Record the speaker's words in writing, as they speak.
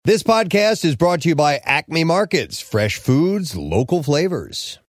This podcast is brought to you by Acme Markets, fresh foods, local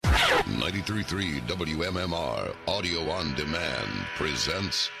flavors. 93.3 WMMR Audio on Demand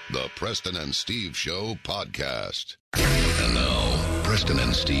presents the Preston and Steve Show podcast. And now, Preston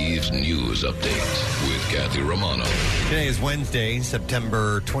and Steve's news update with Kathy Romano. Today is Wednesday,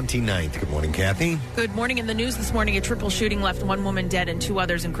 September 29th. Good morning, Kathy. Good morning. In the news this morning, a triple shooting left one woman dead and two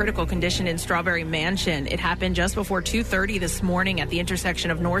others in critical condition in Strawberry Mansion. It happened just before 2:30 this morning at the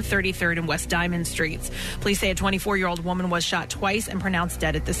intersection of North 33rd and West Diamond Streets. Police say a 24-year-old woman was shot twice and pronounced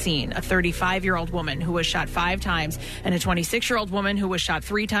dead at the scene. A 35-year-old woman who was shot 5 times and a 26-year-old woman who was shot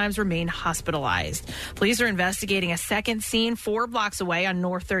 3 times remain hospitalized. Police are investigating a second scene 4 blocks away on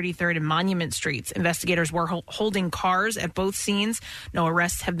North 33rd and Monument Streets. Investigators were holding cars at both scenes. No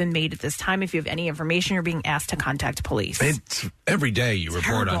arrests have been made at this time. If you have any information, you're being asked to contact police. It's every day you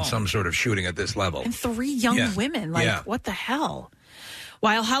report on some sort of shooting at this level. And 3 young women. What the hell?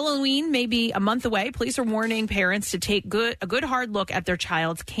 While Halloween may be a month away, police are warning parents to take a good hard look at their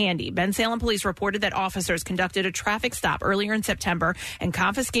child's candy. Ben Salem police reported that officers conducted a traffic stop earlier in September and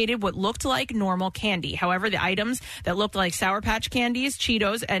confiscated what looked like normal candy. However, the items that looked like Sour Patch candies,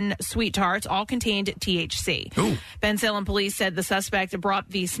 Cheetos, and Sweet Tarts all contained THC. Ooh. Ben Salem police said the suspect brought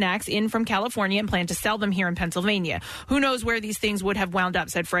these snacks in from California and planned to sell them here in Pennsylvania. Who knows where these things would have wound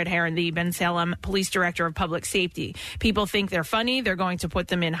up, said Fred Herron, the Ben Salem police director of public safety. People think they're funny. They're going to put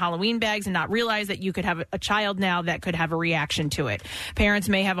them in Halloween bags and not realize that you could have a child now that could have a reaction to it. Parents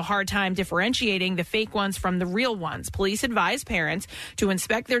may have a hard time differentiating the fake ones from the real ones. Police advise parents to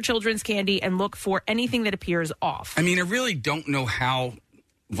inspect their children's candy and look for anything that appears off. I mean, I really don't know how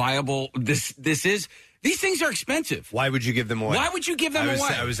viable this is. These things are expensive. Why would you give them away? Why would you give them away?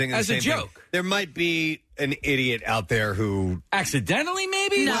 I was thinking as the a same joke. Thing. There might be an idiot out there who accidentally,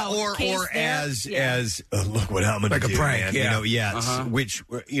 maybe, no, or as look what I'm going to do, like a prank, man. Which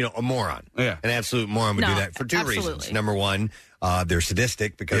a moron, an absolute moron would do that for 2 reasons. Number one, they're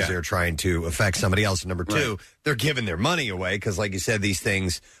sadistic because they're trying to affect somebody else. And number two, they're giving their money away because, like you said, these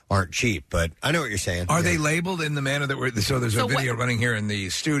things aren't cheap. But I know what you're saying. Are they labeled in the manner that we're? So there's a video running here in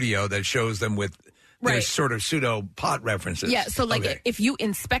the studio that shows them with. There's sort of pseudo pot references. Yeah, so if you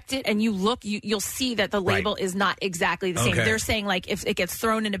inspect it and you look, you'll see that the label is not exactly the same. Okay. They're saying if it gets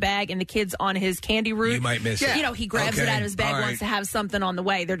thrown in a bag and the kid's on his candy route, you might miss it. He grabs it out of his bag, wants to have something on the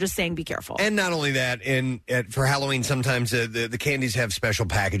way. They're just saying be careful. And not only that, for Halloween, sometimes the candies have special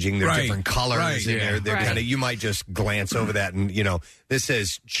packaging. They're different colors. And they're kind of, you might just glance over that and, this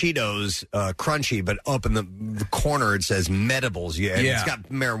says Cheetos Crunchy, but up in the corner it says Medibles. And it's got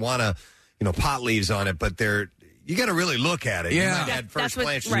marijuana pot leaves on it, but you got to really look at it. Yeah. At first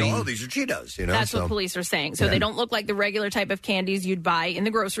glance, you go, these are Cheetos. That's what police are saying. So they don't look like the regular type of candies you'd buy in the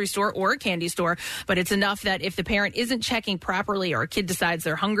grocery store or a candy store, but it's enough that if the parent isn't checking properly or a kid decides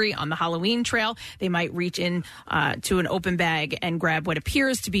they're hungry on the Halloween trail, they might reach in to an open bag and grab what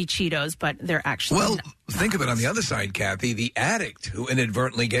appears to be Cheetos, but they're actually not. Think of it on the other side, Kathy. The addict who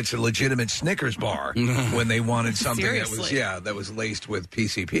inadvertently gets a legitimate Snickers bar when they wanted something that was laced with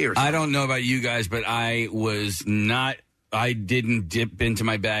PCP or something. I don't know about you guys, but I didn't dip into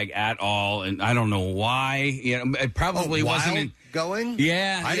my bag at all, and I don't know why. It probably wasn't going.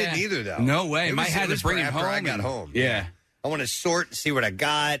 Yeah, I didn't either, though. No way. I had to bring it home. After I got home. Yeah, I want to sort and see what I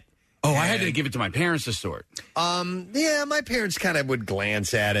got. Oh, I had to give it to my parents to sort. My parents kind of would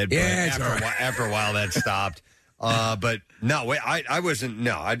glance at it. But after a while, that stopped. But no, I wasn't.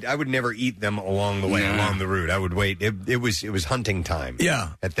 No, I would never eat them along the way, along the route. I would wait. It was hunting time. Yeah,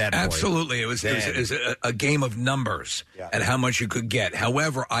 at that point. Absolutely. It was a game of numbers and how much you could get.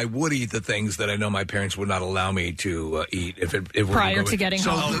 However, I would eat the things that I know my parents would not allow me to eat if prior to getting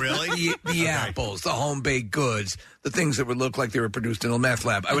home. Oh, really? The apples, the home baked goods, the things that would look like they were produced in a meth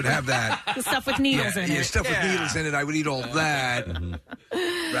lab. I would have that. The stuff with needles in it. Stuff with needles in it. I would eat all that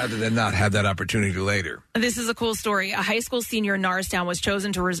rather than not have that opportunity later. This is a cool story. A high school senior in Norristown was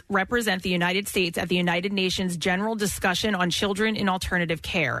chosen to represent the United States at the United Nations General Discussion on Children in Alternative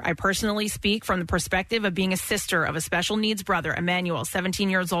Care. I personally speak from the perspective of being a sister of a special needs brother, Emmanuel,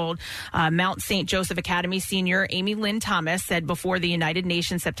 17 years old, Mount St. Joseph Academy senior Amy Lynn Thomas said before the United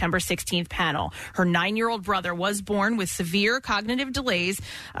Nations September 16th panel, her 9-year-old brother was born with severe cognitive delays,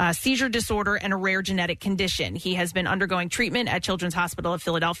 seizure disorder, and a rare genetic condition. He has been undergoing treatment at Children's Hospital of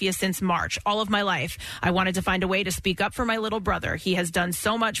Philadelphia since March. All of my life, I wanted to find a way to speak up for my little brother. He has done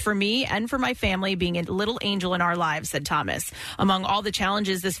so much for me and for my family, being a little angel in our lives, said Thomas. Among all the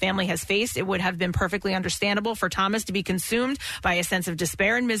challenges this family has faced, it would have been perfectly understandable for Thomas to be consumed by a sense of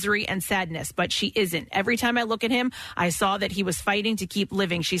despair and misery and sadness, but she isn't. Every time I look at him, I saw that he was fighting to keep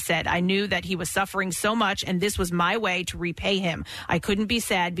living, she said. I knew that he was suffering so much, and this was my way to repay him. I couldn't be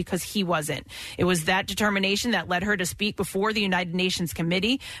sad because he wasn't. It was that determination that led her to speak before the United Nations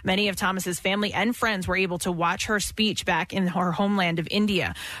Committee. Many of Thomas's family and friends were able to watch her speech back in her homeland of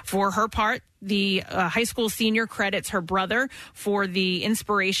India. For her part, the high school senior credits her brother for the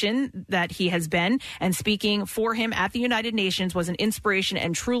inspiration that he has been, and speaking for him at the United Nations was an inspiration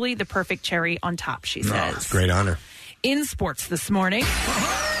and truly the perfect cherry on top, she says. Great honor. In sports this morning.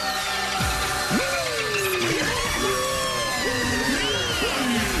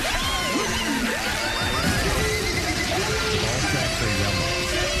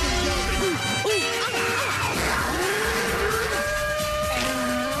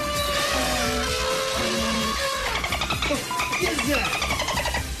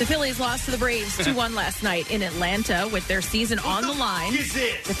 The Phillies lost to the Braves 2-1 last night in Atlanta with their season on the line.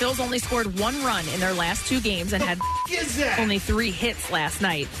 The Phils only scored 1 run in their last 2 games and had only 3 hits last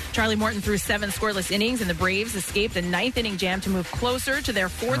night. Charlie Morton threw 7 scoreless innings, and the Braves escaped a 9th-inning jam to move closer to their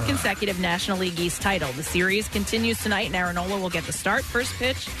 4th consecutive National League East title. The series continues tonight, and Aaron Nola will get the start. First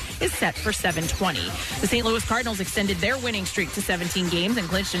pitch is set for 7:20. The St. Louis Cardinals extended their winning streak to 17 games and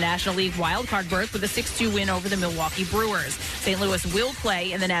clinched a National League wildcard berth with a 6-2 win over the Milwaukee Brewers. St. Louis will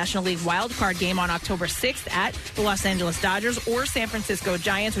play in the National League wildcard game on October 6th at the Los Angeles Dodgers or San Francisco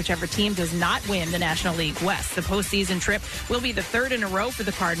Giants, whichever team does not win the National League West. The postseason trip will be the 3rd in a row for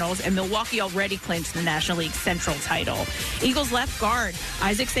the Cardinals, and Milwaukee already clinched the National League Central title. Eagles left guard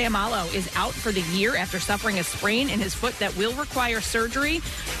Isaac Seumalo is out for the year after suffering a sprain in his foot that will require surgery.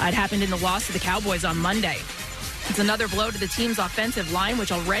 It happened in the loss to the Cowboys on Monday. It's another blow to the team's offensive line,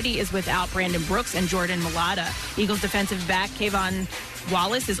 which already is without Brandon Brooks and Jordan Mailata. Eagles defensive back Kayvon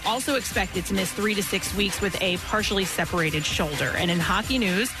Wallace is also expected to miss 3 to 6 weeks with a partially separated shoulder. And in hockey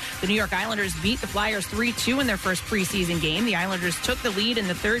news, the New York Islanders beat the Flyers 3-2 in their first preseason game. The Islanders took the lead in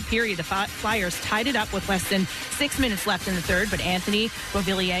the third period. The Flyers tied it up with less than 6 minutes left in the third, but Anthony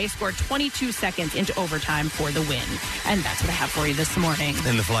Beauvillier scored 22 seconds into overtime for the win. And that's what I have for you this morning.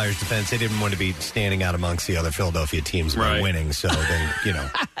 In the Flyers' defense, they didn't want to be standing out amongst the other Philadelphia teams by winning, so they,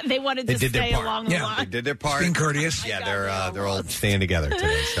 they wanted to stay along the line. They did their part. Being courteous. Yeah, they're all staying together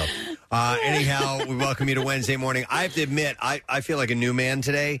today. So, anyhow, we welcome you to Wednesday morning. I have to admit, I feel like a new man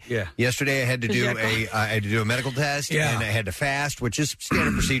today. Yeah. Yesterday, I had to do a medical test, and I had to fast, which is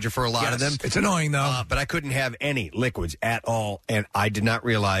standard procedure for a lot of them. It's annoying though. But I couldn't have any liquids at all, and I did not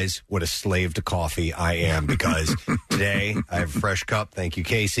realize what a slave to coffee I am because today I have a fresh cup. Thank you,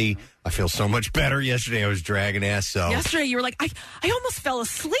 Casey. I feel so much better. Yesterday I was dragging ass. So yesterday you were like, I almost fell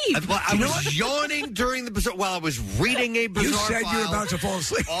asleep. I was yawning during the bizarre while I was reading a bizarre. You said you were about to fall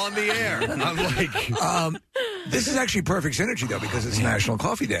asleep on the air. I'm like, this is actually perfect synergy though because it's National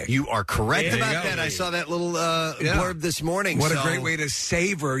Coffee Day. You are correct about that. I saw that little blurb this morning. What a great way to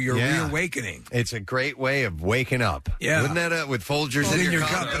savor your reawakening. It's a great way of waking up. Yeah, wouldn't that with Folgers in your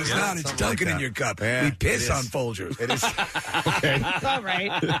cup? But it's not. It's Dunkin' in your cup. Yeah, we piss on Folgers. It is okay. All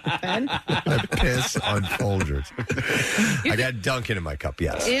right. I piss on Folgers. I got Dunkin' in my cup.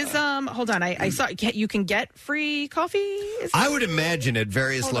 Yes. Hold on. I saw you can get free coffee. I would imagine at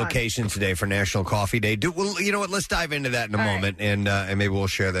various locations today for National Coffee Day. Well, you know what? Let's dive into that in a moment, and maybe we'll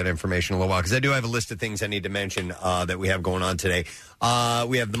share that information in a little while because I do have a list of things I need to mention that we have going on today.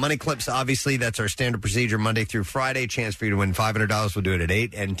 We have the money clips. Obviously, that's our standard procedure Monday through Friday. Chance for you to win $500. We'll do it at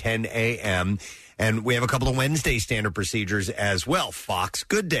 8 and 10 a.m. And we have a couple of Wednesday standard procedures as well. Fox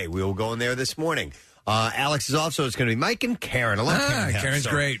Good Day. We will go in there this morning. Alex is off, so it's going to be Mike and Karen. I love Karen. Karen's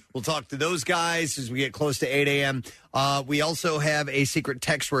great. We'll talk to those guys as we get close to 8 a.m. We also have a secret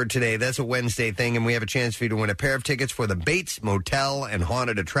text word today. That's a Wednesday thing, and we have a chance for you to win a pair of tickets for the Bates Motel and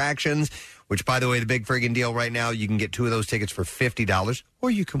Haunted Attractions, which, by the way, the big friggin' deal right now, you can get 2 of those tickets for $50, or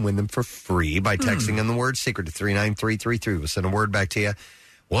you can win them for free by texting in the word secret to 39333. We'll send a word back to you.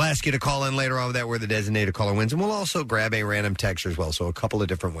 We'll ask you to call in later on with that where the designated caller wins, and we'll also grab a random text as well. So a couple of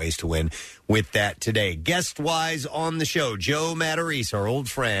different ways to win with that today. Guest-wise on the show, Joe Matarese, our old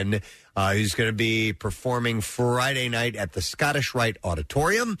friend, who's going to be performing Friday night at the Scottish Rite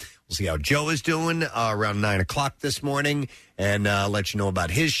Auditorium. We'll see how Joe is doing around 9 o'clock this morning and let you know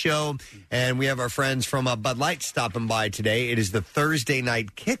about his show. And we have our friends from Bud Light stopping by today. It is the Thursday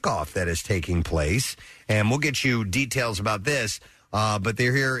night kickoff that is taking place, and we'll get you details about this. But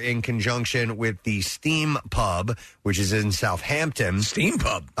they're here in conjunction with the Steam Pub, which is in Southampton. Steam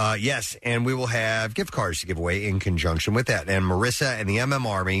Pub? Yes, and we will have gift cards to give away in conjunction with that. And Marissa and the MM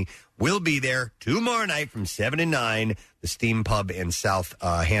Army will be there tomorrow night from 7 to 9, the Steam Pub in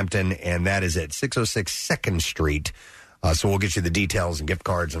Southampton, and that is at 606 2nd Street. So we'll get you the details and gift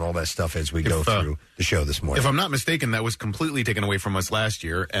cards and all that stuff as we go through the show this morning. If I'm not mistaken, that was completely taken away from us last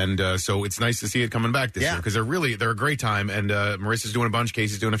year, and so it's nice to see it coming back this year because they're a great time. And Marissa's doing a bunch,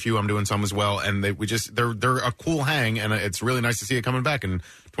 Casey's doing a few, I'm doing some as well, and they're a cool hang, and it's really nice to see it coming back in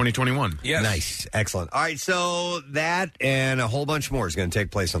 2021. Yes. Nice. Excellent. All right, so that and a whole bunch more is going to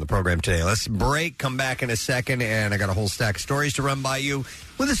take place on the program today. Let's break, come back in a second, and I got a whole stack of stories to run by you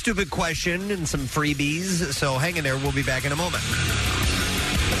with a stupid question and some freebies. So hang in there. We'll be back in a moment.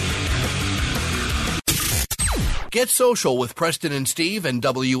 Get social with Preston and Steve and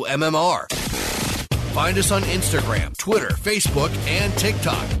WMMR. Find us on Instagram, Twitter, Facebook, and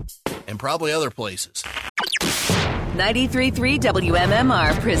TikTok, and probably other places. 93.3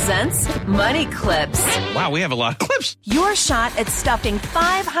 WMMR presents Money Clips. Wow, we have a lot of clips. Your shot at stuffing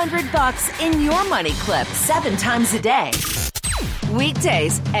 $500 in your money clip 7 times a day.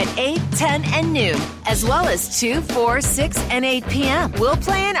 Weekdays at 8, 10, and noon, as well as 2, 4, 6, and 8 p.m. We'll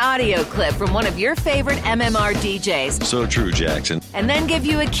play an audio clip from one of your favorite MMR DJs. So true, Jackson. And then give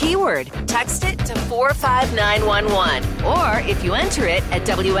you a keyword. Text it to 45911. Or if you enter it at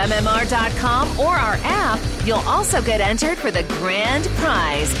WMMR.com or our app, you'll also get entered for the grand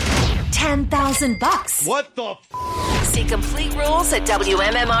prize. $10,000. What the See complete rules at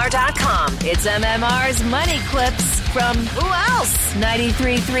WMMR.com. It's MMR's Money Clips from who else?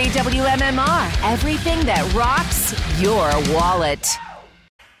 93.3 WMMR. Everything that rocks your wallet.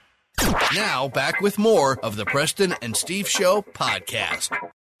 Now, back with more of the Preston and Steve Show podcast.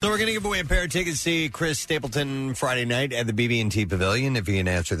 So we're going to give away a pair of tickets to see Chris Stapleton Friday night at the BB&T Pavilion if you can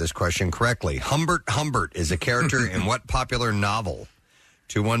answer this question correctly. Humbert Humbert is a character in what popular novel?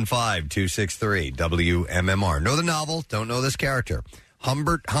 215-263 WMMR. Know the novel, don't know this character.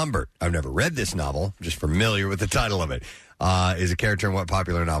 Humbert Humbert. I've never read this novel, I'm just familiar with the title of it. Is a character in what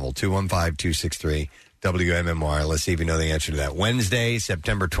popular novel? 215-263 WMMR. Let's see if you know the answer to that. Wednesday,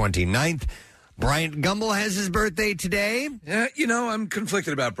 September 29th. Bryant Gumbel has his birthday today. Yeah, I'm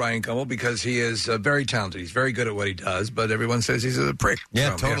conflicted about Bryant Gumbel because he is very talented. He's very good at what he does, but everyone says he's a prick.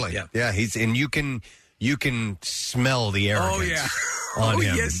 Yeah, totally. Yeah, he's and you can smell the arrogance on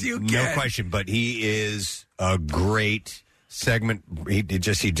him. Yes, you can. No question, but he is a great segment. He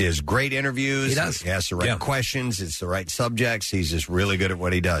does great interviews. He does. He asks the right questions. It's the right subjects. He's just really good at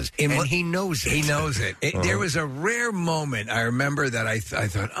what he does. And he knows it. He knows it. There was a rare moment I remember that I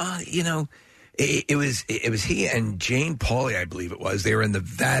thought, it was he and Jane Pauley, I believe it was. They were in the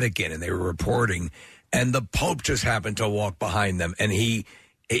Vatican and they were reporting, and the Pope just happened to walk behind them, and he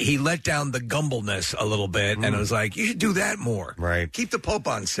let down the gumbleness a little bit, and I was like, you should do that more. Right. Keep the Pope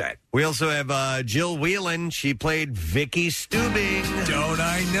on set. We also have Jill Whelan. She played Vicky Stubing. Don't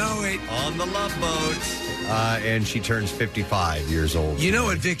I know it? On The Love Boat. And she turns 55 years old. You know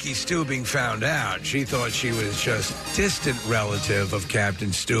what Vicky Stubing found out? She thought she was just distant relative of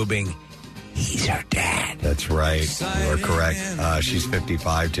Captain Stubing. He's her dad. That's right. You are correct. She's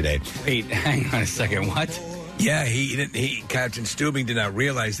 55 today. Wait, hang on a second. What? Yeah, Captain Stubing did not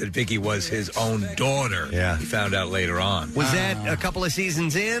realize that Vicky was his own daughter. Yeah. He found out later on. Was that a couple of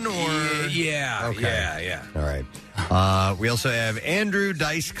seasons in, or? Yeah. Okay. Yeah. All right. We also have Andrew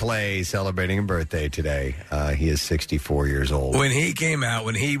Dice Clay celebrating a birthday today. He is 64 years old. When he came out,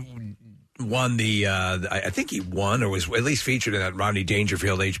 when he won I think he won or was at least featured in that Rodney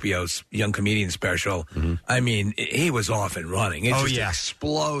Dangerfield HBO's Young Comedian special. Mm-hmm. I mean, he was off and running. It just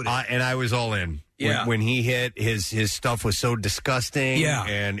exploded. And I was all in. Yeah. When he hit, his stuff was so disgusting. Yeah.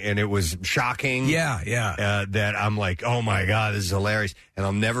 And it was shocking. Yeah. That I'm like, oh my God, this is hilarious. And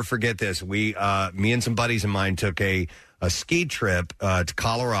I'll never forget this. Me and some buddies of mine took a ski trip to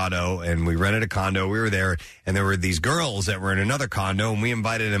Colorado, and we rented a condo. We were there, and there were these girls that were in another condo, and we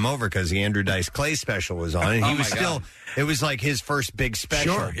invited them over because the Andrew Dice Clay special was on. And he was still, it was like his first big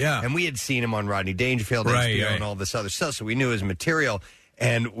special. Sure, yeah. And we had seen him on Rodney Dangerfield, HBO, and all this other stuff, so we knew his material.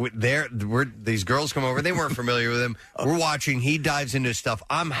 And these girls come over. They weren't familiar with him. We're watching. He dives into stuff.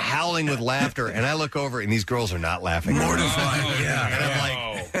 I'm howling with laughter, and I look over, and these girls are not laughing. Mortified, yeah. And I'm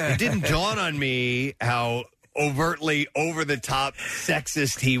like, it didn't dawn on me how overtly over the top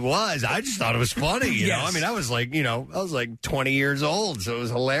sexist he was. I just thought it was funny, you know. I mean, I was like 20 years old, so it was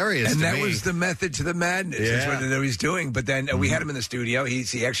hilarious. And to that me. was the method to the madness. Yeah. That's what he was doing. But then we had him in the studio. He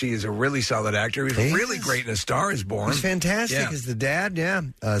actually is a really solid actor. He's really great in A Star Is Born. He's fantastic as the dad. Yeah.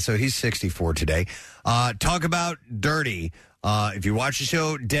 So he's 64 today. Talk about dirty. If you watch the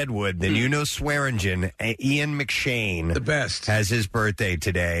show Deadwood, then you know Swearingen, Ian McShane. The best. Has his birthday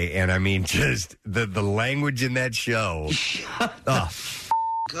today. And I mean, just the language in that show. Shut up,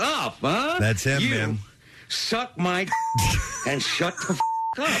 huh? That's him, man. Suck my and shut the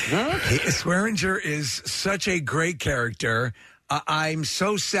Swearinger is such a great character. I'm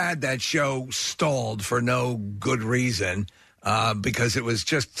so sad that show stalled for no good reason because it was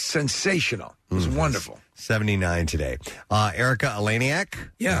just sensational. It was wonderful. 79 today. Erica Eleniak,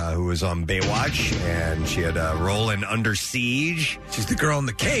 who was on Baywatch, and she had a role in Under Siege. She's the girl in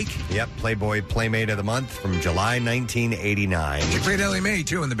the cake. Yep, Playboy Playmate of the Month from July 1989. She played Ellie Mae,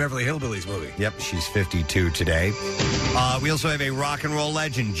 too, in the Beverly Hillbillies movie. Yep, she's 52 today. We also have a rock and roll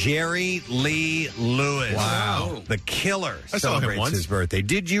legend, Jerry Lee Lewis. Wow. The Killer I saw him celebrates once. his birthday.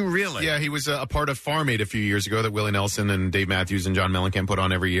 Did you really? Yeah, he was a part of Farm Aid a few years ago that Willie Nelson and Dave Matthews and John Mellencamp put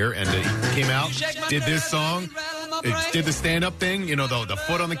on every year. And he came out, did this song, did the stand-up thing, the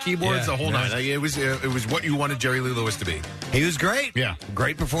foot on the keyboards, the whole nine. It was what you wanted Jerry Lee Lewis to be. He was great. Yeah.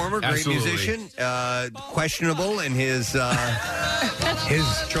 Great performer, great musician. Questionable in his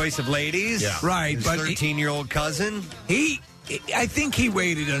choice of ladies. Yeah. Right. His but 13-year-old cousin. I think he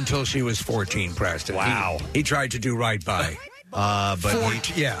waited until she was 14, Preston. Wow. He tried to do right by.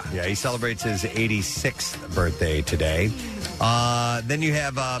 He celebrates his 86th birthday today. Then you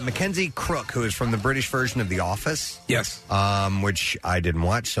have Mackenzie Crook, who is from the British version of The Office. Yes. Which I didn't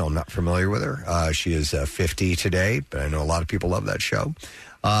watch, so I'm not familiar with her. She is 50 today, but I know a lot of people love that show.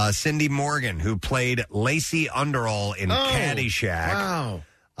 Cindy Morgan, who played Lacey Underall in Caddyshack. Wow.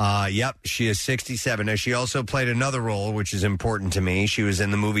 Yep, she is 67. Now, she also played another role, which is important to me. She was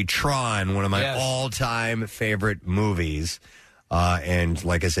in the movie Tron, one of my all-time favorite movies. And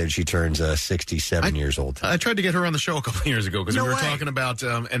like I said, she turns 67 years old. I tried to get her on the show a couple of years ago because we were talking about,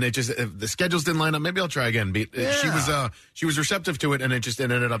 and it just the schedules didn't line up. Maybe I'll try again. She was receptive to it, and it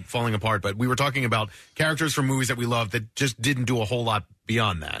ended up falling apart. But we were talking about characters from movies that we love that just didn't do a whole lot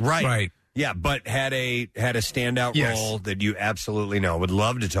beyond that. Right. Yeah, but had a standout role that you absolutely know. Would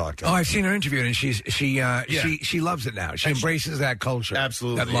love to talk to her. Oh, I've seen her interviewed, and she loves it now. She embraces that culture.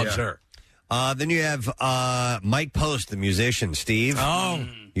 Absolutely, that loves her. Then you have Mike Post, the musician, Steve. Oh.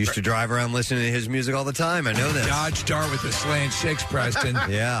 Used to drive around listening to his music all the time. I know this. Dodge Dart with the Slant 6, Preston.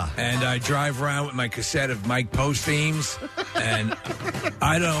 Yeah. And I drive around with my cassette of Mike Post themes. And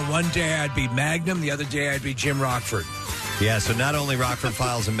I don't know, one day I'd be Magnum, the other day I'd be Jim Rockford. Yeah, so not only Rockford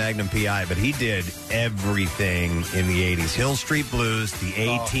Files and Magnum P.I., but he did everything in the 80s. Hill Street Blues, the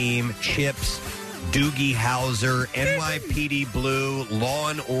A-Team, Chips, Doogie Howser, NYPD Blue, Law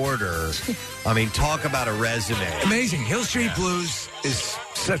and Order. I mean, talk about a resume. Amazing. Hill Street Blues is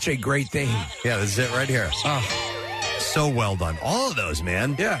such a great thing. Yeah, this is it right here. Oh. So well done. All of those,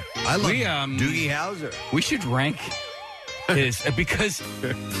 man. Yeah. I love Doogie Howser. We should rank his, because,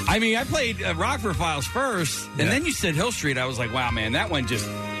 I mean, I played Rockford Files first, and then you said Hill Street. I was like, wow, man, that one just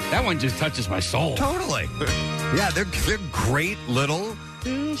touches my soul. Totally. Yeah, they're great little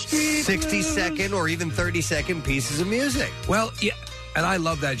 60-second or even 30-second pieces of music. Well, yeah, and I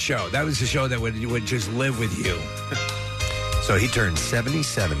love that show. That was the show that would just live with you. So he turned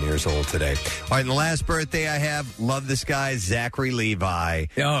 77 years old today. All right, and the last birthday I have, love this guy, Zachary Levi.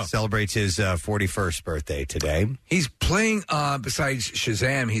 Yeah. Celebrates his 41st birthday today. He's playing, besides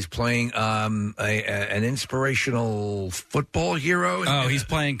Shazam, he's playing an inspirational football hero. Oh, he's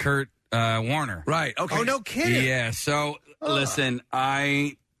playing Kurt Warner. Right, okay. Oh, no kidding. Yeah, so, listen,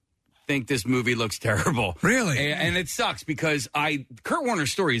 I think this movie looks terrible. Really? And it sucks because Kurt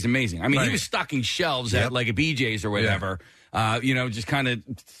Warner's story is amazing. I mean, he was stocking shelves at like a BJ's or whatever. Yeah. Just kind of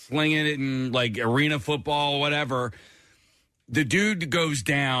slinging it in like arena football, whatever. The dude goes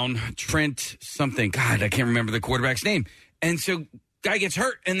down, Trent something. God, I can't remember the quarterback's name. And so guy gets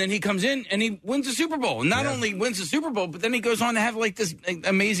hurt, and then he comes in and he wins the Super Bowl. And not only wins the Super Bowl, but then he goes on to have like this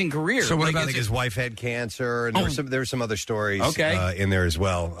amazing career. So what about, I think his wife had cancer, and there were some other stories in there as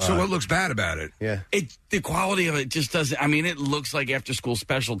well. So what looks bad about it? Yeah. The quality of it just doesn't, I mean, it looks like after school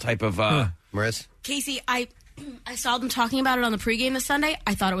special type of Maris? Casey, I saw them talking about it on the pregame this Sunday.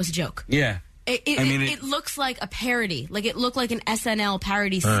 I thought it was a joke. Yeah. It looks like a parody. Like it looked like an SNL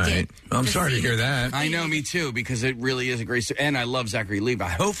parody skit. Right. Well, I'm sorry to hear that. I know, me too, because it really is a great story. And I love Zachary Levi.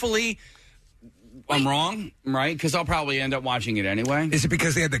 Hopefully, I'm wrong, right? Because I'll probably end up watching it anyway. Is it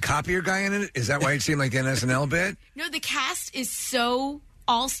because they had the copier guy in it? Is that why it seemed like an SNL bit? No, the cast is so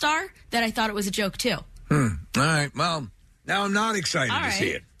all-star that I thought it was a joke, too. All right. Well, now I'm not excited to see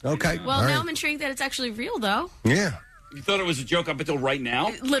it. Okay. Well, now I'm intrigued that it's actually real, though. Yeah. You thought it was a joke up until right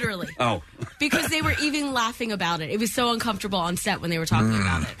now? Literally. Oh. Because they were even laughing about it. It was so uncomfortable on set when they were talking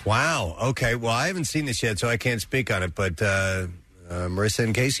about it. Wow. Okay. Well, I haven't seen this yet, so I can't speak on it. But Marissa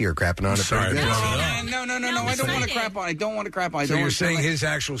and Casey are crapping on it. Sorry. No. I don't want to crap on it. I don't want to crap on it. So you're saying his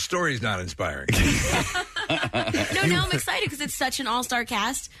actual story is not inspiring? No, now I'm excited because it's such an all-star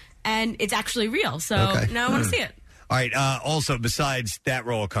cast, and it's actually real. So now I want to see it. All right. Also, besides that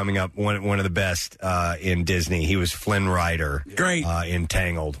role coming up, one of the best in Disney, he was Flynn Rider. Great. In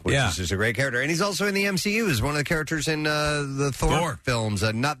Tangled, which is just a great character. And he's also in the MCU as one of the characters in the Thor films.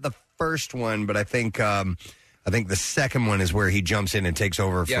 Not the first one, but I think the second one is where he jumps in and takes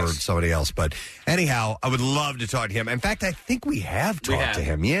over for somebody else. But anyhow, I would love to talk to him. In fact, I think we have talked to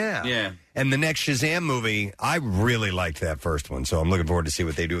him. Yeah. And the next Shazam movie, I really liked that first one. So I'm looking forward to see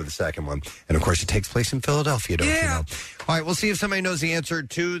what they do with the second one. And of course, it takes place in Philadelphia, don't you know? All right, we'll see if somebody knows the answer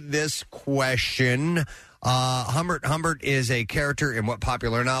to this question. Humbert is a character in what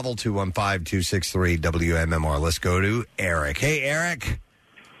popular novel? 215-263-WMMR. Let's go to Eric. Hey, Eric.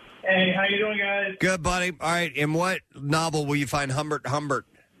 Hey, how you doing, guys? Good, buddy. All right, in what novel will you find Humbert? That would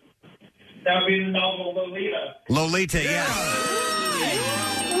be the novel Lolita. Lolita,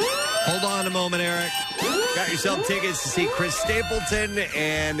 Hold on a moment, Eric. Got yourself tickets to see Chris Stapleton,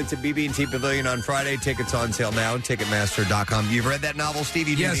 and it's at BB&T Pavilion on Friday. Tickets on sale now, Ticketmaster.com. You've read that novel, Steve?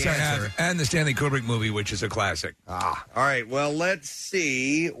 Yes, I have. And the Stanley Kubrick movie, which is a classic. All right. Well, let's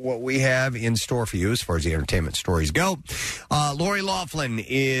see what we have in store for you as far as the entertainment stories go. Lori Loughlin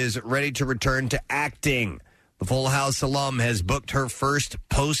is ready to return to acting. The Full House alum has booked her first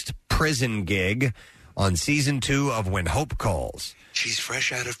post-prison gig on Season 2 of When Hope Calls. She's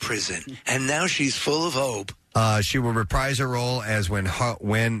fresh out of prison, and now she's full of hope. She will reprise her role as When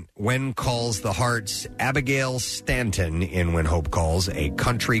Calls the Heart's Abigail Stanton in When Hope Calls, A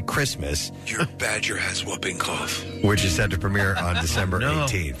Country Christmas. Your badger has whooping cough. Which is set to premiere on December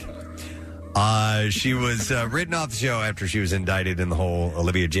 18th. She was written off the show after she was indicted in the whole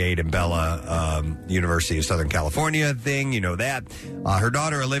Olivia Jade and Bella University of Southern California thing. You know that. Her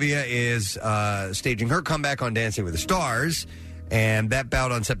daughter Olivia is staging her comeback on Dancing with the Stars. And that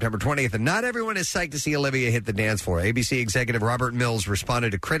bout on September 20th. And not everyone is psyched to see Olivia hit the dance floor. ABC executive Robert Mills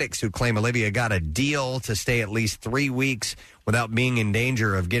responded to critics who claim Olivia got a deal to stay at least 3 weeks without being in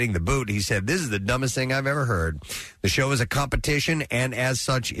danger of getting the boot. He said, "This is the dumbest thing I've ever heard. The show is a competition and as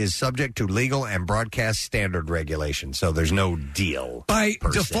such is subject to legal and broadcast standard regulations." So there's no deal. By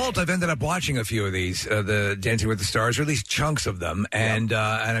default, I've ended up watching a few of these, the Dancing with the Stars, or at least chunks of them. And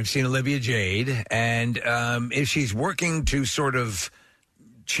I've seen Olivia Jade. And if she's working to sort of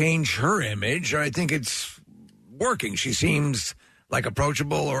change her image, I think it's working. She seems like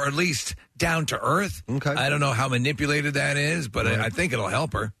approachable, or at least down to earth. Okay. I don't know how manipulated that is, but I think it'll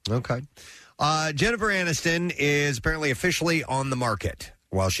help her. Okay. Jennifer Aniston is apparently officially on the market.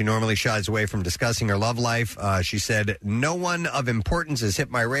 While she normally shies away from discussing her love life, she said, "No one of importance has hit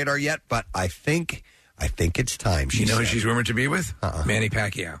my radar yet, but I think it's time." You know who she's rumored to be with? Manny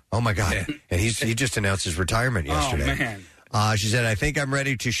Pacquiao. Oh, my God. Yeah. And he just announced his retirement yesterday. Oh, man. She said, "I think I'm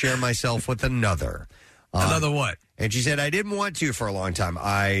ready to share myself with another." Another what? And she said, "I didn't want to for a long time.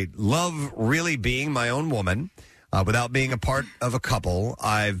 I love really being my own woman without being a part of a couple.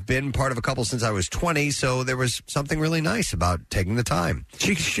 I've been part of a couple since I was 20, so there was something really nice about taking the time."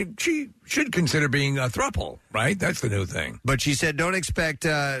 She should consider being a throuple, right? That's the new thing. But she said, "Don't expect,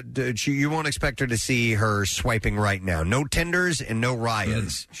 you won't expect her to see her swiping right now. No Tinders and no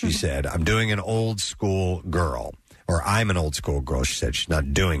Ryas," she said. "I'm doing an old school girl." Or I'm an old school girl. She said she's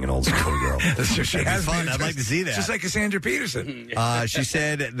not doing an old school girl. She has fun. I'd like to see that. Just like Cassandra Peterson. She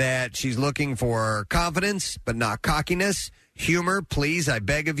said that she's looking for confidence, but not cockiness. Humor, please, I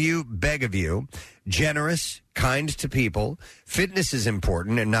beg of you. Generous, kind to people. Fitness is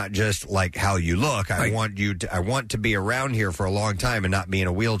important, and not just like how you look. I want to be around here for a long time and not be in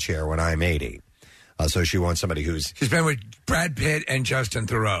a wheelchair when I'm 80. So she wants somebody who's... She's been with Brad Pitt and Justin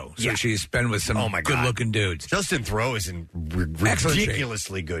Theroux. So she's been with some good-looking dudes. Justin Theroux is in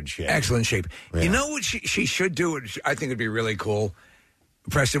ridiculously good shape. Excellent shape. Yeah. You know what she should do? I think it'd be really cool.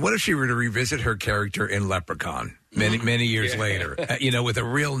 Preston, what if she were to revisit her character in Leprechaun many years later? With a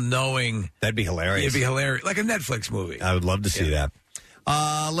real knowing... That'd be hilarious. It'd be hilarious. Like a Netflix movie. I would love to see that.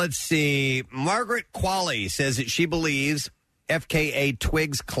 Let's see. Margaret Qualley says that she believes... FKA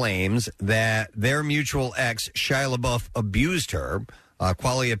Twigs claims that their mutual ex, Shia LaBeouf, abused her.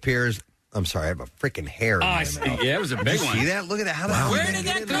 Qualley appears... I'm sorry, I have a freaking hair in my mouth. Yeah, it was a big one. See that? Look at that. Where did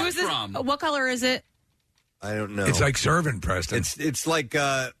that come from? What color is it? I don't know. It's like servant, Preston. It's like...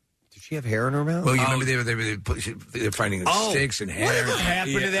 did she have hair in her mouth? Well, you remember they were finding sticks and hair. Whatever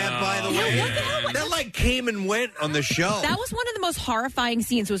happened to that, by the way? That came and went on the show. That was one of the most horrifying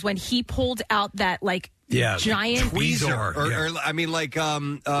scenes, was when he pulled out that, giant tweezer,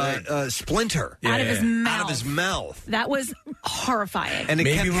 splinter out of his mouth. Out of his mouth. That was horrifying. And it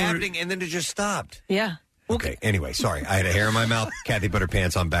kept happening, and then it just stopped. Yeah. Okay. Anyway, sorry. I had a hair in my mouth. Kathy put her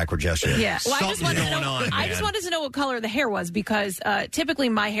pants on backward yesterday. Yeah. Well, Something's going on, I just wanted to know what color the hair was because typically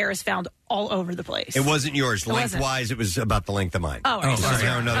my hair is found all over the place. It wasn't yours. It wasn't. Lengthwise, it was about the length of mine. Oh, right.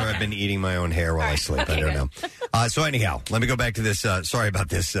 Somehow or another, Okay. I've been eating my own hair while I sleep. Okay, I don't know. So anyhow, let me go back to this. Sorry about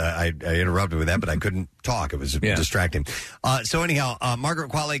this. I interrupted with that, but I couldn't talk. It was distracting. So anyhow,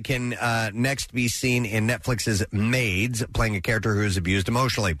 Margaret Qualley can next be seen in Netflix's Maids, playing a character who is abused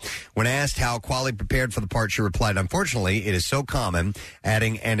emotionally. When asked how Qualley prepared for the part, she replied, "Unfortunately, it is so common,"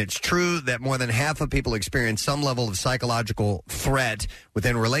 adding, "and it's true that more than half of people experience some level of psychological threat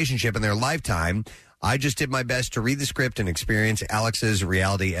within a relationship in their lifetime. I just did my best to read the script and experience Alex's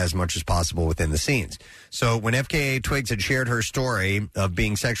reality as much as possible within the scenes." So when FKA Twigs had shared her story of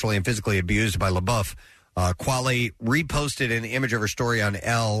being sexually and physically abused by LaBeouf, Qualley reposted an image of her story on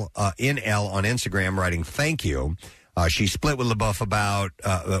Elle on Instagram, writing, "Thank you." She split with LaBeouf about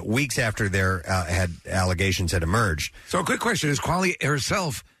weeks after their allegations had emerged. So a quick question. Has Qualley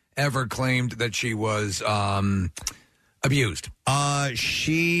herself ever claimed that she was abused?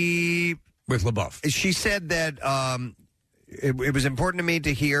 She... With LaBeouf. She said that it was important to me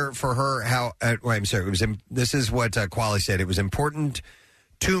to hear for her how... I'm sorry. This is what Qualley said. It was important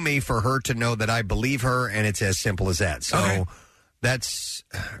to me for her to know that I believe her, and it's as simple as that. So that's...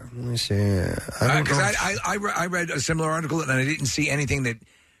 Let me see. I read a similar article, and I didn't see anything that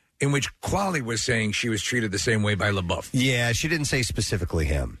in which Qualley was saying she was treated the same way by LaBeouf. Yeah, she didn't say specifically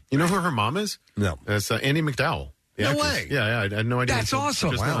him. You know who her mom is? No. It's Andy McDowell. No actress. way. Yeah, I had no idea. That's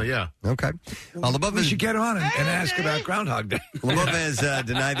awesome. Just now, yeah. Okay. LaBeouf We should get on and ask about Groundhog Day. LaBeouf has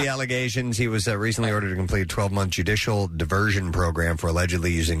denied the allegations. He was recently ordered to complete a 12-month judicial diversion program for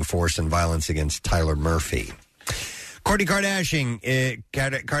allegedly using force and violence against Tyler Murphy. Kourtney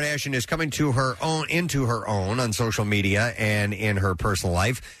Kardashian is coming into her own on social media and in her personal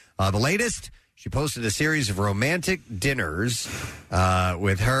life. The latest, she posted a series of romantic dinners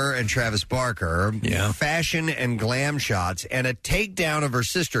with her and Travis Barker, fashion and glam shots, and a takedown of her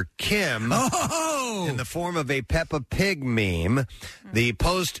sister Kim in the form of a Peppa Pig meme. The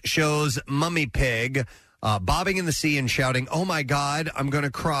post shows Mummy Pig bobbing in the sea and shouting, "Oh my God, I'm going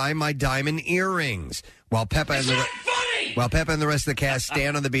to cry, my diamond earrings," while Peppa and the rest of the cast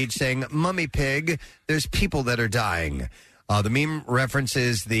stand on the beach saying, "Mummy Pig, there's people that are dying." The meme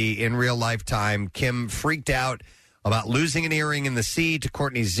references the in real life time Kim freaked out about losing an earring in the sea to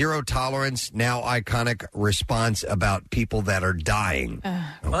Kourtney's zero tolerance, now iconic response about people that are dying.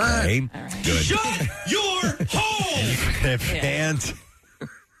 Okay, good. Shut your hole! Fans.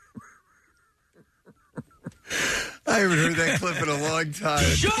 I haven't heard that clip in a long time.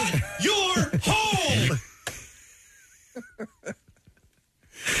 Shut your hole!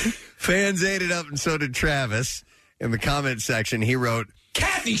 Fans ate it up, and so did Travis. In the comment section, he wrote,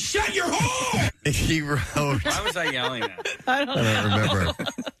 Kathy, shut your hole! He wrote... Why was I yelling at? I don't remember.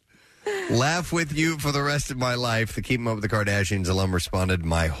 "Laugh with you for the rest of my life." The Keeping Up with the Kardashians alum responded,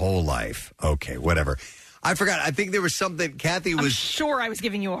 "My whole life." Okay, whatever. I forgot. I think there was something Kathy was... I'm sure I was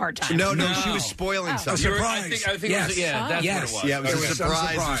giving you a hard time. No, she was spoiling something. A surprise. I think Yes. that's what it was. Yeah, it was a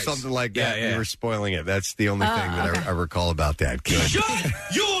surprise or something like that. Yeah. You were spoiling it. That's the only thing that I recall about that. Good. Shut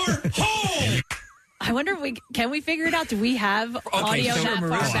your hole! I wonder if can we figure it out? Do we have audio that far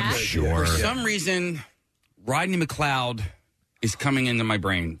back? Sure. For some reason, Rodney McLeod is coming into my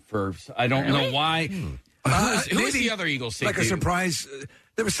brain. I don't know why. Who was the other Eagles safety? Like a surprise.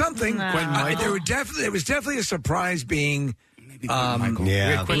 There was something. There was definitely a surprise being. Michael.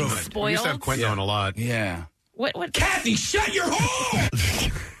 Yeah. We spoiled? used to have Quentin on a lot. Yeah. What? Kathy, shut your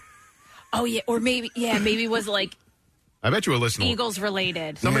hole! Oh yeah, or maybe it was like I bet you a listener. Eagles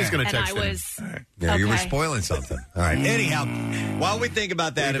related. Somebody's going to text and I in. was. Yeah, you were Okay. spoiling something. All right. Anyhow, while we think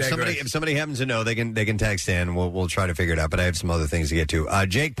about that, if somebody happens to know, they can text in. We'll try to figure it out. But I have some other things to get to.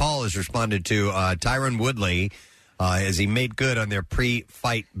 Jake Paul has responded to Tyron Woodley as he made good on their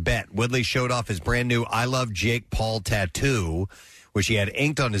pre-fight bet. Woodley showed off his brand new "I Love Jake Paul" tattoo, which he had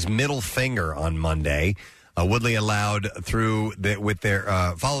inked on his middle finger on Monday. Woodley followed through with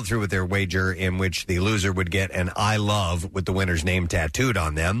their wager in which the loser would get an "I love" with the winner's name tattooed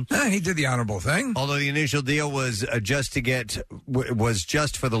on them. He did the honorable thing. Although the initial deal was just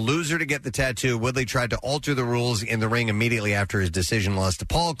for the loser to get the tattoo, Woodley tried to alter the rules in the ring immediately after his decision loss to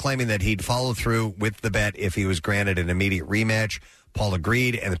Paul, claiming that he'd follow through with the bet if he was granted an immediate rematch. Paul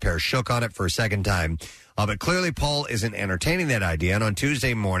agreed, and the pair shook on it for a second time. But clearly Paul isn't entertaining that idea, and on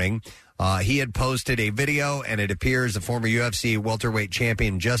Tuesday morning, he had posted a video, and it appears the former UFC welterweight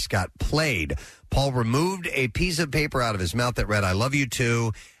champion just got played. Paul removed a piece of paper out of his mouth that read, "I love you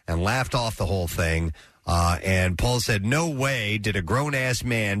too," and laughed off the whole thing. And Paul said, no way did a grown-ass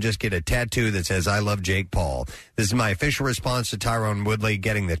man just get a tattoo that says, I love Jake Paul. This is my official response to Tyrone Woodley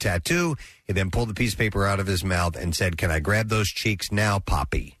getting the tattoo. He then pulled the piece of paper out of his mouth and said, can I grab those cheeks now,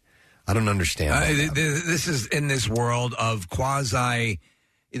 Poppy? I don't understand. This is in this world of quasi...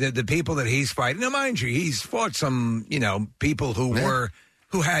 The people that he's fighting... Now, mind you, he's fought some, people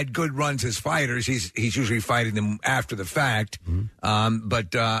who had good runs as fighters. He's usually fighting them after the fact.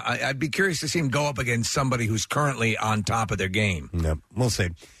 But I'd be curious to see him go up against somebody who's currently on top of their game. Yep, we'll see.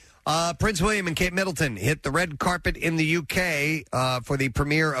 Prince William and Kate Middleton hit the red carpet in the UK for the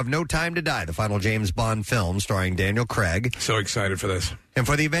premiere of No Time to Die, the final James Bond film starring Daniel Craig. So excited for this. And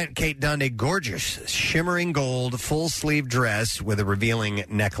for the event, Kate donned a gorgeous shimmering gold full-sleeve dress with a revealing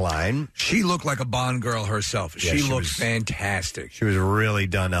neckline. She looked like a Bond girl herself. Yeah, she looked fantastic. She was really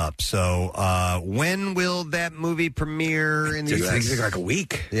done up. So when will that movie premiere in the U.S.? It's like a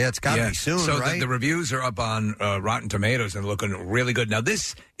week. Yeah, it's got to be soon, so right? The reviews are up on Rotten Tomatoes and looking really good. Now,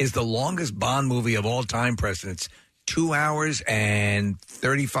 this is the longest Bond movie of all time, Preston. It's 2 hours and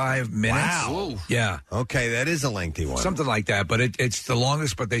 35 minutes. Wow. Yeah. Okay, that is a lengthy one. Something like that, but it's the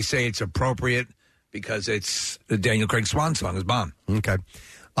longest, but they say it's appropriate because it's the Daniel Craig swan song is Bond. Okay.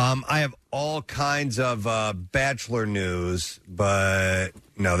 I have all kinds of Bachelor news, but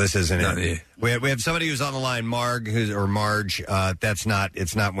no, this isn't it. We have somebody who's on the line, Marge. It's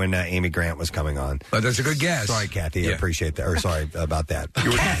not when Amy Grant was coming on. But that's a good guess. Sorry, Kathy. I appreciate that. Or sorry about that.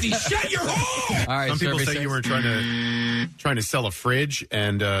 Kathy, shut your hole! All right, some people say you were trying to sell a fridge,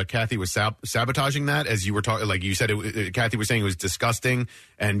 and Kathy was sabotaging that as you were talking. Like you said, Kathy was saying it was disgusting,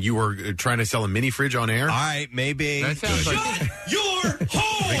 and you were trying to sell a mini fridge on air. All right, maybe. That sounds shut your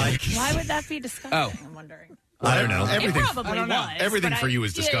hole! Why would that be disgusting? I'm wondering. I don't know. Everything, it probably was. Everything for you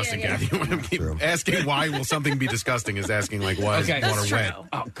is disgusting, Kathy. Asking why will something be disgusting is asking like why is water wet.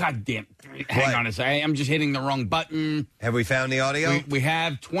 Oh, God damn. Hang on a second. I'm just hitting the wrong button. Have we found the audio? We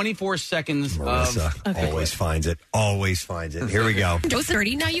have 24 seconds Marissa always finds it. Always finds it. Here we go. Joe's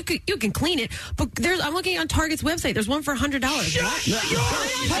 30. Now you can clean it. But I'm looking on Target's website. There's one for $100.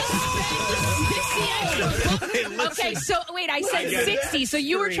 Okay, so wait, I said 60. So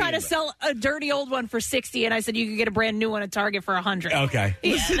you were trying to sell a dirty old one for 60, and I said you could get a brand new one at Target for 100. Okay.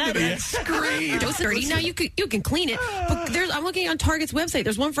 Yeah, Scream. Joe's 30. Now you can clean it. But I'm looking on Target's website.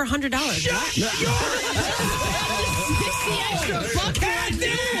 There's one for $100. Just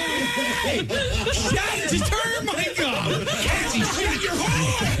turn your mic off! Kathy, shut your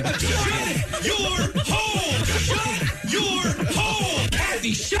hole! Shut your hole! Shut your hole!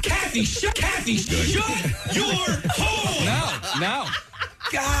 Kathy, shut your hole! No.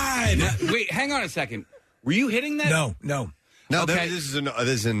 God. Wait, hang on a second. Were you hitting that? No. Okay. This is an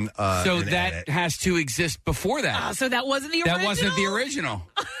so an that edit. has to exist before that. So that wasn't the original? That wasn't the original.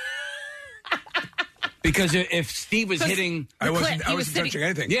 Because if Steve was hitting, I wasn't touching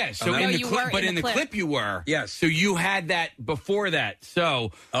anything. Yeah, so in the clip, but in the clip you were. Yes. So you had that before that.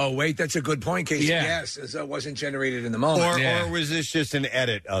 So. Oh wait, that's a good point, Casey. Yeah. Yes, so it wasn't generated in the moment. Or was this just an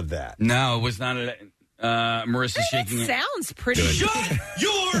edit of that? No, it was not. Marissa's shaking it. Sounds pretty. Shut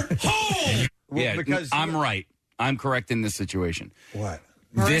your hole! Yeah, because I'm right. I'm correct in this situation. What?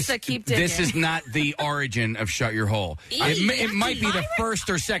 Marissa, keep digging. This is not the origin of Shut Your Hole. It might be the first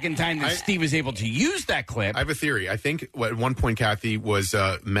or second time that Steve was able to use that clip. I have a theory. I think at one point Kathy was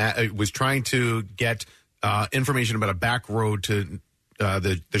trying to get information about a back road to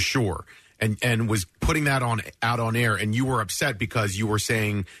the shore, and was putting that out on air, and you were upset because you were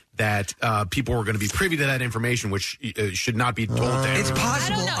saying that people were going to be privy to that information, which should not be told to everyone. It's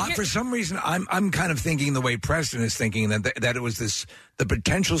possible. For some reason, I'm kind of thinking the way Preston is thinking, that it was the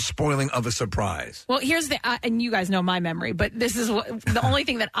potential spoiling of a surprise. Well, here's and you guys know my memory, but this is the only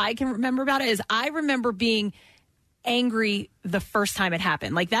thing that I can remember about it is I remember being angry the first time it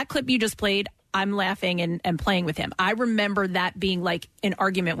happened. Like that clip you just played, I'm laughing and playing with him. I remember that being like an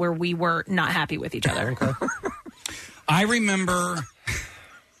argument where we were not happy with each other. Okay. I remember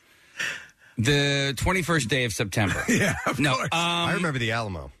the 21st day of September. Yeah, I remember the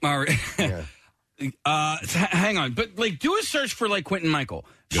Alamo. All right. Yeah. Hang on, but do a search for Quentin Michael.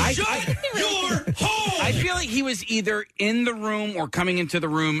 Shut your hole! I feel like he was either in the room or coming into the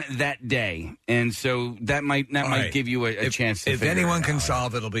room that day, and so that might give you a chance. To if anyone can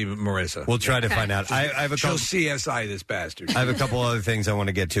solve it, it'll be Marissa. We'll try to find out. I have a couple. She'll CSI this bastard. I have a couple other things I want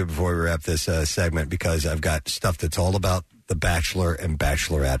to get to before we wrap this segment because I've got stuff that's all about The Bachelor and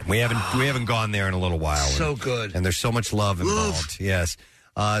Bachelorette. We haven't gone there in a little while. So good, and there's so much love involved. Yes.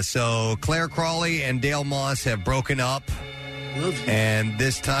 So Claire Crawley and Dale Moss have broken up. Love you. And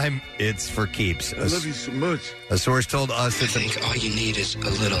this time, it's for keeps. I love you so much. A source told us that all you need is a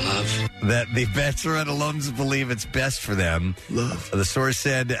little love. That the Bachelorette alums believe it's best for them. Love. The source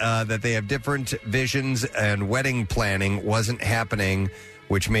said that they have different visions and wedding planning wasn't happening,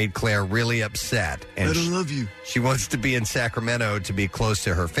 which made Claire really upset. And I don't love you. She wants to be in Sacramento to be close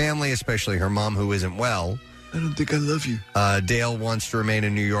to her family, especially her mom, who isn't well. I don't think I love you. Dale wants to remain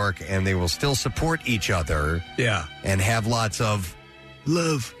in New York, and they will still support each other. Yeah. And have lots of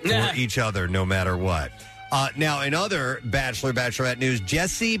love for each other, no matter what. Now, in other Bachelorette news,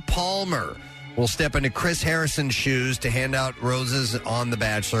 Jesse Palmer will step into Chris Harrison's shoes to hand out roses on The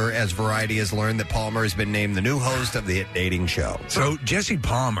Bachelor, as Variety has learned that Palmer has been named the new host of the hit dating show. So Jesse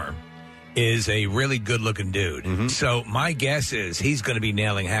Palmer is a really good-looking dude. So my guess is he's going to be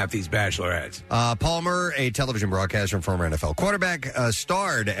nailing half these bachelorettes. Palmer, a television broadcaster and former NFL quarterback,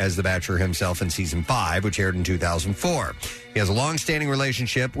 starred as the Bachelor himself in Season 5, which aired in 2004. He has a long-standing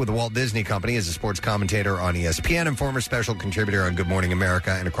relationship with the Walt Disney Company as a sports commentator on ESPN and former special contributor on Good Morning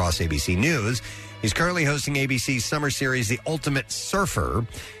America and across ABC News. He's currently hosting ABC's summer series, The Ultimate Surfer,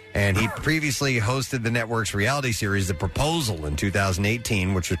 and he previously hosted the network's reality series, The Proposal, in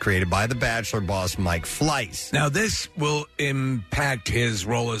 2018, which was created by The Bachelor boss Mike Fleiss. Now, this will impact his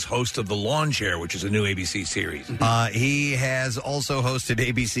role as host of The Lawn Chair, which is a new ABC series. He has also hosted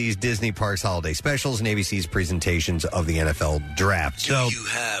ABC's Disney Parks Holiday Specials and ABC's presentations of the NFL Draft. So, you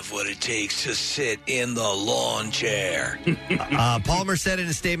have what it takes to sit in the lawn chair. Palmer said in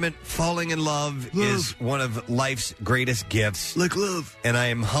a statement, falling in love is one of life's greatest gifts. Like love. And I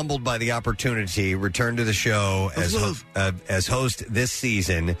am humbled by the opportunity return to the show as host this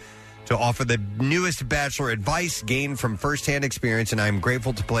season to offer the newest Bachelor advice gained from firsthand experience, and I'm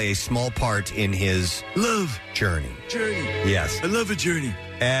grateful to play a small part in his love journey. Journey. Yes. I love a journey.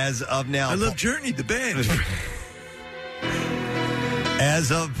 As of now, I love Journey, the band.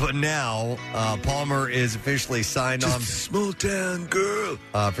 As of now, Palmer is officially signed on. Small town girl.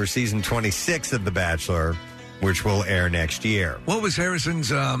 For season 26 of The Bachelor, which will air next year. What was Harrison's?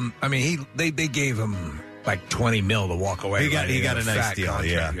 They gave him like $20 million to walk away. He got a nice deal.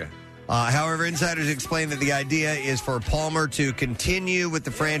 Contract, yeah. However, insiders explain that the idea is for Palmer to continue with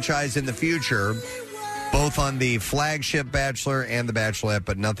the franchise in the future, both on the flagship Bachelor and The Bachelorette,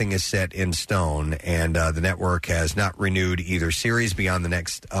 but nothing is set in stone. And the network has not renewed either series beyond the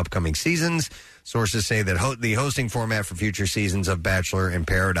next upcoming seasons. Sources say that the hosting format for future seasons of Bachelor in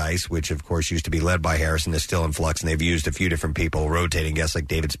Paradise, which of course used to be led by Harrison, is still in flux, and they've used a few different people, rotating guests like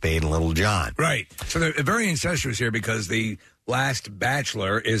David Spade and Little John. Right. So they're very incestuous here because the last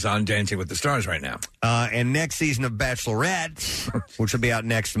Bachelor is on Dancing with the Stars right now. And next season of Bachelorette, which will be out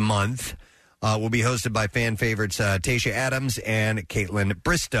next month, will be hosted by fan favorites Tayshia Adams and Caitlin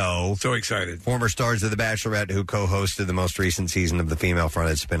Bristow. So excited. Former stars of The Bachelorette who co-hosted the most recent season of the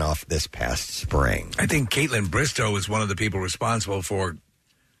female-fronted spinoff this past spring. I think Caitlin Bristow was one of the people responsible for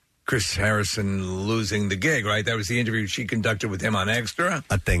Chris Harrison losing the gig, right? That was the interview she conducted with him on Extra?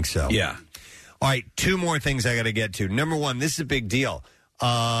 I think so. Yeah. All right, two more things I got to get to. Number one, this is a big deal.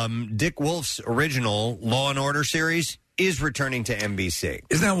 Dick Wolf's original Law and Order series is returning to NBC.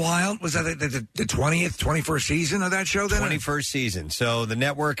 Isn't that wild? Was that the 20th, 21st season of that show then? 21st season. So the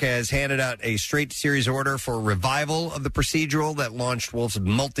network has handed out a straight series order for revival of the procedural that launched Wolf's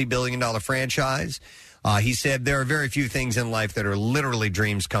multi-billion-dollar franchise. He said there are very few things in life that are literally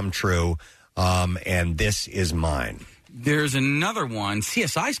dreams come true, and this is mine. There's another one.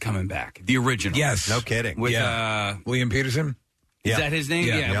 CSI's coming back. The original. Yes. No kidding. With William Peterson? Is that his name?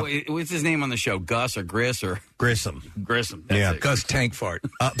 Yeah. What's his name on the show? Gus or Gris or Grissom? Grissom. That's it. Gus Tank Fart.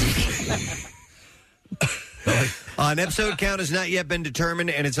 An episode count has not yet been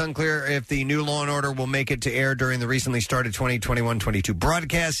determined, and it's unclear if the new Law & Order will make it to air during the recently started 2021-22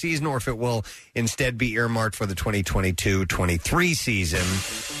 broadcast season, or if it will instead be earmarked for the 2022-23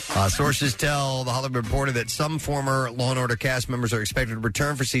 season. Sources tell The Hollywood Reporter that some former Law & Order cast members are expected to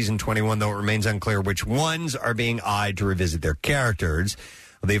return for season 21, though it remains unclear which ones are being eyed to revisit their characters.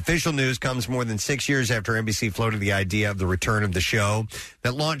 The official news comes more than 6 years after NBC floated the idea of the return of the show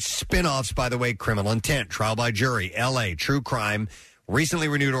that launched spin-offs, by the way, Criminal Intent, Trial by Jury, L.A., True Crime, recently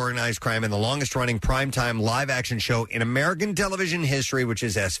renewed Organized Crime, and the longest-running primetime live-action show in American television history, which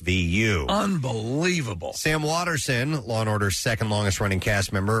is SVU. Unbelievable. Sam Watterson, Law & Order's second longest-running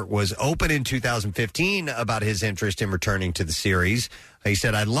cast member, was open in 2015 about his interest in returning to the series. He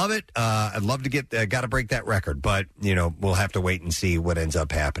said, "I love it. I'd love to got to break that record, but we'll have to wait and see what ends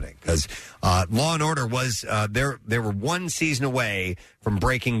up happening because Law and Order was they were one season away from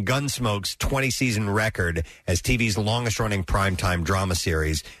breaking Gunsmoke's 20-season record as TV's longest-running primetime drama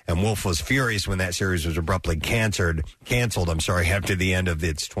series, and Wolf was furious when that series was abruptly canceled. After the end of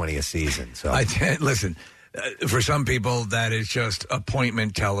its 20th season. So listen. For some people, that is just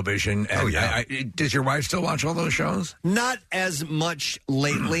appointment television. And does your wife still watch all those shows? Not as much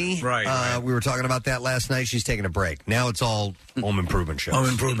lately. Right. We were talking about that last night. She's taking a break. Now it's all home improvement shows. Home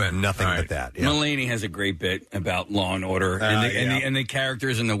improvement. Nothing but that. Yeah. Mulaney has a great bit about Law and Order and the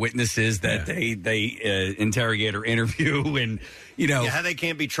characters and the witnesses that they interrogate or interview and... how they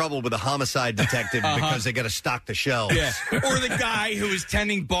can't be troubled with a homicide detective because they got to stock the shelves. Yeah. Or the guy who was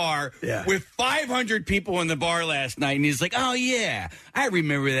tending bar with 500 people in the bar last night, and he's like, "Oh yeah, I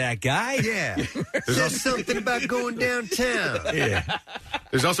remember that guy." Yeah, there's something about going downtown. Yeah.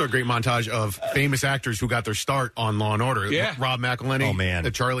 There's also a great montage of famous actors who got their start on Law and Order. Yeah. Rob McElhenney. Oh man,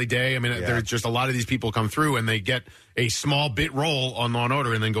 Charlie Day. I mean, there's just a lot of these people come through and they get a small bit role on Law and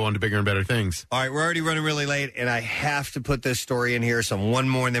Order and then go on to bigger and better things. All right, we're already running really late, and I have to put this story in here. So one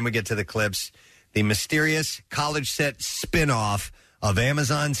more, and then we get to the clips. The mysterious college set spin-off of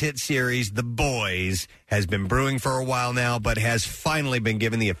Amazon's hit series, The Boys, has been brewing for a while now, but has finally been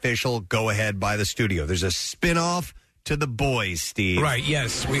given the official go-ahead by the studio. There's a spin-off to The Boys, Steve. Right,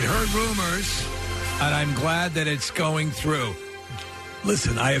 yes. We'd heard rumors, and I'm glad that it's going through.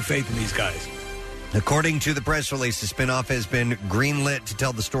 Listen, I have faith in these guys. According to the press release, the spinoff has been greenlit to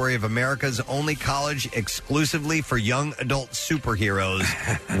tell the story of America's only college exclusively for young adult superheroes,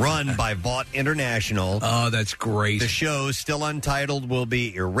 run by Vought International. Oh, that's great. The show, still untitled, will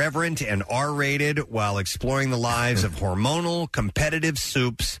be irreverent and R-rated while exploring the lives of hormonal, competitive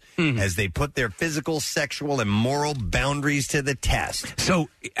soups as they put their physical, sexual, and moral boundaries to the test. So,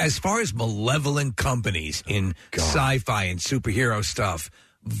 as far as malevolent companies in sci-fi and superhero stuff,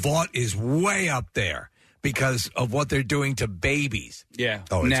 Vought is way up there because of what they're doing to babies. Yeah.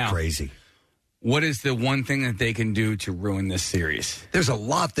 Oh, it's now, crazy. What is the one thing that they can do to ruin this series? There's a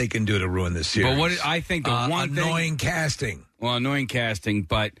lot they can do to ruin this series. But what I think the one annoying casting. Well, annoying casting,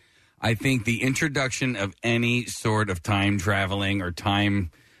 but I think the introduction of any sort of time traveling or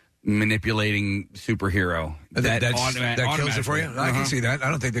time manipulating superhero that kills it for you. I can see that. I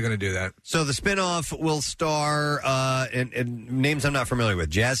don't think they're going to do that. So the spinoff will star in names I'm not familiar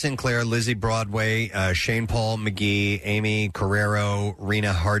with: Jazz Sinclair, Lizzie Broadway, Shane Paul McGee, Amy Carrero,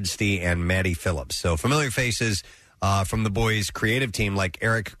 Rena Hardesty, and Maddie Phillips. So familiar faces from the Boys' creative team, like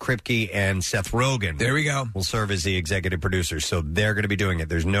Eric Kripke and Seth Rogen. There we go. Will serve as the executive producers. So they're going to be doing it.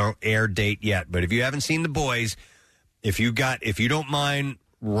 There's no air date yet, but if you haven't seen the Boys, if you don't mind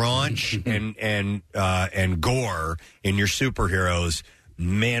raunch and gore in your superheroes,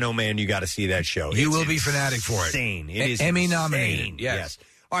 man, oh man, you got to see that show. You will be fanatic for it. Insane. It is Emmy insane. nominated. Yes.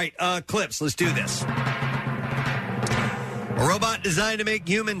 All right, clips. Let's do this. A robot designed to make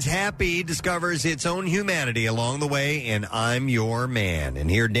humans happy discovers its own humanity along the way, and I'm your man. And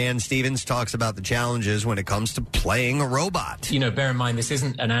here Dan Stevens talks about the challenges when it comes to playing a robot. Bear in mind, this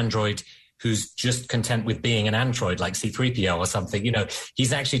isn't an android who's just content with being an android like C-3PO or something.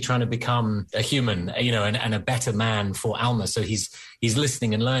 He's actually trying to become a human, and a better man for Alma. So he's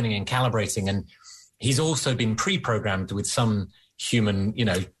listening and learning and calibrating. And he's also been pre-programmed with some human,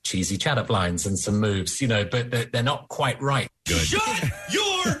 cheesy chat-up lines and some moves, but they're not quite right. Good. Shut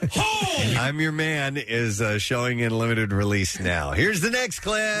your hole! I'm Your Man is showing in limited release now. Here's the next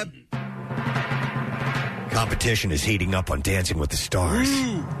clip. Competition is heating up on Dancing with the Stars.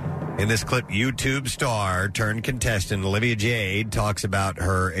 In this clip, YouTube star turned contestant Olivia Jade talks about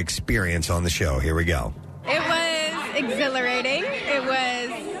her experience on the show. Here we go. It was exhilarating. It was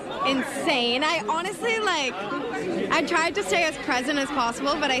insane. I honestly, I tried to stay as present as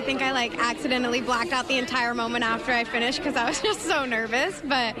possible, but I think I, accidentally blacked out the entire moment after I finished because I was just so nervous.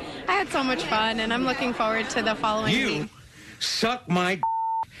 But I had so much fun, and I'm looking forward to the following week. Suck my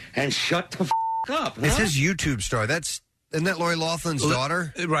and shut the up. Huh? It says YouTube star. Isn't that Lori Loughlin's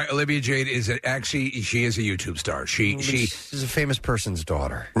daughter? Right. Olivia Jade is she is a YouTube star. She's a famous person's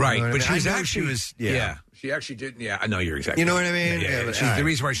daughter. Right. You know but she's actually, she was, she actually did. Yeah, I know you're exactly. You know what I mean? Yeah, the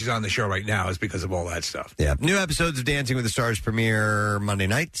reason why she's on the show right now is because of all that stuff. Yeah. New episodes of Dancing with the Stars premiere Monday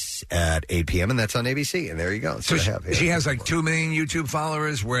nights at 8 p.m., and that's on ABC. And there you go. So she has 2 million YouTube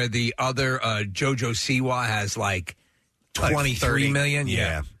followers, where the other JoJo Siwa has 23 million.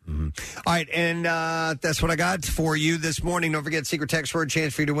 Yeah. All right, and that's what I got for you this morning. Don't forget, secret text word,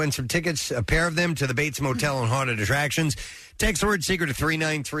 chance for you to win some tickets, a pair of them, to the Bates Motel and Haunted Attractions. Text the word secret to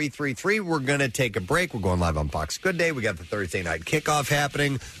 39333. We're going to take a break. We're going live on Fox Good Day. We got the Thursday night kickoff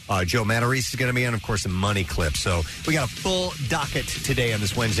happening. Joe Matarese is going to be on, of course, the money clip. So we got a full docket today on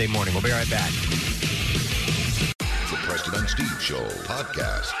this Wednesday morning. We'll be right back. The Preston and Steve Show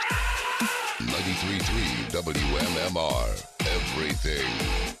podcast. 93.3 WMMR. Everything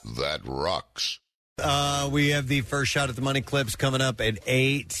that rocks. We have the first shot at the money clips coming up at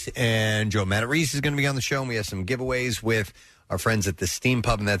 8, and Joe Matarese is going to be on the show, and we have some giveaways with our friends at the Steam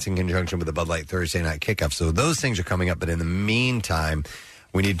Pub, and that's in conjunction with the Bud Light Thursday night kickoff. So those things are coming up, but in the meantime,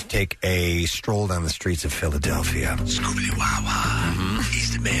 we need to take a stroll down the streets of Philadelphia. Scooby-Wah-Wah.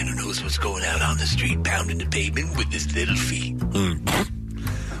 He's the man who knows what's going out on the street, pounding the pavement with his little feet.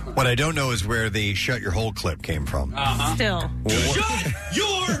 What I don't know is where the "Shut Your Hole" clip came from. Still. Shut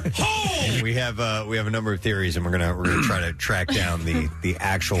your hole! We have a number of theories, and we're gonna try to track down the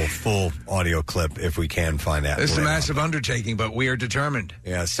actual full audio clip if we can find that. It's a massive undertaking, but we are determined.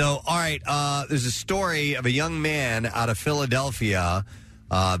 Yeah. So, all right. There's a story of a young man out of Philadelphia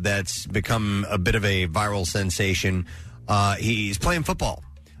that's become a bit of a viral sensation. He's playing football.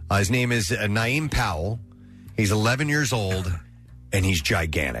 His name is Naeem Powell. He's 11 years old. And he's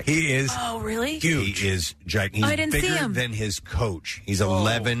gigantic. He is. Oh, really? Huge. He is gigantic. I He's didn't see bigger him. than his coach. He's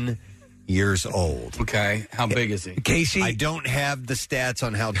 11 years old. Okay. How big is he? Casey? I don't have the stats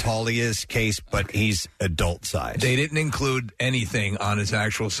on how tall he is, Case, but he's adult size. They didn't include anything on his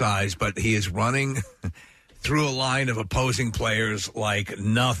actual size, but he is running through a line of opposing players like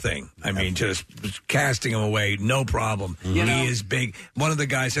nothing. I mean, just casting him away, no problem. You know- He is big. One of the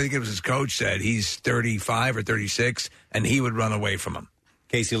guys, I think it was his coach, said he's 35 or 36, and he would run away from him.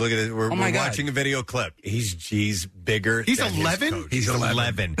 Casey, look at it. We're my God. watching a video clip. He's bigger. He's than his 11? coach. He's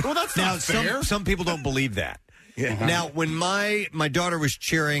 11. Well, that's now, not fair. some people don't believe that. Now, when my daughter was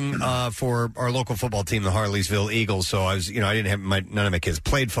cheering for our local football team, the Harleysville Eagles, so I was, I didn't have none of my kids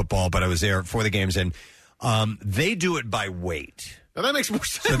played football, but I was there for the games, and they do it by weight. Now that makes more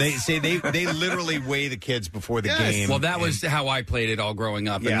sense. So they say they literally weigh the kids before the game. Well, that was how I played it all growing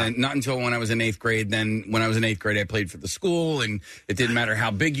up. Yeah. And then not until when I was in 8th grade. Then when I was in 8th grade, I played for the school, and it didn't matter how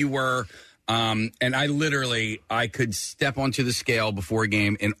big you were. And I could step onto the scale before a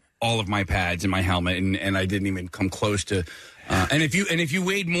game in all of my pads and my helmet, and I didn't even come close to. And if you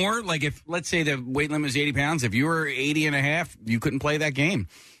weighed more, like if, let's say the weight limit was 80 pounds, if you were 80 and a half, you couldn't play that game.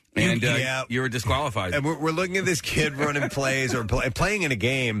 And you were disqualified. And we're looking at this kid running plays or playing in a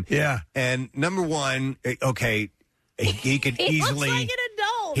game. Yeah. And number one, okay, he could easily looks like an adult.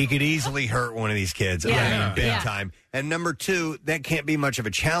 He could easily hurt one of these kids. Yeah. I mean, big Yeah. time. And number two, that can't be much of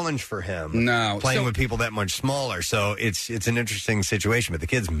a challenge for him. No. Playing with people that much smaller. So it's an interesting situation. But the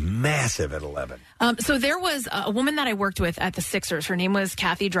kid's massive at 11. So there was a woman that I worked with at the Sixers. Her name was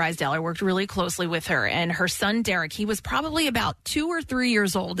Kathy Drysdale. I worked really closely with her. And her son, Derek, he was probably about 2 or 3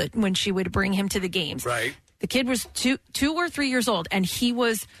 years old when she would bring him to the games. Right. The kid was two or 3 years old, and he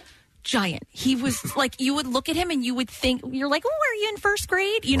was giant. He was like, you would look at him and you would think, you're like, oh, are you in first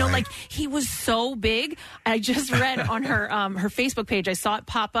grade? You know, Right. like he was so big. I just read on her her Facebook page, I saw it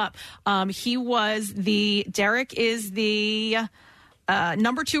pop up. Derek is the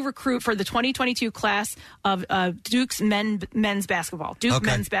number 2 recruit for the 2022 class of Duke's men's basketball. Duke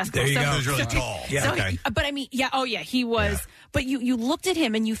men's basketball. There you go. He was really tall. Yeah. So okay. but I mean, he was. Yeah. But you looked at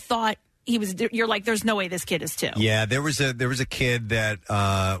him and you thought he was. You're like, there's no way this kid is 2. Yeah, there was a kid that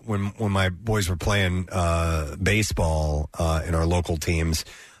when my boys were playing baseball in our local teams,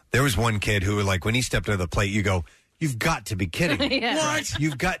 there was one kid who, like, when he stepped to the plate, you go, "You've got to be kidding me! Yeah.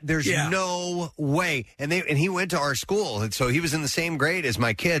 What? There's no way." And he went to our school, and so he was in the same grade as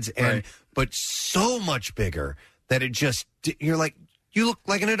my kids, but so much bigger that you're like, you look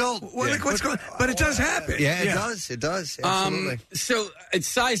like an adult. Well, like, what's going? But it does happen. Yeah, it does. It does. Absolutely. So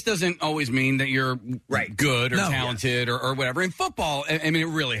size doesn't always mean that you're good or talented or whatever. In football, I mean, it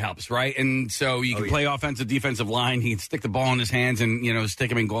really helps, right? And so you can play offensive, defensive line. He can stick the ball in his hands and, stick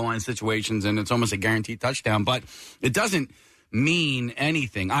him in goal line situations, and it's almost a guaranteed touchdown. But it doesn't mean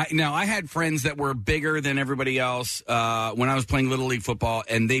anything. I had friends that were bigger than everybody else when I was playing Little League football,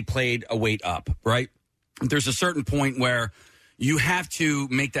 and they played a weight up, right? There's a certain point where you have to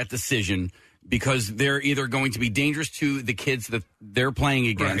make that decision because they're either going to be dangerous to the kids that they're playing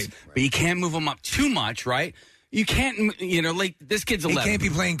against, but you can't move them up too much, right? You can't, like this kid's 11. He can't be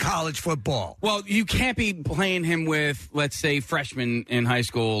playing college football. Well, you can't be playing him with, let's say, freshmen in high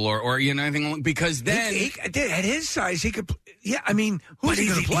school or anything, because then at his size, he could. Yeah, I mean, who's he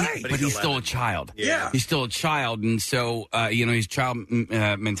going to play? But he's still a child. Yeah. He's still a child, and so he's child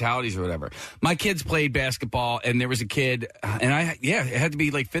mentalities or whatever. My kids played basketball, and there was a kid, and it had to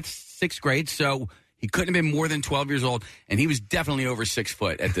be like 5th, 6th grade, so he couldn't have been more than 12 years old, and he was definitely over 6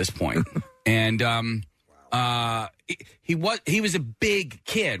 foot at this point. And he was a big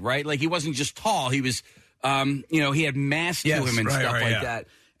kid, right? Like he wasn't just tall. He was, he had mass to him and stuff like that.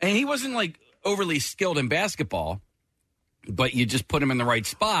 And he wasn't like overly skilled in basketball, but you just put him in the right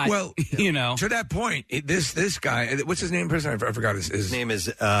spot. Well, to that point, this guy, what's his name? I forgot his name is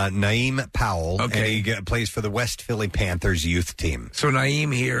Naeem Powell. Okay, and he plays for the West Philly Panthers youth team. So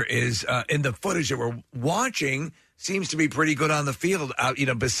Naeem here is in the footage that we're watching. Seems to be pretty good on the field,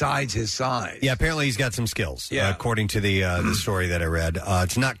 besides his size. Yeah, apparently he's got some skills, Yeah. according to the story that I read.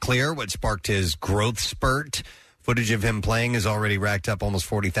 It's not clear what sparked his growth spurt. Footage of him playing has already racked up almost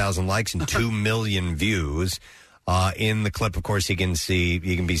 40,000 likes and 2 million views. In the clip, of course, he can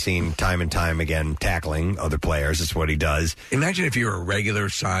be seen time and time again tackling other players. That's what he does. Imagine if you're a regular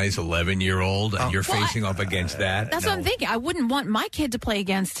size 11-year-old and you're facing off against that. That's what I'm thinking. I wouldn't want my kid to play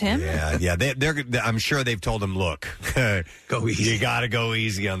against him. Yeah. I'm sure they've told him, look, go easy. You got to go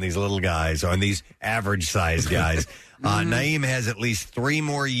easy on these little guys, on these average-sized guys. Naeem has at least 3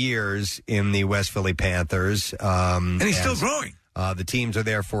 more years in the West Philly Panthers. And he's still growing. The teams are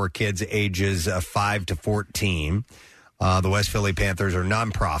there for kids ages 5 to 14. The West Philly Panthers are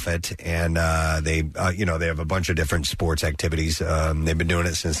nonprofit, and they have a bunch of different sports activities. They've been doing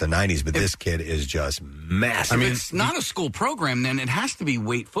it since the 90s, but this kid is just massive. I mean, it's not a school program, then it has to be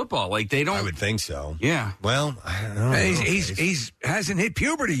weight football. Like they don't. I would think so. Yeah. Well, I don't know. He's hasn't hit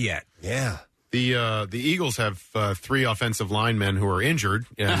puberty yet. Yeah. The Eagles have 3 offensive linemen who are injured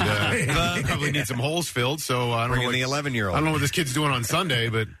and probably need some holes filled. So I don't know the 11-year-old. I don't know what this kid's doing on Sunday,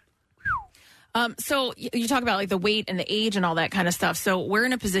 but. So you talk about like the weight and the age and all that kind of stuff. So we're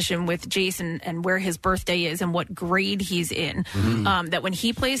in a position with Jason and where his birthday is and what grade he's in, that when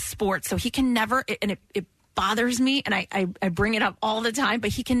he plays sports, so he can never, and it bothers me, and I bring it up all the time, but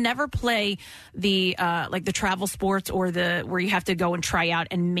he can never play the like the travel sports or the where you have to go and try out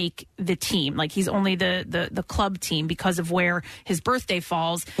and make the team. Like he's only the club team because of where his birthday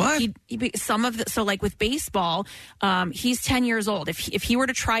falls. What? So like with baseball, he's 10 years old. If he were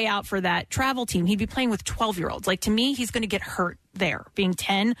to try out for that travel team, he'd be playing with 12-year-olds. Like to me, he's going to get hurt there, being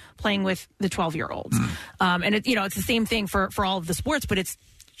 10, playing with the 12-year-olds. And it's the same thing for all of the sports, but it's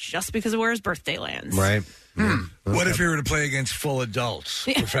just because of where his birthday lands. Right. What if he were to play against full adults,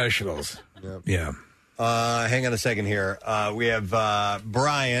 professionals? Yeah. Hang on a second here. We have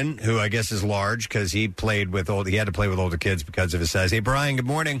Brian, who I guess is large because he had to play with older kids because of his size. Hey, Brian, good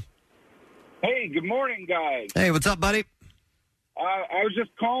morning. Hey, good morning, guys. Hey, what's up, buddy? I was just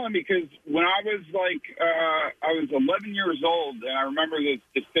calling because when I was I was 11 years old, and I remember this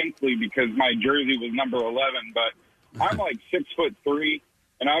distinctly because my jersey was number 11, but I'm like 6'3",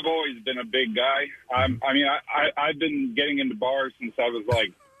 and I've always been a big guy. I've been getting into bars since I was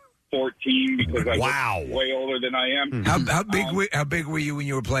like 14 because I was way older than I am. How big were you when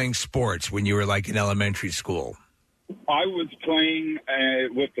you were playing sports, when you were like in elementary school? I was playing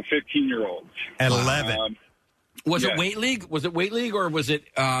with the 15-year-olds. At 11. Was it weight league? Was it weight league, or was it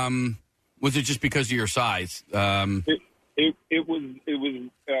just because of your size? It was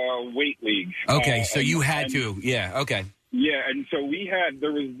weight league. Okay, so you had to. Yeah. Okay. Yeah, and so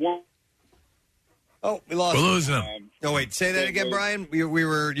there was one. Oh, we lost. We're losing him. No, wait. Say that again, Brian. You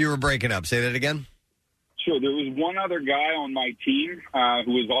were breaking up. Say that again. Sure. There was one other guy on my team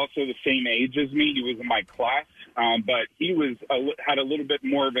who was also the same age as me. He was in my class, but he had a little bit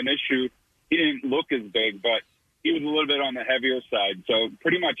more of an issue. He didn't look as big, but he was a little bit on the heavier side. So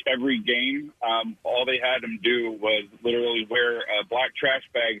pretty much every game, all they had him do was literally wear a black trash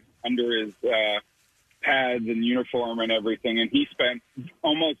bag under his pads and uniform and everything. And he spent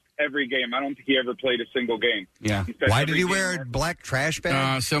almost every game. I don't think he ever played a single game. Yeah. Why did he wear a black trash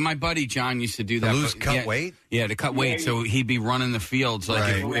bag? So my buddy John used to do that. To cut weight? Yeah, to cut weight. So he'd be running the fields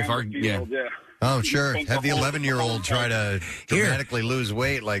like if our yeah. Oh, sure. Have the 11-year-old try to dramatically lose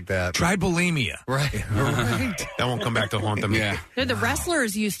weight like that. Try bulimia. Right. That won't come back to haunt them. Yeah. The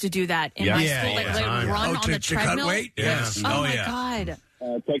wrestlers used to do that in my school. Like run on the treadmill. To cut weight? Yes. Oh, my God.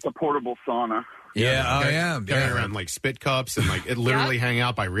 Take a portable sauna. Carry around like spit cups and like it literally hang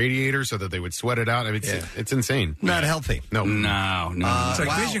out by radiators so that they would sweat it out. I mean, it's insane. Not healthy. No. It's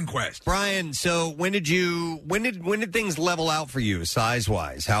like Vision Quest. Brian, so when did things level out for you size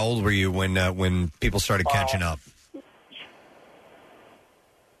wise? How old were you when people started catching up?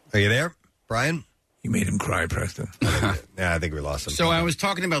 Are you there, Brian? You made him cry, Preston. Yeah, I think we lost him. So I was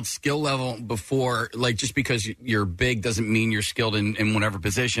talking about skill level before, like just because you're big doesn't mean you're skilled in whatever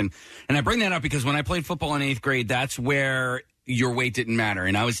position. And I bring that up because when I played football in 8th grade, that's where your weight didn't matter.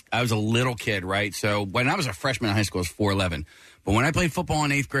 And I was a little kid, right? So when I was a freshman in high school, I was 4'11". But when I played football in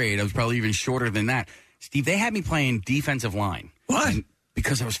 8th grade, I was probably even shorter than that. Steve, they had me playing defensive line. What?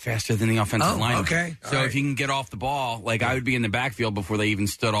 Because I was faster than the offensive line. Okay. So if you can get off the ball, like I would be in the backfield before they even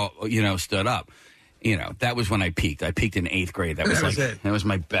stood up. You know, that was when I peaked. I peaked in 8th grade. That was it. That was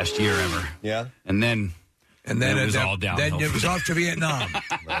my best year ever. Yeah. And then it was all downhill. Then it was off to Vietnam.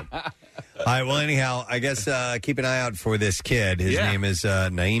 All right. Well, anyhow, I guess keep an eye out for this kid. His name is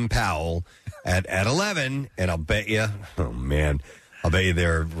Naeem Powell at 11, and I'll bet you,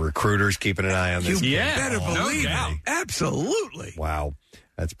 there are recruiters keeping an eye on this. You kid. better believe it. Absolutely. Wow.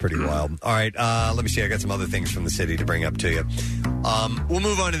 That's pretty wild. All right, let me see. I got some other things from the city to bring up to you. We'll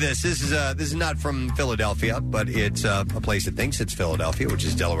move on to this. This is not from Philadelphia, but it's a place that thinks it's Philadelphia, which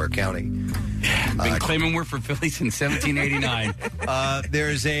is Delaware County. Been claiming we're from Philly since 1789.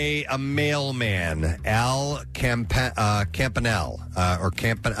 There's a mailman, Al Campanale,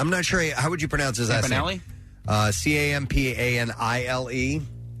 I'm not sure. How would you pronounce his last name? Campanile.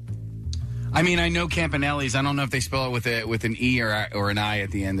 I mean, I know Campanelli's. I don't know if they spell it with an E or an I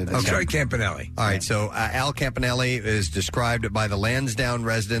at the end of the I'll try Campanelli. All right, so Al Campanelli is described by the Lansdowne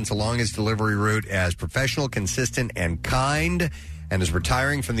residents along his delivery route as professional, consistent, and kind, and is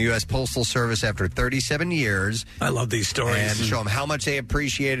retiring from the U.S. Postal Service after 37 years. I love these stories. And to show him how much they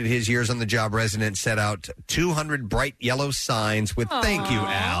appreciated his years on the job, residents set out 200 bright yellow signs with "Thank you,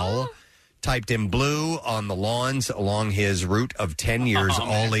 Al," typed in blue on the lawns along his route of 10 years,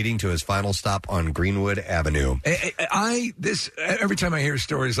 all leading to his final stop on Greenwood Avenue. Every time I hear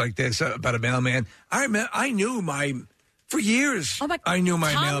stories like this about a mailman, I knew for years. I knew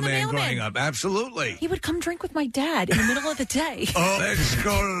my mailman growing up. Absolutely. He would come drink with my dad in the middle of the day. Let's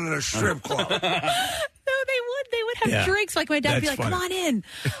go to the strip club. No, they would have drinks. Like my dad would be like, "Come on in."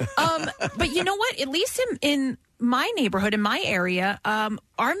 But you know what? At least in my neighborhood, in my area, our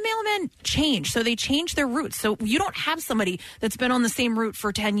mailmen change. So they change their routes. So you don't have somebody that's been on the same route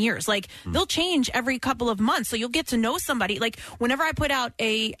for 10 years. Like they'll change every couple of months. So you'll get to know somebody. Like whenever I put out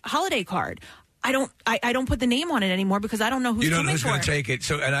a holiday card, I don't put the name on it anymore because I don't know who's coming for it. You don't know who's going to take it.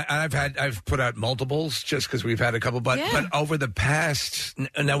 So, and I've put out multiples just because we've had a couple, but over the past,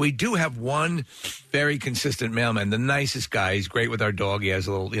 now we do have one very consistent mailman, the nicest guy. He's great with our dog. He has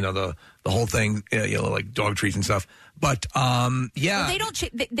a little, the whole thing, like dog treats and stuff. But well, they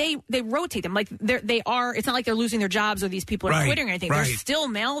don't. They rotate them. Like they are. It's not like they're losing their jobs or these people are quitting or anything. Right. There's still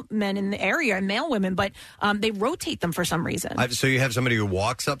mailmen in the area and mailwomen, but they rotate them for some reason. So you have somebody who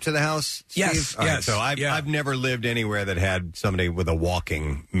walks up to the house, Steve? Yes. All right, so I've never lived anywhere that had somebody with a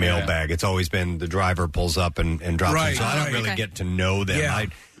walking mail bag. It's always been the driver pulls up and drops them. So I don't really get to know them. Yeah.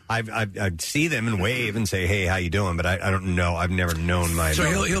 I see them and wave and say, "Hey, how you doing?" But I don't know. I've never known my. So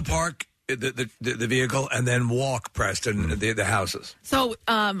he'll park the vehicle and then walk, Preston, the houses. So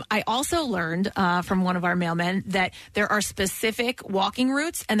I also learned from one of our mailmen that there are specific walking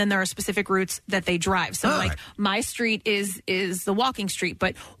routes and then there are specific routes that they drive. So my street is the walking street,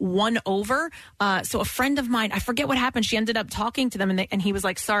 but one over. So a friend of mine, I forget what happened. She ended up talking to them and he was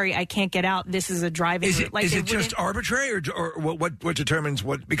like, "Sorry, I can't get out. This is a driving route." Is it just arbitrary or what determines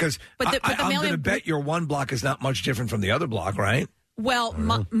what? Because I'm going to bet your one block is not much different from the other block, right? Well,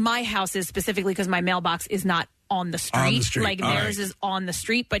 my house is specifically because my mailbox is not on the street. Like theirs is on the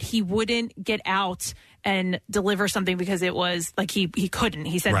street, but he wouldn't get out and deliver something because it was like he couldn't.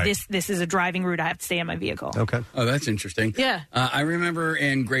 He said, this is a driving route. I have to stay in my vehicle. Okay. Oh, that's interesting. Yeah. I remember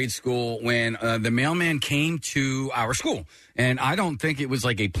in grade school when the mailman came to our school, and I don't think it was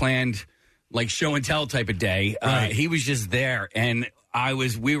like a planned like show and tell type of day. He was just there, and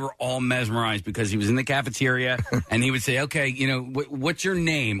we were all mesmerized because he was in the cafeteria and he would say, "Okay, what's your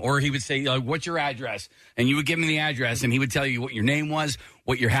name?" Or he would say, "What's your address?" And you would give him the address and he would tell you what your name was,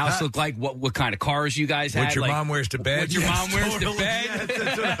 what your house looked like, what kind of cars you guys had. What your mom wears to bed. What your mom wears to bed. Yes,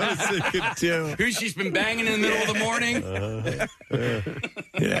 that's what I was thinking too. Who she's been banging in the middle of the morning. But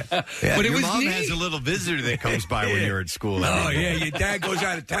your mom has a little visitor that comes by when you're at school. Oh, yeah. Your dad goes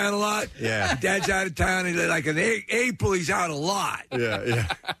out of town a lot. Yeah. Your dad's out of town. Like in April, he's out a lot. Yeah.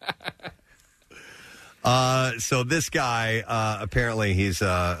 So this guy, apparently he's...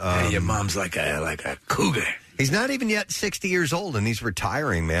 your mom's like a cougar. He's not even yet 60 years old, and he's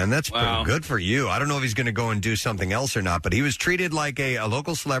retiring, man. That's pretty good for you. I don't know if he's going to go and do something else or not, but he was treated like a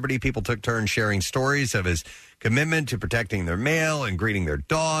local celebrity. People took turns sharing stories of his commitment to protecting their mail and greeting their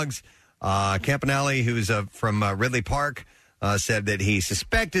dogs. Campanelli, who's from Ridley Park, said that he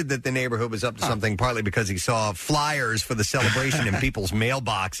suspected that the neighborhood was up to something, partly because he saw flyers for the celebration in people's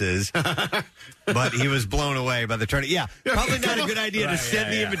mailboxes. But he was blown away by the turn. Yeah, probably not a good idea to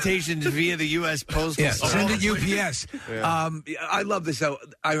send the invitations via the U.S. Postal Service. Send it UPS. I love this, though.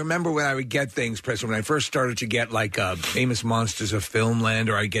 I remember when I would get things, Preston, when I first started to get, like, Famous Monsters of Filmland,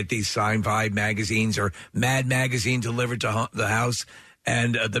 or I'd get these Sign Vibe magazines or Mad Magazine delivered to the house.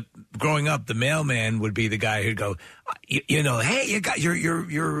 And growing up, the mailman would be the guy who'd go, hey, you got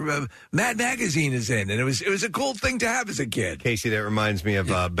your Mad Magazine is in, and it was a cool thing to have as a kid. Casey, that reminds me of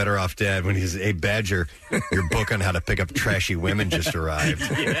Better Off Dad when he's a Badger. Your book on how to pick up trashy women just arrived.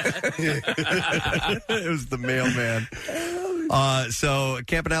 It was the mailman. So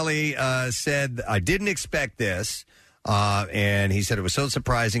Campanelli said, "I didn't expect this." And he said it was so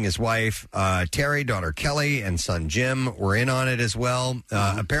surprising. His wife, Terry, daughter Kelly, and son Jim were in on it as well.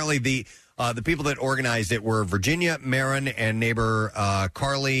 Apparently, the people that organized it were Virginia Marin and neighbor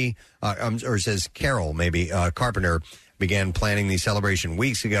Carly, or it says Carol, maybe, Carpenter, began planning the celebration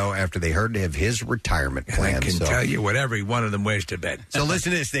weeks ago after they heard of his retirement plan. I can tell you what every one of them wears to bed. So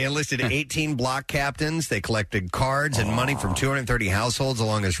listen to this. They enlisted 18 block captains. They collected cards and money from 230 households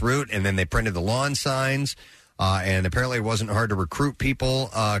along this route, and then they printed the lawn signs. And apparently it wasn't hard to recruit people.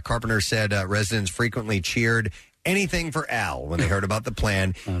 Carpenter said residents frequently cheered anything for Al when they heard about the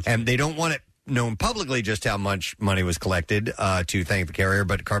plan. And they don't want it known publicly just how much money was collected to thank the carrier,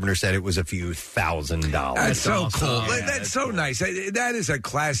 but Carpenter said it was a few $1,000s. That's so awesome. cool. Yeah, that's so nice. That is a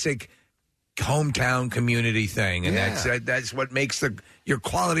classic hometown community thing, and that's what makes your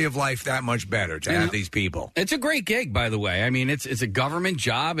quality of life that much better to have these people. It's a great gig, by the way. I mean, it's a government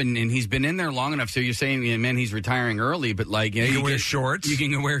job, and he's been in there long enough. So you're saying, man, he's retiring early, but like you can wear shorts. You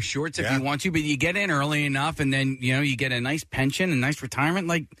can wear shorts if you want to, but you get in early enough, and then you get a nice pension and nice retirement.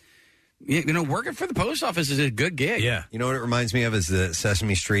 Like, working for the post office is a good gig. Yeah. You know what it reminds me of is the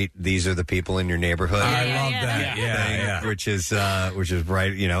Sesame Street, these are the people in your neighborhood. I love that. Yeah. Which is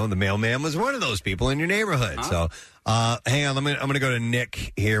right. The mailman was one of those people in your neighborhood. So hang on. I'm going to go to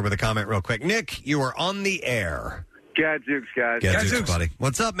Nick here with a comment real quick. Nick, you are on the air. Gadzooks, guys. Gadzooks, buddy.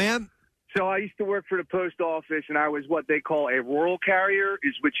 What's up, man? So I used to work for the post office, and I was what they call a rural carrier,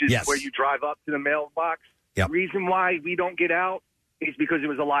 which is where you drive up to the mailbox. Yep. The reason why we don't get out is because it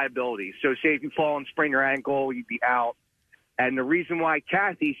was a liability. So say if you fall and sprain your ankle, you'd be out. And the reason why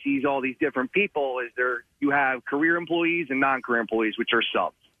Kathy sees all these different people is you have career employees and non-career employees, which are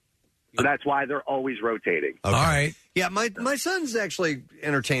subs. So that's why they're always rotating. Okay. All right. Yeah, my son's actually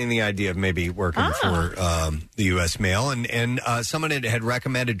entertaining the idea of maybe working for the U.S. Mail, and someone had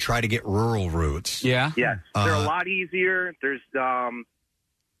recommended try to get rural routes. Yeah. Yes. They're a lot easier. There's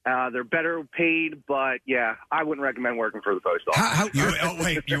they're better paid, but I wouldn't recommend working for the post office.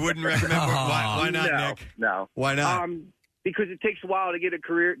 You wouldn't recommend? Why not, no, Nick? No. Why not? Because it takes a while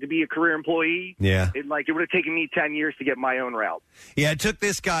to be a career employee. Yeah. It would have taken me 10 years to get my own route. Yeah, it took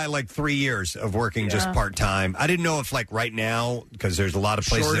this guy like 3 years of working just part time. I didn't know if right now, because there's a lot of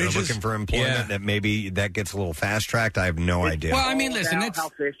places that are looking for employment, that maybe that gets a little fast tracked. I have no idea. Well, I mean, listen, how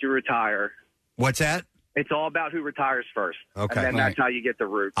fast you retire. What's that? It's all about who retires first. Okay. And then that's how you get the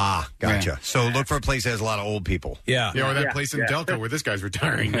route. Gotcha. So look for a place that has a lot of old people. Yeah, or that place in Delco where this guy's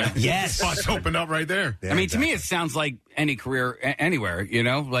retiring. Yes. Spots opened up right there. I mean, to me, it sounds like any career anywhere,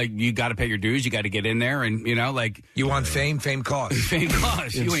 like you got to pay your dues, you got to get in there, and you want fame costs. Fame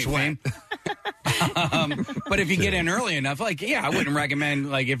costs. You ain't fame. But if you get in early enough, I wouldn't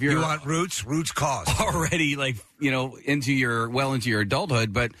recommend if you want roots cost already into your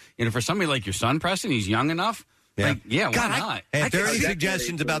adulthood. But for somebody like your son, Preston, he's young enough. Why not? Hey, if there are any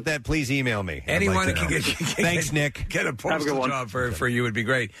suggestions about that, please email me. Anyone can get Thanks, Nick. Get a postal job for you would be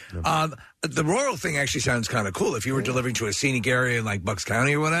great. The rural thing actually sounds kind of cool. If you were delivering to a scenic area in Bucks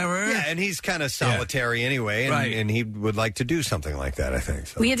County or whatever. Yeah, and he's kind of solitary anyway, and he would like to do something like that, I think.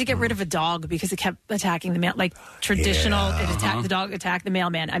 So. We had to get rid of a dog because it kept attacking the mail, traditional. The dog attacked the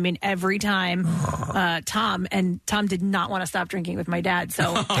mailman. I mean, every time Tom did not want to stop drinking with my dad.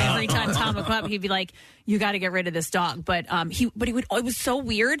 So every time Tom would come up, he'd be like, "You got to get rid of this dog." But he would. It was so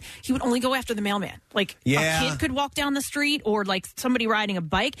weird. He would only go after the mailman. A kid could walk down the street or somebody riding a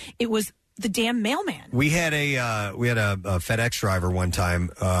bike. It was the damn mailman. We had a FedEx driver one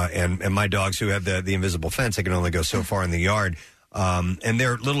time, and my dogs who have the invisible fence, they can only go so far in the yard. And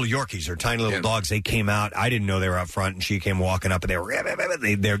they're little Yorkies, they're tiny little dogs. They came out. I didn't know they were out front, and she came walking up, and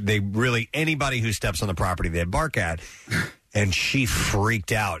they really, anybody who steps on the property, they bark at. And she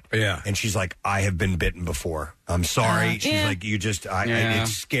freaked out. Yeah. And she's like, I have been bitten before. I'm sorry. She's like, it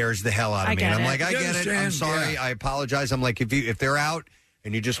scares the hell out of me. And I'm like, I get it. I'm sorry. I apologize. I'm like, if they're out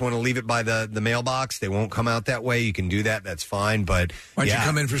and you just want to leave it by the mailbox, they won't come out that way. You can do that. That's fine. But why don't you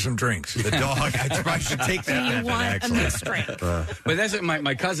come in for some drinks? The dog, I should take that. You want a mixed drink. But that's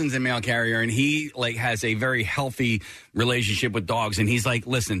my cousin's a mail carrier, and he has a very healthy relationship with dogs. And he's like,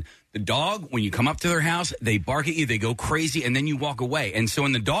 listen, the dog, when you come up to their house, they bark at you, they go crazy, and then you walk away. And so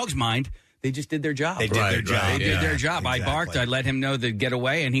in the dog's mind, they just did their job. They did their job. They did their job. Exactly. I barked. I let him know to get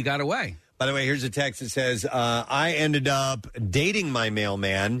away, and he got away. By the way, here's a text that says, I ended up dating my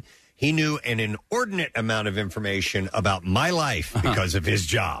mailman. He knew an inordinate amount of information about my life because of his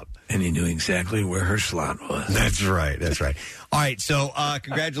job. And he knew exactly where her slot was. That's right. All right, so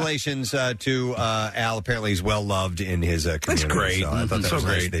congratulations to Al. Apparently he's well-loved in his community. That's great. So I thought that was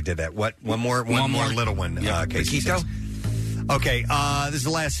nice they did that. What? One more little one. Casey says. Okay, this is the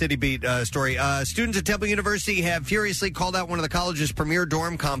last City Beat story. Students at Temple University have furiously called out one of the college's premier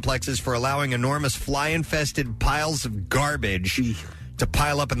dorm complexes for allowing enormous fly-infested piles of garbage to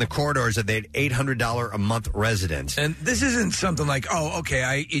pile up in the corridors of the $800 a month residence. And this isn't something like,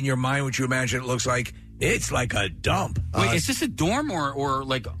 in your mind, what you imagine it looks like. It's like a dump. Wait, is this a dorm or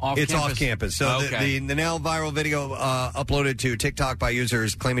like off campus? It's off campus. So the now viral video uploaded to TikTok by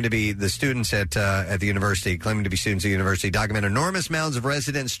users claiming to be the students at the university, document enormous mounds of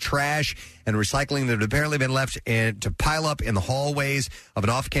residents' trash and recycling that have apparently been left to pile up in the hallways of an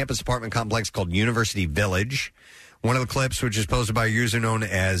off-campus apartment complex called University Village. One of the clips, which is posted by a user known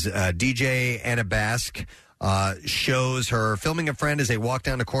as DJ Anabask, shows her filming a friend as they walk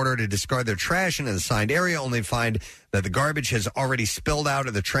down the corridor to discard their trash in an assigned area, only to find that the garbage has already spilled out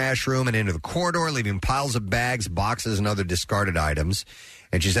of the trash room and into the corridor, leaving piles of bags, boxes, and other discarded items.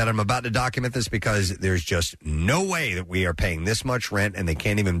 And she said, I'm about to document this because there's just no way that we are paying this much rent, and they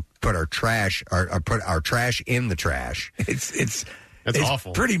can't even put our trash in the trash. It's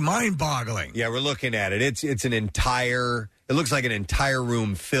awful. Pretty mind-boggling. Yeah, we're looking at it. It's an entire... It looks like an entire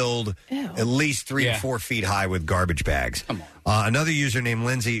room filled at least 3 to 4 feet high with garbage bags. Come on. Another user named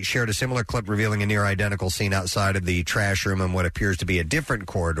Lindsay shared a similar clip revealing a near-identical scene outside of the trash room in what appears to be a different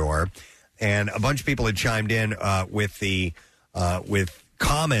corridor. And a bunch of people had chimed in with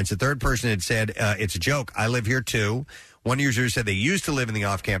comments. A third person had said, it's a joke. I live here, too. One user said they used to live in the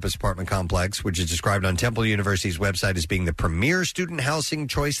off-campus apartment complex, which is described on Temple University's website as being the premier student housing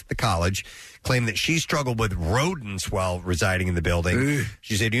choice at the college, claimed that she struggled with rodents while residing in the building.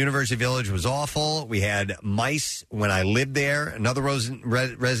 She said University Village was awful. We had mice when I lived there. Another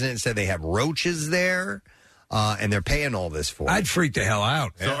resident said they have roaches there. And they're paying all this for it. I'd freak the hell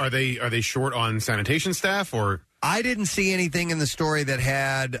out. So are they short on sanitation staff, or? I didn't see anything in the story that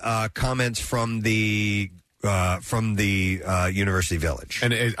had comments from the University Village.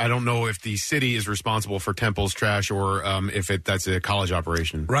 And I don't know if the city is responsible for Temple's trash or if that's a college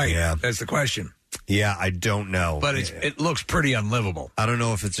operation. Right. Yeah. That's the question. Yeah, I don't know. But it looks pretty unlivable. I don't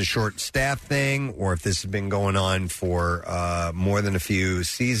know if it's a short staff thing or if this has been going on for more than a few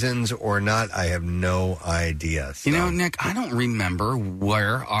seasons or not. I have no idea. So. You know, Nick, I don't remember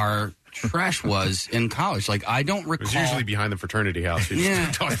where our trash was in college. Like, I don't recall. It was usually behind the fraternity house. You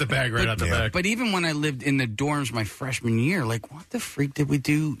just toss the bag right out the back. But even when I lived in the dorms my freshman year, like, what the freak did we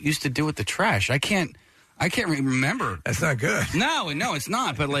used to do with the trash? I can't remember. That's not good. No, it's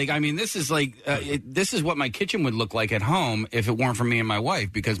not. But like, I mean, this is like, this is what my kitchen would look like at home if it weren't for me and my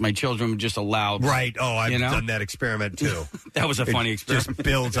wife, because my children would just allow. Right. Oh, I've done that experiment too. That was a funny experiment. Just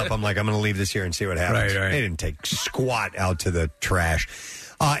builds up. I'm like, I'm going to leave this here and see what happens. Right. They didn't take squat out to the trash.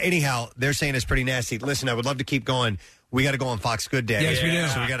 Anyhow, they're saying it's pretty nasty. Listen, I would love to keep going. We got to go on Fox Good Day. Yes, we do.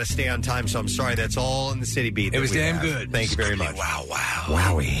 So we got to stay on time. So I'm sorry. That's all in the City Beat. It was damn good. Thank you very much. Wow.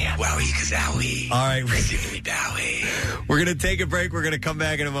 Wowie. Wowie, kazowie. All right. Bowie. We're going to take a break. We're going to come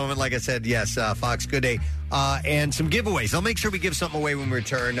back in a moment. Like I said, yes, Fox Good Day. And some giveaways. I'll make sure we give something away when we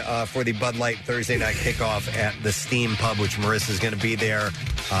return for the Bud Light Thursday night kickoff at the Steam Pub, which Marissa's going to be there,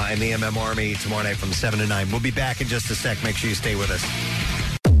 and the MM Army tomorrow night from 7 to 9. We'll be back in just a sec. Make sure you stay with us.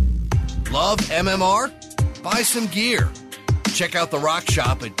 Love MMR? Buy some gear. Check out the rock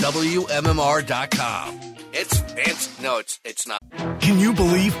shop at WMMR.com. It's not. Can you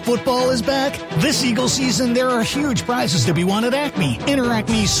believe football is back? This Eagle season, there are huge prizes to be won at Acme. Enter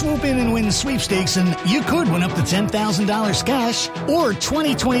Acme's Swoop In and Win sweepstakes, and you could win up to $10,000 cash or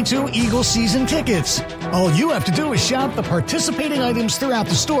 2022 Eagle season tickets. All you have to do is shop the participating items throughout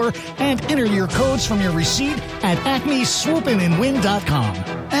the store and enter your codes from your receipt at acmeswoopinandwin.com.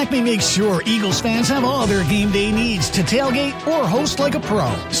 Acme makes sure Eagles fans have all their game day needs to tailgate or host like a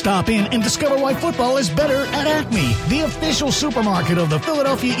pro. Stop in and discover why football is better at Acme, the official supermarket of the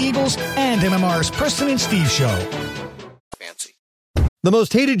Philadelphia Eagles and MMR's Preston and Steve Show. Fancy. The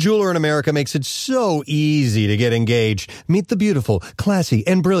most hated jeweler in America makes it so easy to get engaged. Meet the beautiful, classy,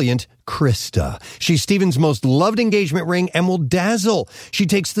 and brilliant Krista. She's Steven's most loved engagement ring and will dazzle. She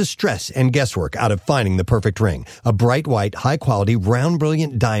takes the stress and guesswork out of finding the perfect ring. A bright white, high-quality, round,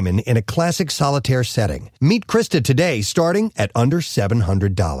 brilliant diamond in a classic solitaire setting. Meet Krista today, starting at under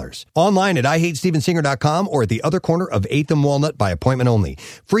 $700. Online at IHateStevenSinger.com or at the other corner of 8th and Walnut by appointment only.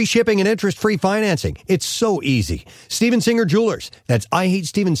 Free shipping and interest-free financing. It's so easy. Steven Singer Jewelers. That's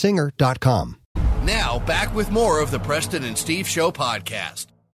IHateStevenSinger.com. Now, back with more of the Preston and Steve Show podcast.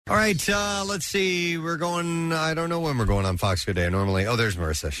 All right, let's see. We're going, I don't know when we're going on Fox Good Day. Normally, there's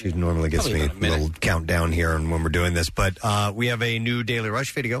Marissa. She normally gives me a little countdown here on when we're doing this. But we have a new Daily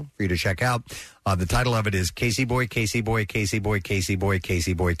Rush video for you to check out. The title of it is Casey Boy, Casey Boy, Casey Boy, Casey Boy,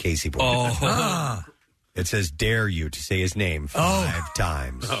 Casey Boy, Casey Boy. Oh. It says, dare you to say his name 5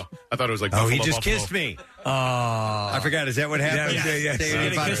 times. Oh, I thought it was like he Buffalo, just Buffalo. kissed me. I forgot. Is that what happened? Yeah. Say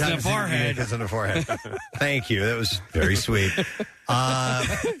it 5 Kiss on the times. forehead. Kiss on the forehead. Thank you. That was very sweet.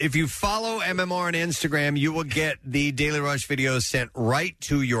 If you follow MMR on Instagram, you will get the Daily Rush videos sent right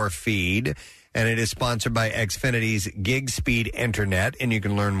to your feed. And it is sponsored by Xfinity's Gig Speed Internet. And you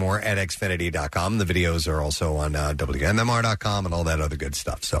can learn more at xfinity.com. The videos are also on WMMR.com and all that other good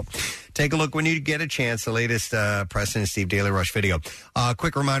stuff. So take a look when you get a chance. The latest Preston and Steve Daily Rush video.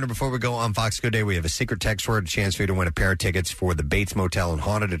 Quick reminder before we go on Fox Good Day, we have a secret text word, a chance for you to win a pair of tickets for the Bates Motel and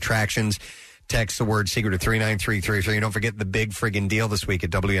Haunted Attractions. Text the word secret to 39333. Don't forget the big friggin' deal this week at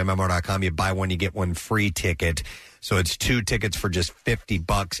WMMR.com. You buy one, you get one free ticket. So it's 2 tickets for just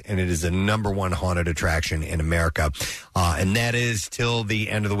 $50, and it is the #1 haunted attraction in America. And that is till the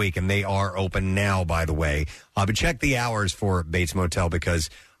end of the week, and they are open now, by the way. But check the hours for Bates Motel because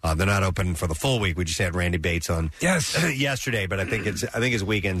they're not open for the full week. We just had Randy Bates on yesterday, but I think his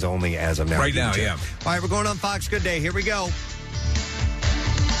weekend's only as of now. Right now, yeah. All right, we're going on Fox Good Day. Here we go.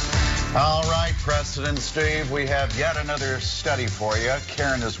 All right, Preston and Steve, we have yet another study for you.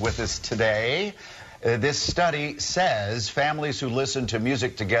 Karen is with us today. This study says families who listen to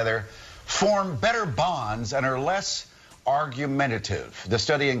music together form better bonds and are less argumentative. The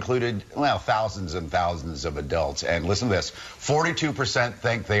study included, thousands and thousands of adults. And listen to this, 42%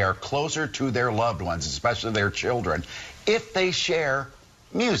 think they are closer to their loved ones, especially their children, if they share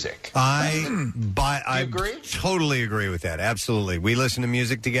music. I agree? Totally agree with that. Absolutely. We listen to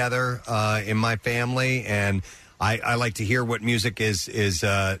music together in my family, and I like to hear what music is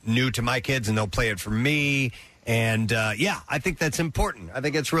new to my kids, and they'll play it for me. And I think that's important. I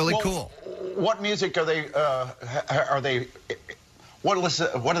think it's really cool. What music are they? What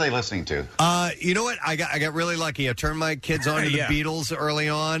are they listening to? You know what? I got really lucky. I turned my kids on to the Beatles early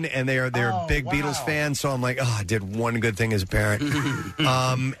on, and they're big Beatles fans. So I'm like, I did one good thing as a parent.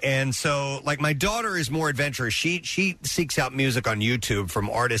 And so, like, my daughter is more adventurous. She seeks out music on YouTube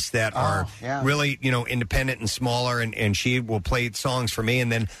from artists that are really, independent and smaller, and she will play songs for me.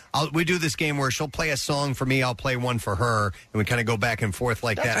 And then we do this game where she'll play a song for me, I'll play one for her, and we kind of go back and forth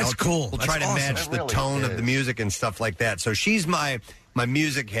like that. That's cool. We'll try to match the tone of the music and stuff like that. So she's my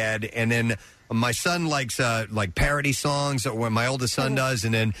music head, and then my son likes like parody songs, or my oldest son does,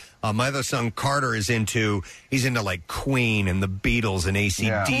 and then my other son Carter is into like Queen and the Beatles and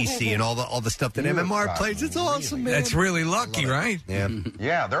AC/DC and all the stuff that MMR plays. It's awesome, man. That's really lucky, right? Yeah,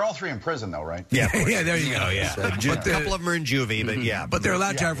 yeah. They're all 3 in prison, though, right? Yeah, yeah. There you go. Yeah, a couple of them are in juvie, but yeah, but they're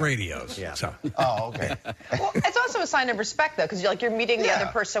allowed to have radios. Yeah. So. Oh, okay. Well, it's also a sign of respect, though, because you're meeting the other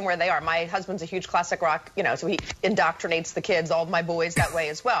person where they are. My husband's a huge classic rock, so he indoctrinates the kids, all of my boys that way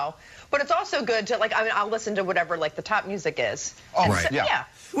as well. But it's also good to I'll listen to whatever the top music is. Oh, right. So, yeah.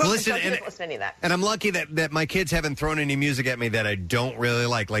 Well, listen, listen to any of that. And I'm lucky that my kids haven't thrown any music at me that I don't really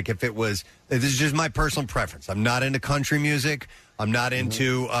like. Like if it was, this is just my personal preference. I'm not into country music. I'm not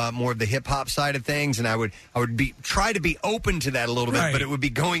into more of the hip hop side of things, and I would try to be open to that a little bit, but it would be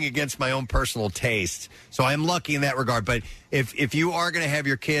going against my own personal taste. So I'm lucky in that regard. But if you are going to have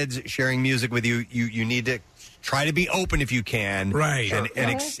your kids sharing music with you, you need to try to be open if you can, right?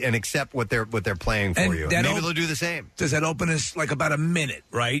 And accept what they're playing for you. Maybe they'll do the same. Does that openness about a minute,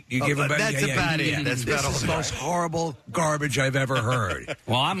 right? You give them that's about it. That's this about is the most horrible garbage I've ever heard.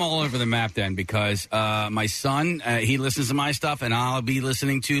 Well, I'm all over the map then because my son he listens to my stuff, and I'll be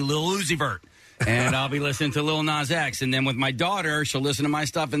listening to Lil Uzi Vert. and I'll be listening to Lil Nas X. And then with my daughter, she'll listen to my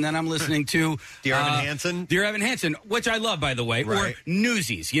stuff, and then I'm listening to Dear Evan Hansen, which I love, by the way, right. or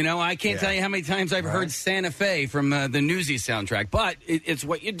Newsies. You know, I can't tell you how many times I've heard Santa Fe from the Newsies soundtrack, but it's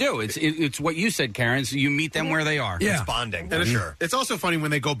what you do. It's what you said, Karen. So you meet them where they are. Yeah. It's bonding. And it's also funny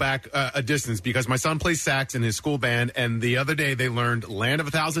when they go back a distance because my son plays sax in his school band, and the other day they learned Land of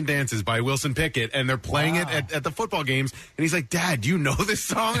a Thousand Dances by Wilson Pickett, and they're playing it at the football games, and he's like, Dad, do you know this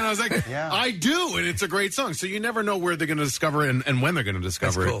song? And I was like, I do, and it's a great song. So you never know where they're going to discover it and when they're going to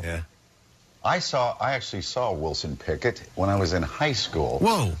discover it. Yeah. I actually saw Wilson Pickett when I was in high school.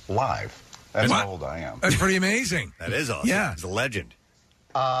 Whoa. Live. That's how old I am. That's pretty amazing. That is awesome. Yeah. He's a legend.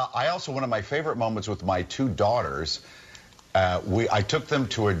 I also, one of my favorite moments with my two daughters, I took them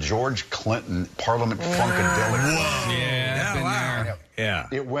to a George Clinton Parliament Funkadelic. Yeah.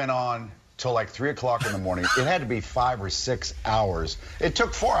 It went on till like 3 o'clock in the morning. It had to be 5 or 6 hours. It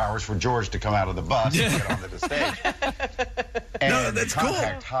took 4 hours for George to come out of the bus and get onto the stage. And that's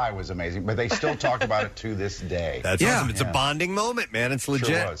Contact High was amazing, but they still talk about it to this day. That's awesome. It's a bonding moment, man. It's legit.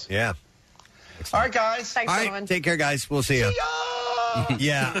 Sure was. Yeah. All right, guys. Thanks, All right, everyone. take care, guys. We'll see you.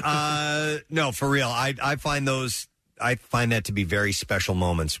 Yeah. No, for real. I find that to be very special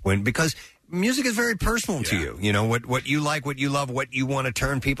moments because music is very personal to you. You know, what you like, what you love, what you want to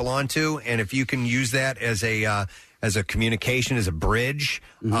turn people on to. And if you can use that as a communication, as a bridge,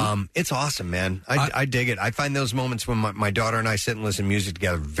 it's awesome, man. I dig it. I find those moments when my daughter and I sit and listen to music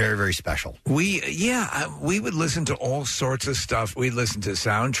together very, very special. We would listen to all sorts of stuff. We'd listen to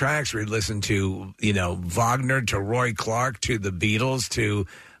soundtracks. We'd listen to, Wagner, to Roy Clark, to the Beatles, to...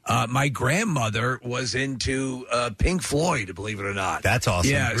 my grandmother was into Pink Floyd, believe it or not. That's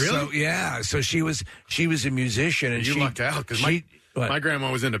awesome. Yeah, really? So she was a musician, and you lucked out because my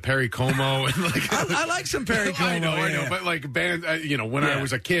grandma was into Perry Como, and I like some Perry Como. I know, but like band, when I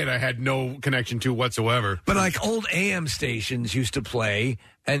was a kid, I had no connection to whatsoever. But like old AM stations used to play,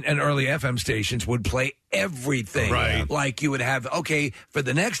 and early FM stations would play everything. Right. Like you would have, for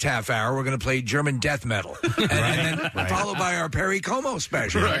the next half hour, we're going to play German death metal. And then followed by our Perry Como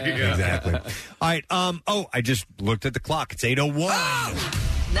special. Right, yeah. Exactly. All right. I just looked at the clock. It's 8:01.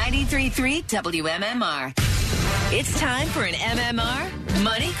 93.3 WMMR. It's time for an MMR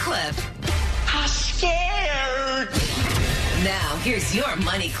Money Clip. I'm scared. Now, here's your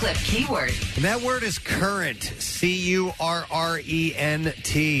Money Clip keyword. And that word is current. CURRENT.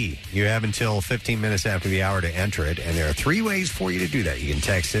 You have until 15 minutes after the hour to enter it, and there are 3 ways for you to do that. You can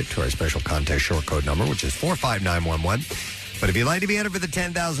text it to our special contest short code number, which is 45911. But if you'd like to be entered for the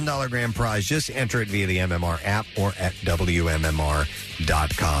 $10,000 grand prize, just enter it via the MMR app or at WMMR.com.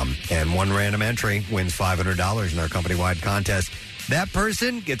 And one random entry wins $500 in our company-wide contest. That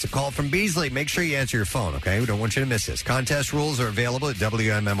person gets a call from Beasley. Make sure you answer your phone, okay? We don't want you to miss this. Contest rules are available at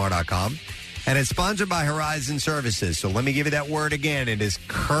WMMR.com. And it's sponsored by Horizon Services. So let me give you that word again. It is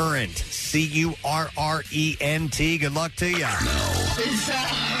current. CURRENT. Good luck to you.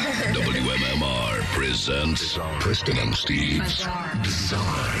 WMMR presents Preston and Steve's Bizarre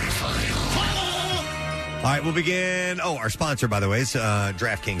File. All right, we'll begin. Our sponsor, by the way, is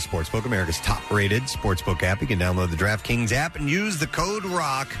DraftKings Sportsbook, America's top-rated sportsbook app. You can download the DraftKings app and use the code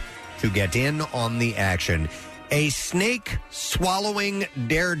ROCK to get in on the action. A snake-swallowing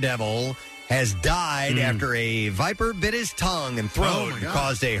daredevil has died after a viper bit his tongue and throat and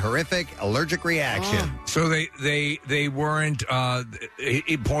caused a horrific allergic reaction. So they weren't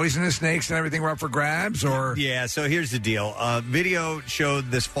poisonous snakes and everything were up for grabs, or yeah. So here's the deal. Video showed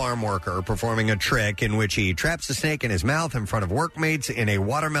this farm worker performing a trick in which he traps a snake in his mouth in front of workmates in a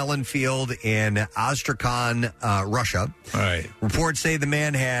watermelon field in Astrakhan, Russia. Right. Reports say the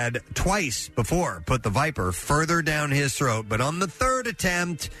man had twice before put the viper further down his throat, but on the third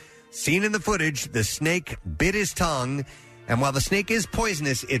attempt, seen in the footage, the snake bit his tongue, and while the snake is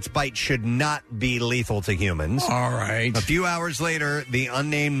poisonous, its bite should not be lethal to humans. All right. A few hours later, the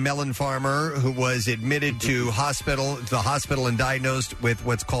unnamed melon farmer, who was admitted to the hospital and diagnosed with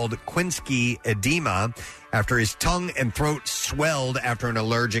what's called Quinsky edema after his tongue and throat swelled after an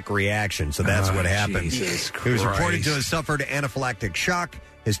allergic reaction. So that's what happened. Jesus He was reported Christ. to have suffered anaphylactic shock.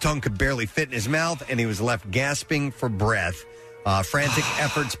 His tongue could barely fit in his mouth, and he was left gasping for breath. Frantic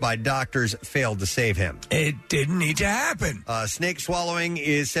efforts by doctors failed to save him. It didn't need to happen. Snake swallowing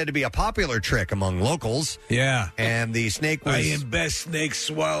is said to be a popular trick among locals. Yeah. And the snake was... I am best snake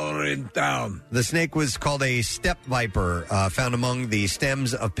swallower in town. The snake was called a steppe viper, found among the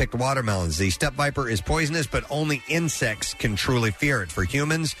stems of picked watermelons. The steppe viper is poisonous, but only insects can truly fear it. For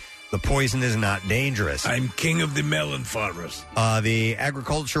humans, the poison is not dangerous. I'm king of the melon farmers. The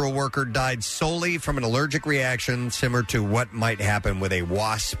agricultural worker died solely from an allergic reaction similar to what might happen with a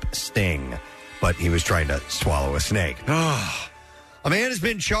wasp sting. but he was trying to swallow a snake. A man has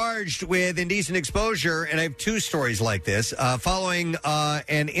been charged with indecent exposure, and I have two stories like this. Following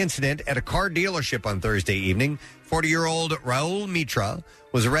an incident at a car dealership on Thursday evening, 40-year-old Raul Mitra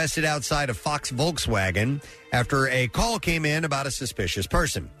was arrested outside of Fox Volkswagen after a call came in about a suspicious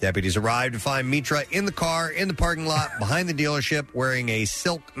person. Deputies arrived to find Mitra in the car in the parking lot behind the dealership wearing a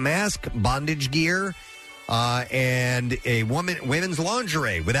silk mask, bondage gear, and a women's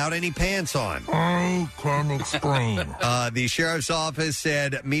lingerie without any pants on. I can explain. The sheriff's office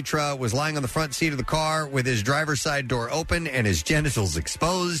said Mitra was lying on the front seat of the car with his driver's side door open and his genitals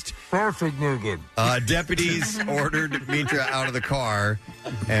exposed. Perfect, Nugget. Deputies ordered Mitra out of the car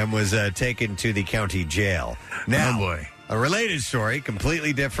and was taken to the county jail. Now, a related story,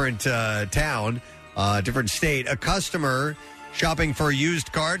 completely different town, different state. A customer shopping for a used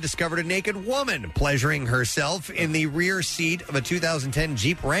car discovered a naked woman pleasuring herself in the rear seat of a 2010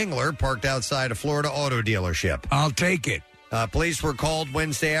 Jeep Wrangler parked outside a Florida auto dealership. I'll take it. Police were called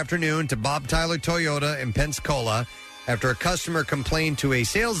Wednesday afternoon to Bob Tyler Toyota in Pensacola after a customer complained to a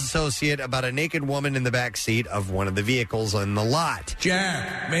sales associate about a naked woman in the back seat of one of the vehicles on the lot.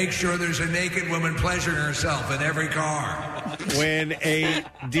 Jack, make sure there's a naked woman pleasuring herself in every car. When a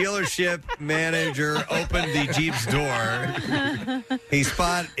dealership manager opened the Jeep's door, he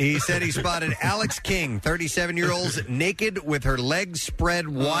said he spotted Alex King, 37-year-old, naked with her legs spread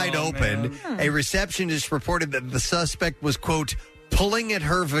wide open. A receptionist reported that the suspect was, quote, pulling at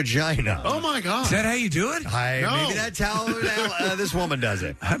her vagina. Oh, my God. Is that how you do it? Maybe that's how this woman does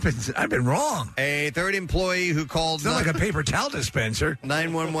it. I've been wrong. A third employee who called... It's not like a paper towel dispenser.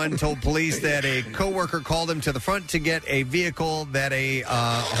 911 told police that a coworker called him to the front to get a vehicle that a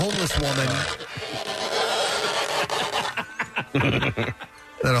homeless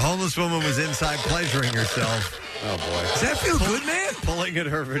woman was inside pleasuring herself. Oh, boy. Does that feel good, man? Pulling at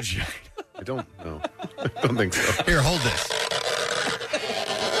her vagina. I don't know. I don't think so. Here, hold this.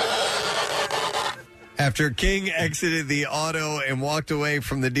 After King exited the auto and walked away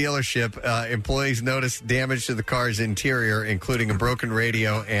from the dealership, employees noticed damage to the car's interior, including a broken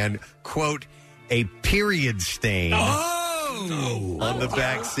radio and, quote, a period stain on the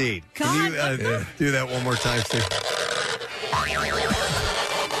back seat. Can you do that one more time, Steve?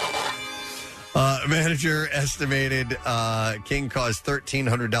 Manager estimated King caused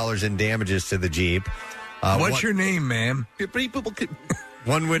 $1,300 in damages to the Jeep. What's your name, ma'am?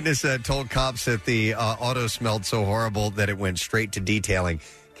 One witness told cops that the auto smelled so horrible that it went straight to detailing.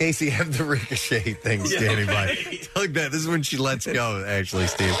 Casey, have the ricochet thing standing by. Look, this is when she lets go, actually,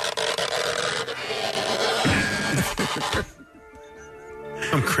 Steve.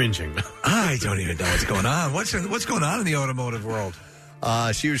 I'm cringing. I don't even know what's going on. What's going on in the automotive world?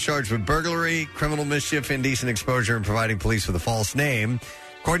 She was charged with burglary, criminal mischief, indecent exposure, and providing police with a false name.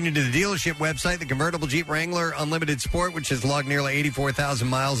 According to the dealership website, the convertible Jeep Wrangler Unlimited Sport, which has logged nearly 84,000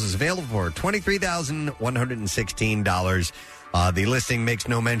 miles, is available for $23,116. The listing makes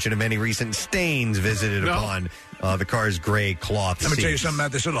no mention of any recent stains visited upon the car's gray cloth Let me seats. tell you something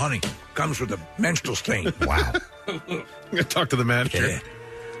about this little honey. Comes with a menstrual stain. Wow. I'm going to talk to the manager. Yeah.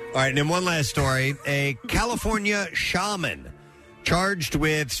 All right, and then one last story. A California shaman charged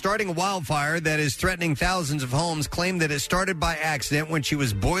with starting a wildfire that is threatening thousands of homes claimed that it started by accident when she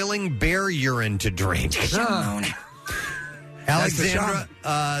was boiling bear urine to drink. Alexandra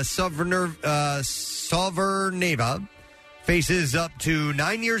Soverneva faces up to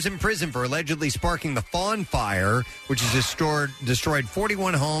 9 years in prison for allegedly sparking the Fawn Fire, which has destroyed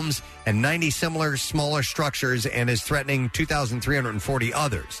 41 homes and 90 similar smaller structures and is threatening 2,340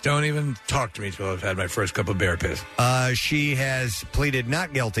 others. Don't even talk to me until I've had my first cup of bear piss. She has pleaded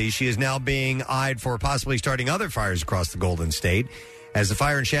not guilty. She is now being eyed for possibly starting other fires across the Golden State. As the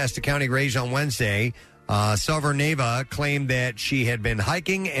fire in Shasta County raged on Wednesday, Soverneva claimed that she had been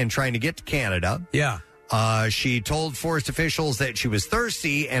hiking and trying to get to Canada. Yeah. She told forest officials that she was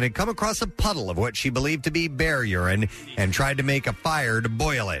thirsty and had come across a puddle of what she believed to be bear urine and tried to make a fire to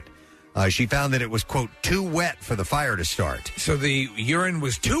boil it. She found that it was, quote, too wet for the fire to start. So the urine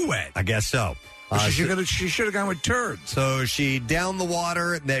was too wet? I guess so. She should have gone with turds. So she downed the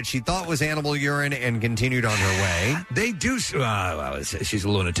water that she thought was animal urine and continued on her way. They do. Well, she's a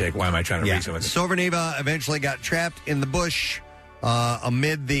lunatic. Why am I trying to reason with it? Soverneva eventually got trapped in the bush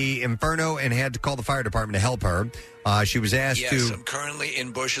amid the inferno and had to call the fire department to help her. She was asked to... Yes, I'm currently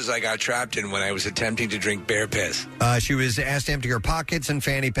in bushes I got trapped in when I was attempting to drink bear piss. She was asked to empty her pockets and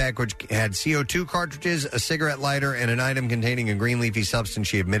fanny pack, which had CO2 cartridges, a cigarette lighter, and an item containing a green leafy substance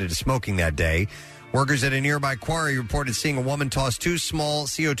she admitted to smoking that day. Workers at a nearby quarry reported seeing a woman toss two small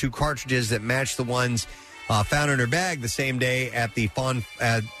CO2 cartridges that matched the ones found in her bag the same day at the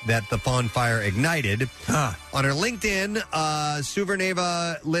that the fawn fire ignited. On her LinkedIn,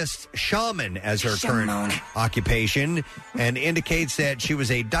 Suverneva lists shaman as her current occupation and indicates that she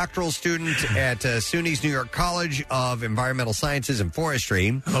was a doctoral student at SUNY's New York College of Environmental Sciences and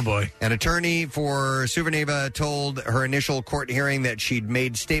Forestry. Oh, boy. An attorney for Suverneva told her initial court hearing that she'd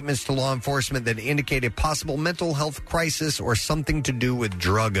made statements to law enforcement that indicated possible mental health crisis or something to do with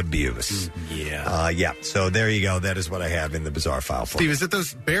drug abuse. Yeah. So there you go. That is what I have in the bizarre file for Steve, you. is it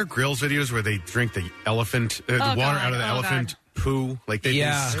those Bear Grylls videos where they drink the elephant, the water out of the elephant poo? Like they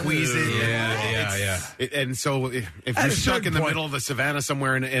squeeze it. Yeah. And so if you're stuck in the middle of the savannah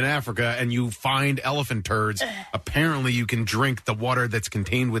somewhere in Africa and you find elephant turds, apparently you can drink the water that's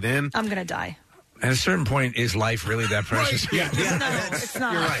contained within. I'm going to die. At a certain point, is life really that precious? No, it's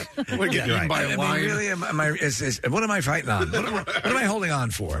not. You're right. We're getting eaten by a lion. Really, what am I fighting on? What am I holding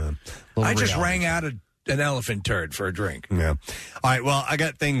on for? I just rang out an elephant turd for a drink. Yeah. All right. Well, I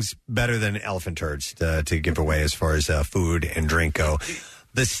got things better than elephant turds to give away as far as food and drink go.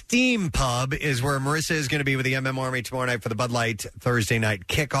 The Steam Pub is where Marissa is going to be with the MM Army tomorrow night for the Bud Light Thursday night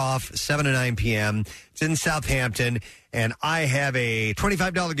kickoff, 7 to 9 p.m. It's in Southampton, and I have a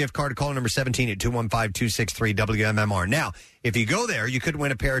 $25 gift card. Call number 17 at 215-263-WMMR. Now, if you go there, you could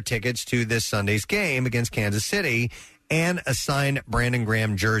win a pair of tickets to this Sunday's game against Kansas City and a signed Brandon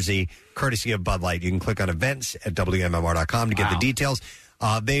Graham jersey, courtesy of Bud Light. You can click on events at WMMR.com to get the details.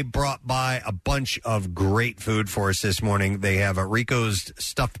 They brought by a bunch of great food for us this morning. They have Rico's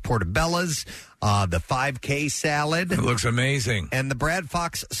stuffed portobellas, the 5K salad. It looks amazing. And the Brad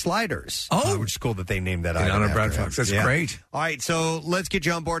Fox sliders. Which is cool that they named that In item honor of after Brad him. Fox. That's great. All right, so let's get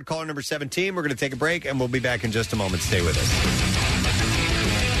you on board. Caller number 17. We're going to take a break, and we'll be back in just a moment. Stay with us.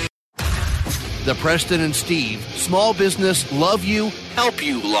 The Preston and Steve Small Business Love You, Help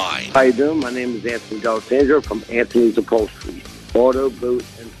You line. How you doing? My name is Anthony D'Alessandro from Anthony's Upholstery, Auto, Boot,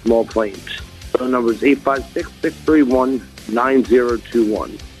 and Small Claims. Phone number is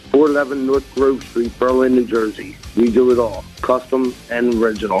 856-631-9021. 411 North Grove Street, Berlin, New Jersey. We do it all, custom and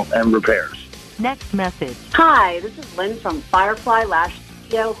original, and repairs. Next message. Hi, this is Lynn from Firefly Lash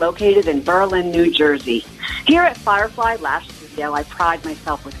Studio, located in Berlin, New Jersey. Here at Firefly Lash Studio, I pride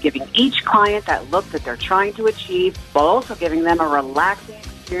myself with giving each client that look that they're trying to achieve, while also giving them a relaxing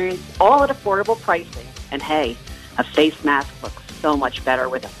experience, all at affordable pricing. And hey, a face mask looks so much better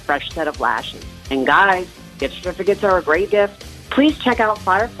with a fresh set of lashes. And guys, gift certificates are a great gift. Please check out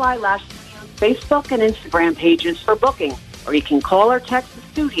Firefly Lash Studio's Facebook and Instagram pages for booking, or you can call or text the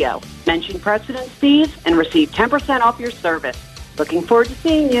studio. Mention Preston and Steve and receive 10% off your service. Looking forward to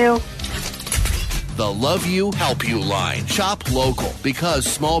seeing you. The Love You, Help You line. Shop local because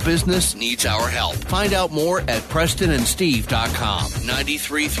small business needs our help. Find out more at PrestonandSteve.com.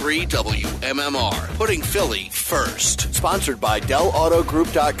 93.3 WMMR. Putting Philly first. Sponsored by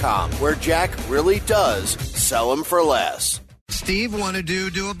DellAutoGroup.com, where Jack really does sell them for less. Steve wanted to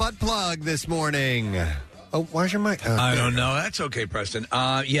do a butt plug this morning. Oh, where's your mic? I don't know. That's okay, Preston.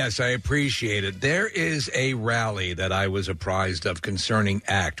 Yes, I appreciate it. There is a rally that I was apprised of concerning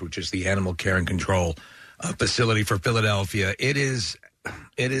ACT, which is the Animal Care and Control facility for Philadelphia. It is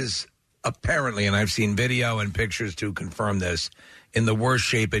apparently, and I've seen video and pictures to confirm this, in the worst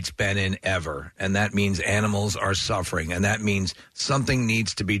shape it's been in ever. And that means animals are suffering, and that means something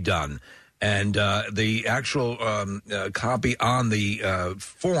needs to be done. And the actual copy on the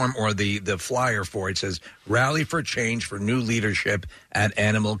form or the flyer for it says, Rally for Change for New Leadership at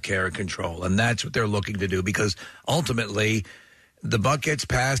Animal Care Control. And that's what they're looking to do, because ultimately the buck gets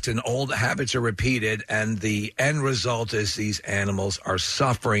passed and old habits are repeated, and the end result is these animals are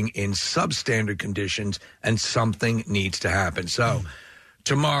suffering in substandard conditions, and something needs to happen. So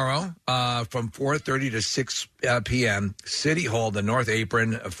tomorrow, from 4:30 to 6 p.m., City Hall, the North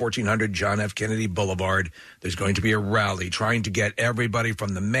Apron of 1400 John F. Kennedy Boulevard, there's going to be a rally trying to get everybody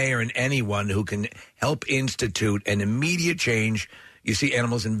from the mayor and anyone who can help institute an immediate change. You see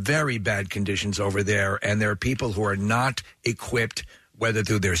animals in very bad conditions over there, and there are people who are not equipped, whether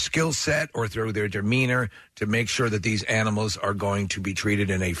through their skill set or through their demeanor, to make sure that these animals are going to be treated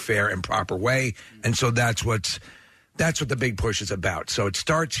in a fair and proper way. And so that's what the big push is about. So it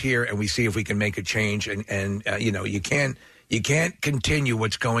starts here, and we see if we can make a change. And you can't continue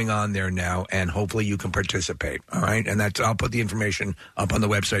what's going on there now, and hopefully you can participate. All right, and I'll put the information up on the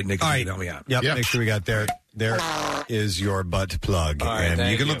website. Nick, can help me out. Yep, make sure we got there. There is your butt plug. All right, and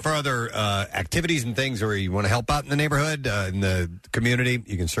you can you. look for other activities and things where you want to help out in the neighborhood, in the community.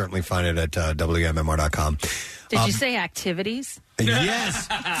 You can certainly find it at WMMR.com. Did you say activities? Yes.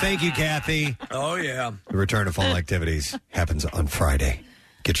 Thank you, Kathy. Oh, yeah. The return of fall activities happens on Friday.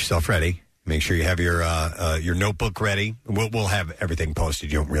 Get yourself ready. Make sure you have your notebook ready. We'll have everything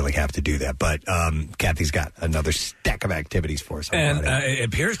posted. You don't really have to do that. But Kathy's got another stack of activities for us. And it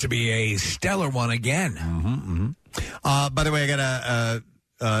appears to be a stellar one again. By the way,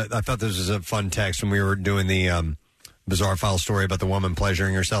 I thought this was a fun text when we were doing the bizarre file story about the woman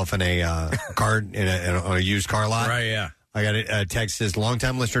pleasuring herself in a car on a used car lot. Right, yeah. I got a text says,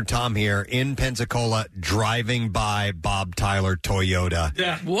 longtime listener Tom here in Pensacola driving by Bob Tyler Toyota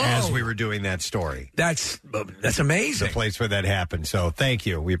as we were doing that story. That's amazing. The place where that happened. So thank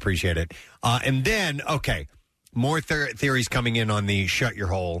you. We appreciate it. And then, more theories coming in on the Shut Your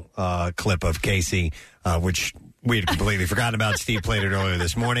Hole clip of Casey, which we had completely forgotten about. Steve played it earlier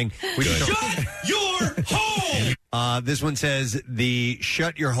this morning. Shut your hole! This one says the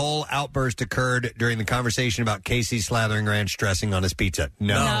shut your hole outburst occurred during the conversation about Casey slathering ranch dressing on his pizza.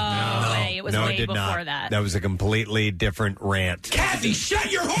 No way. It was way did before not. that. That was a completely different rant. Kathy,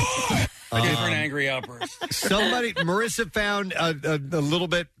 shut your hole! A different angry outburst. Marissa found a little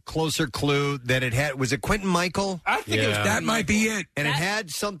bit closer clue that was it Quentin Michael? I think it was that might be it. And it had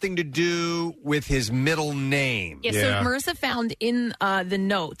something to do with his middle name. Yeah, so Marissa found in the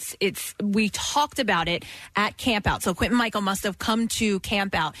notes, we talked about it at camp out. So Quentin Michael must have come to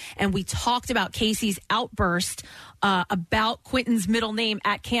camp out, and we talked about Casey's outburst about Quentin's middle name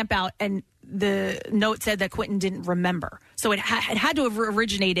at camp out, and the note said that Quentin didn't remember. So it had to have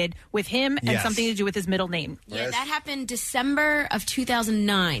originated with him and something to do with his middle name. Yeah, that happened December of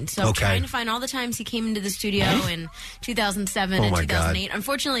 2009. So I'm trying to find all the times he came into the studio in 2007 and 2008. God.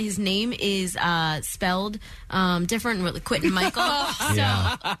 Unfortunately, his name is spelled different with Quentin Michael. So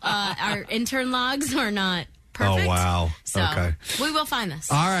our intern logs are not perfect. Oh, wow. So okay. We will find this.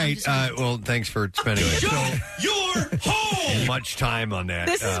 All right. Well, thanks for spending your hole! much time on that.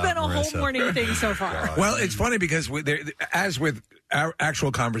 This has been a Marissa. whole morning thing so far. Well, it's funny because as with our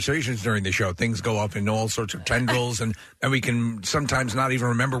actual conversations during the show, things go off in all sorts of tendrils, and we can sometimes not even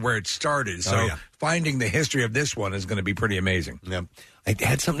remember where it started. So finding the history of this one is going to be pretty amazing. Yep. It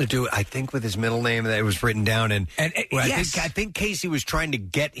had something to do, I think, with his middle name that it was written down. I think Casey was trying to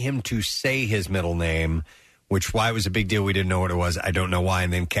get him to say his middle name, why it was a big deal. We didn't know what it was. I don't know why.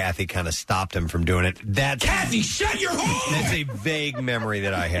 And then Kathy kind of stopped him from doing it. Kathy, shut your hole! That's a vague memory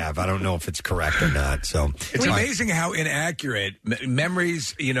that I have. I don't know if it's correct or not. So it's amazing how inaccurate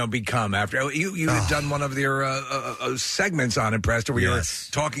memories, become after you had done one of your segments on it, Preston, where you were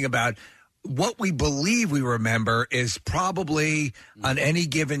talking about what we believe we remember is probably on any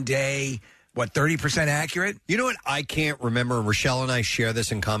given day. 30% accurate? You know what I can't remember? Rochelle and I share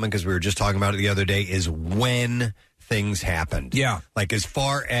this in common because we were just talking about it the other day, is when things happened. Yeah. Like as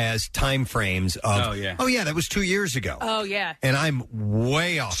far as time frames of, that was 2 years ago. Oh, yeah. And I'm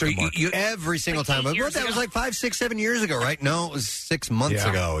way off the mark. Every single time. That was like 5, 6, 7 years ago, right? No, it was 6 months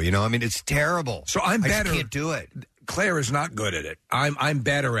ago. It's terrible. So I'm better. I just can't do it. Claire is not good at it. I'm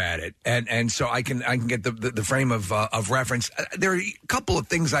better at it, and so I can get the frame of reference. There are a couple of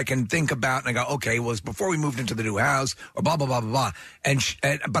things I can think about, and I go, okay, well, it's before we moved into the new house, or blah blah blah blah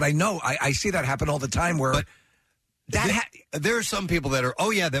blah. But I know I see that happen all the time. Where there are some people that are,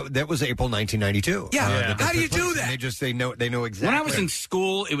 that was April 1992. Yeah, how do you do that? They know exactly. When I was in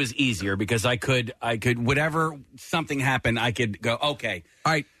school, it was easier because I could whatever something happened, I could go, okay,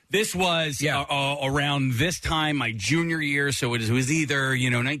 all right. This was around this time, my junior year, so it was either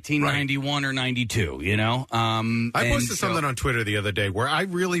 1991 or 92. I posted something on Twitter the other day where I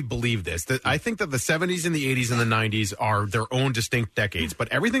really believe this. That I think that the 70s and the 80s and the 90s are their own distinct decades, but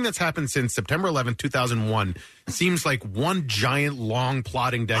everything that's happened since September 11th, 2001 seems like one giant, long,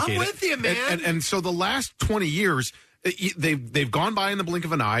 plotting decade. I'm with you, man. And so the last 20 years. They've gone by in the blink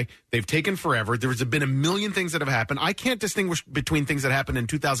of an eye. They've taken forever. There's been a million things that have happened. I can't distinguish between things that happened in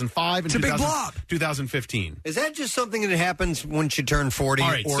 2005 and 2015. Is that just something that happens once you turn 40,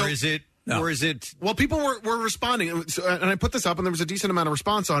 is it? No. Or is it? Well, people were responding, and I put this up, and there was a decent amount of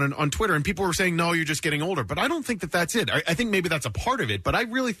response on Twitter, and people were saying, no, you're just getting older. But I don't think that that's it. I think maybe that's a part of it, but I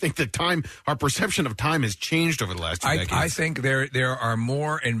really think that our perception of time has changed over the last 2 decades. I think there are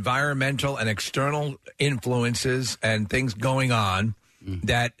more environmental and external influences and things going on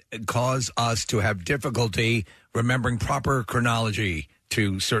that cause us to have difficulty remembering proper chronology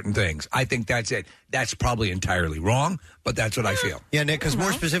to certain things. I think that's it. That's probably entirely wrong, but that's what I feel. Yeah, Nick, because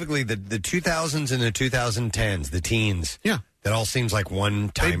more specifically, the 2000s and the 2010s, the teens. Yeah. That all seems like one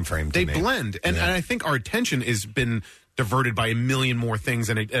time frame to me. me. They blend. And I think our attention has been diverted by a million more things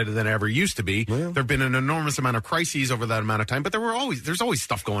than it ever used to be. There have been an enormous amount of crises over that amount of time, but there's always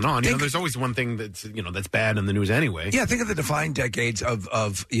stuff going on. There's always one thing that's that's bad in the news anyway. Yeah, think of the defined decades of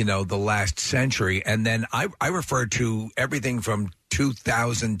the last century, and then I refer to everything from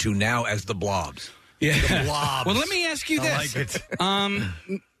 2000 to now as the blobs. Yeah. The blobs. Well, let me ask you this. I like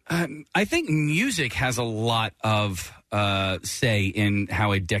it. I think music has a lot of say in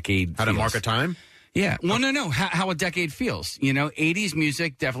how a decade How to mark a time? Yeah. Well, no. How a decade feels. 80s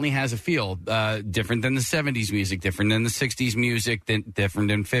music definitely has a feel. Different than the 70s music, different than the 60s music, different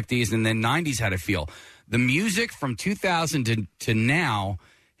than 50s, and then 90s had a feel. The music from 2000 to now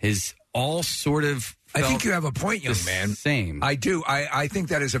has all sort of I think you have a point, young man. Same. I do. I think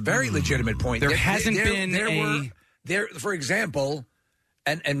that is a very legitimate point. There hasn't been for example,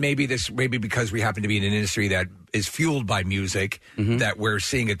 and maybe because we happen to be in an industry that is fueled by music that we're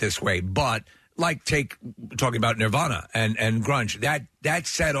seeing it this way, but talking about Nirvana and grunge, that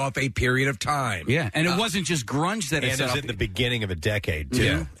set off a period of time. Yeah, and it wasn't just grunge that it and set it was off. at the beginning of a decade too.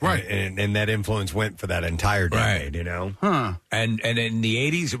 Yeah, right. And that influence went for that entire decade. Huh. And in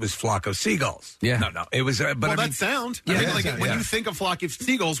the 80s, it was Flock of Seagulls. Yeah. No, it was. But Well, I mean, that sound. Yeah, I mean, that like, sound, when yeah. you think of Flock of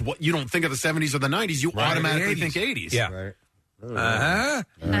Seagulls, you don't think of the 70s or the 90s. You automatically think 80s. Yeah. Right.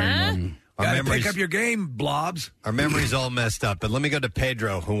 Gotta pick up your game, blobs. Our memory's all messed up, but let me go to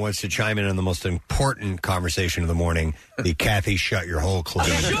Pedro, who wants to chime in on the most important conversation of the morning, the Kathy Shut Your Hole Club.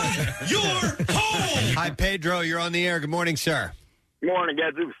 Shut your hole! Hi, Pedro. You're on the air. Good morning, sir. Good morning,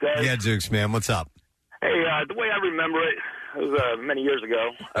 Gadzooks, guys. Yeah, Zooks, man. What's up? Hey, the way I remember it was many years ago.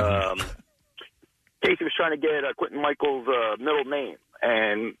 Casey was trying to get Quentin Michael's middle name,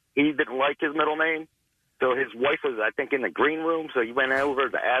 and he didn't like his middle name. So his wife was, I think, in the green room. So he went over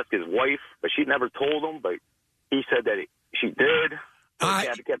to ask his wife, but she never told him. But he said that she did. So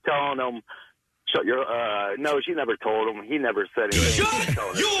Kathy kept telling him, "Shut your." No, she never told him. He never said anything.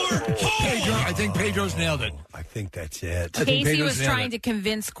 Shut your Pedro, I think Pedro's nailed it. I think that's it. Casey was trying to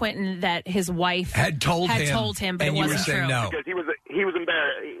convince Quentin that his wife had told him, but it wasn't true. Because he was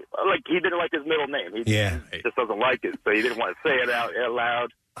embarrassed. Like, he didn't like his middle name. He just doesn't like it, so he didn't want to say it out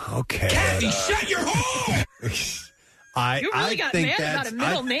loud. Okay. Kathy, shut your hole! You really got think mad that's- about a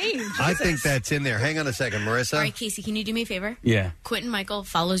middle name. I think that's in there. Hang on a second, Marissa. All right, Casey, can you do me a favor? Yeah. Quentin Michael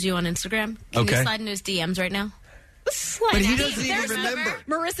follows you on Instagram. Can Okay. you slide into his DMs right now? But he doesn't even remember.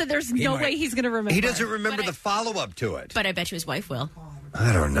 Marissa, there's no way he's going to remember. He doesn't remember the follow-up to it. But I bet you his wife will.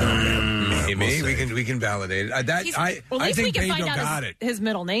 I don't know, man. Maybe we can validate it. Well, at least think we can Pedro find got out it. his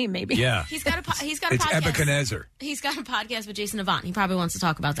middle name, maybe. Yeah. He's got a It's podcast. Ebuchadnezzar. He's got a podcast with Jason Avant. He probably wants to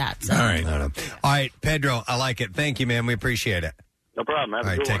talk about that. So. All right. I don't know. All right, Pedro, I like it. Thank you, man. We appreciate it. No problem. Have All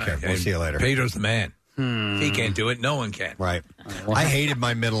a right, good take one. care. We'll see you later. Pedro's the man. If he can't do it, no one can. Right. I hated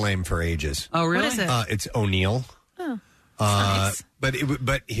my middle name for ages. Oh, really? What is it? It's O'Neill. Oh.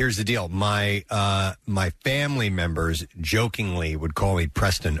 But here's the deal. My family members jokingly would call me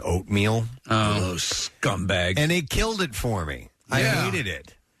Preston Oatmeal. Oh, scumbag! And they killed it for me. I hated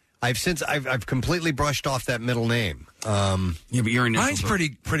it. I've completely brushed off that middle name. Yeah, but your Mine's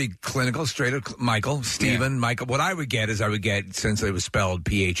pretty clinical, straight up Michael, Stephen, Michael. What I would get is since it was spelled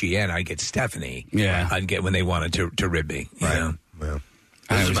P-H-E-N, I get Stephanie. Yeah. I'd get when they wanted to rib me. You know? Well,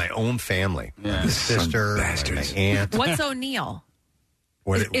 this is my own family. Yeah. My sister, my aunt. What's O'Neill?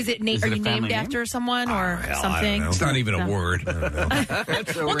 Is it Is it a are you family named name? after someone or something? It's not even a word.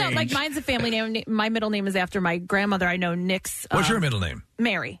 Well, no, like mine's a family name. My middle name is after my grandmother. I know Nick's. What's your middle name?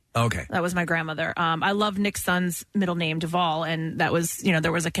 Mary. Okay. That was my grandmother. I love Nick's son's middle name, Duvall, and that was,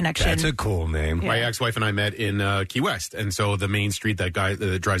 there was a connection. That's a cool name. Yeah. My ex-wife and I met in Key West, and so the main street that guy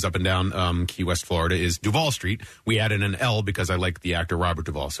drives up and down Key West, Florida, is Duval Street. We added an L because I like the actor Robert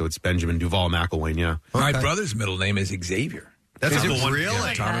Duvall, so it's Benjamin Duvall McElwain. Yeah, My brother's middle name is Xavier. That's Is a it cool one. really?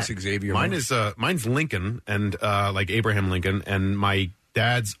 Yeah, Thomas Xavier. Mine's Lincoln, and like Abraham Lincoln, and my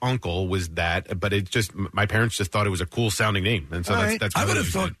dad's uncle was that, but it just my parents just thought it was a cool sounding name, and so that's I would really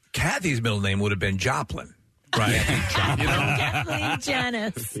have thought Kathy's middle name would have been Joplin. Right. Kathleen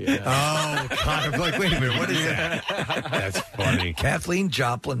Janice. Oh, God. I'm like, wait a minute. What is that? That's funny. Kathleen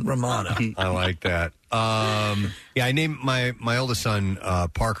Joplin Romano. I like that. Yeah, I named my oldest son,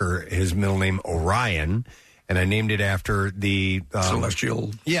 Parker, his middle name Orion, and I named it after the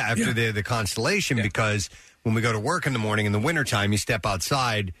celestial. Yeah, after the constellation, because when we go to work in the morning in the wintertime, you step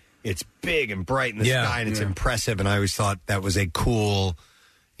outside, it's big and bright in the sky, and it's impressive. And I always thought that was a cool,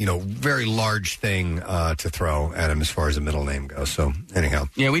 very large thing to throw at him as far as a middle name goes. So anyhow,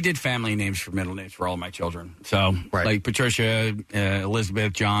 Yeah, we did family names for middle names for all my children. So, like Patricia,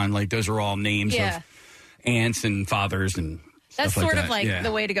 Elizabeth, John, like those are all names of aunts and fathers and That's sort of like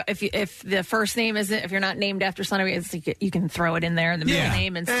the way to go. If the first name isn't, if you're not named after somebody, it's like you can throw it in there, the middle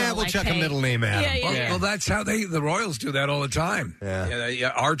name, and still we'll chuck a middle name out. Well, that's how the Royals do that all the time.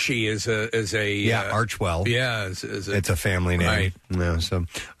 Yeah, Archie is a Archwell. Yeah, it's a family name. Right. No, so all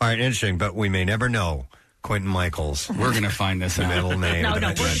right, interesting, but we may never know. Quentin Michaels. We're going to find this the middle name.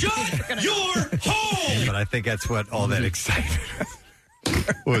 No, shut your hole. But I think that's what all that excitement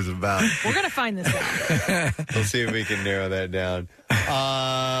was about. We're going to find this out. We'll see if we can narrow that down.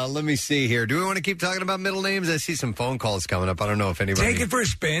 Let me see here. Do we want to keep talking about middle names? I see some phone calls coming up. I don't know if anybody... Take it for a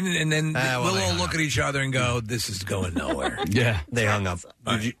spin, and then we'll all look at each other and go, this is going nowhere. They hung up.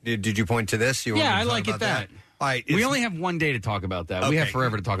 Did you point to this? I like it that. All right, we only have one day to talk about that. We have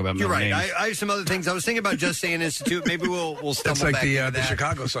forever to talk about middle names. You're right. names. I have some other things. I was thinking about Just Saying Institute. Maybe we'll stumble That's like back into the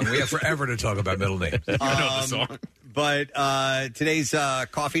Chicago song. We have forever to talk about middle names. You know the song. But today's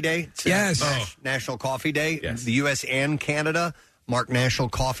Coffee Day. It's National Coffee Day. Yes. The U.S. and Canada mark National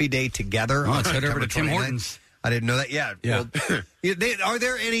Coffee Day together. Let's head over to September Tim 29th. Hortons. I didn't know that. Yeah. Yeah. Well, are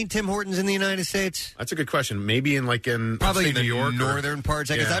there any Tim Hortons in the United States? That's a good question. Maybe in probably in the New York northern parts.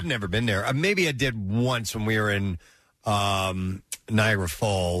 I guess I've never been there. Maybe I did once when we were in Niagara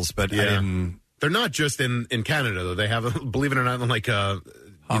Falls, but I didn't. They're not just in Canada though. They have, believe it or not, like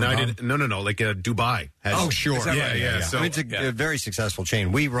United. No, like Dubai. Has, sure. Yeah. So it's a very successful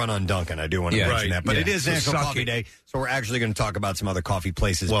chain. We run on Dunkin'. I do want to mention that, but it is National Coffee Day, so we're actually going to talk about some other coffee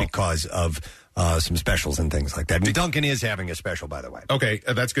places because of some specials and things like that. And Dunkin' is having a special, by the way. Okay,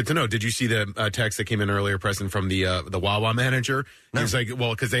 that's good to know. Did you see the text that came in earlier, Preston, from the Wawa manager? No. He was like,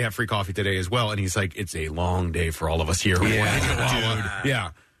 well, because they have free coffee today as well, and he's like, it's a long day for all of us here. Dude.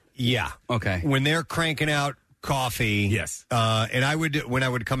 Yeah. Okay. When they're cranking out coffee, yes. And when I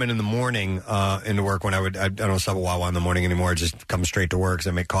would come in the morning into work, I don't stop at Wawa in the morning anymore. I just come straight to work because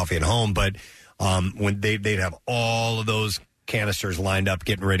I make coffee at home. But when they'd have all of those canisters lined up,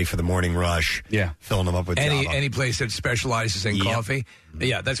 getting ready for the morning rush. Yeah, filling them up with Java. Any place that specializes in coffee.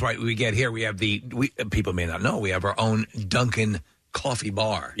 Yeah, that's why we get here. We have people may not know, we have our own Dunkin' coffee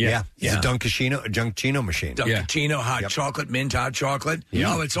bar. It's a Dunkaccino machine. Dunkaccino, hot chocolate, mint hot chocolate.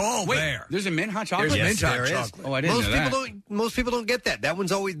 Yeah. Oh, it's all there. There's a mint hot chocolate? There's mint hot chocolate. Oh, I didn't know that. Most people don't get that. That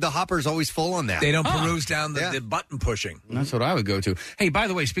one's always, the hopper's always full on that. They don't peruse down the button pushing. That's what I would go to. Hey, by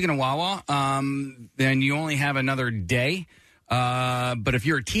the way, speaking of Wawa, then you only have another day. But if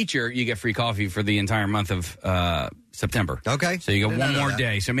you're a teacher, you get free coffee for the entire month of September. Okay. So you got one more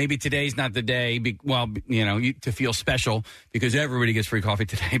day. So maybe today's not the day, to feel special because everybody gets free coffee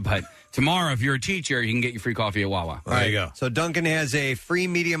today. But tomorrow, if you're a teacher, you can get your free coffee at Wawa. There you go. So Dunkin' has a free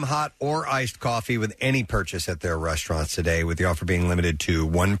medium hot or iced coffee with any purchase at their restaurants today, with the offer being limited to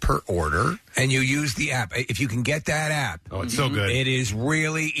one per order. And you use the app. If you can get that app. Oh, it's so good. It is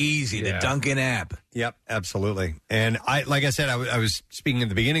really easy, the Dunkin' app. Yep, absolutely. And like I said, I was speaking at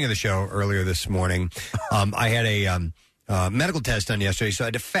the beginning of the show earlier this morning. I had a medical test done yesterday, so I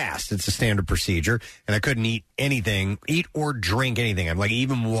had to fast. It's a standard procedure, and I couldn't eat or drink anything. I'm like,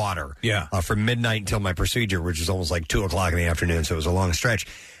 even water. Yeah. From midnight until my procedure, which is almost like 2:00 in the afternoon, so it was a long stretch.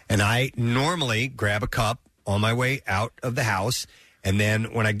 And I normally grab a cup on my way out of the house. And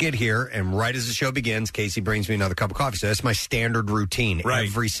then when I get here, and right as the show begins, Casey brings me another cup of coffee. So that's my standard routine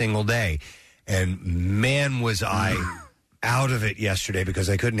every single day. And man, was I out of it yesterday because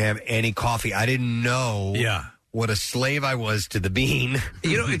I couldn't have any coffee. I didn't know what a slave I was to the bean.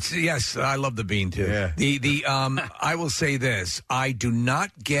 Yes, I love the bean too. Yeah. I will say this: I do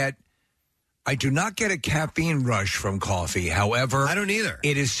not get a caffeine rush from coffee. However, I don't either.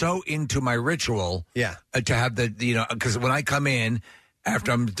 It is so into my ritual. To have because when I come in.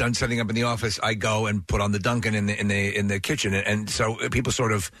 After I'm done setting up in the office, I go and put on the Dunkin' in the kitchen, and so people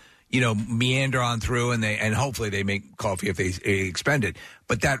sort of meander on through, and hopefully they make coffee if they expend it.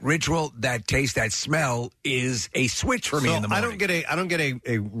 But that ritual, that taste, that smell is a switch for me in the morning. I don't get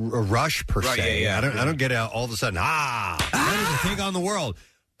a rush per se. I don't get all of a sudden ready to take on the world.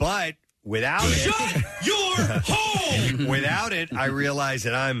 But without Shut your hole! Without it, I realize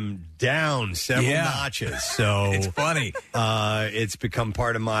that I'm down several notches. So it's funny. It's become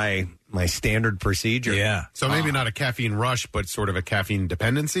part of my standard procedure. Yeah. So maybe not a caffeine rush, but sort of a caffeine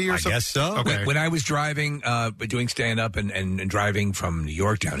dependency or something? I guess so. Okay. When I was driving, doing stand-up and driving from New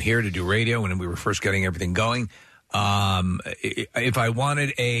York down here to do radio, when we were first getting everything going, if I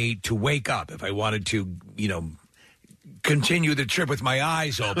wanted to wake up, if I wanted to, continue the trip with my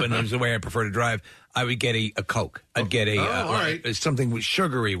eyes open, is the way I prefer to drive, I would get a Coke. I'd get something with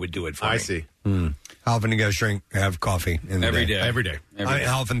sugary would do it for me. I see. How often do you guys have coffee in the Every day? day. Every day.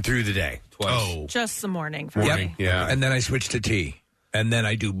 How often through the day? Twice. Just the morning for me. Yeah. And then I switched to tea. and then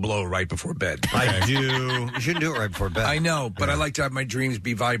I do blow right before bed. I do. You shouldn't do it right before bed. I know, but I like to have my dreams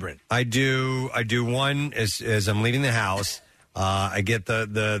be vibrant. I do one as I'm leaving the house. I get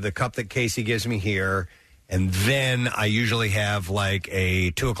the cup that Casey gives me here, and then I usually have like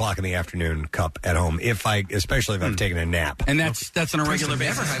a 2:00 in the afternoon cup at home, especially if I've taken a nap. And that's on a regular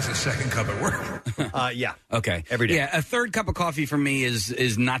basis. Never has a second cup at work. Yeah. Okay. Every day. Yeah, a third cup of coffee for me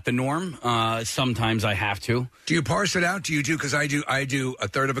is not the norm. Sometimes I have to. Do you parse it out? Do you do? Because I do a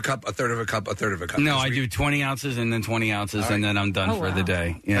third of a cup, a third of a cup, a third of a cup. No, I do 20 ounces and then 20 ounces, and then I'm done for the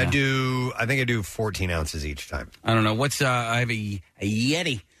day. Yeah. I think I do 14 ounces each time. I don't know. I have a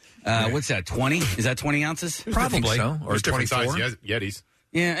Yeti. What's that, 20? Is that 20 ounces? Probably. so. Or 24? Yetis.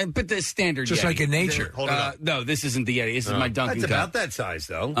 Yeah, but the standard Just Yeti. like in nature. Hold it up. No, this isn't the Yeti. This is my Dunkin' That's cup. about that size,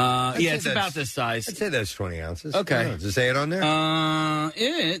 though. Yeah, it's about this size. I'd say that's 20 ounces. Okay. Does it say it on there?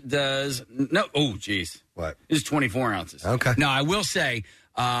 It does. No. Oh, geez. What? It's 24 ounces. Okay. Now, I will say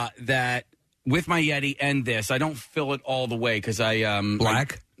that with my Yeti and this, I don't fill it all the way because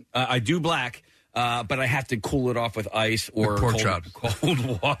Black? I do black. But I have to cool it off with ice or pork chop.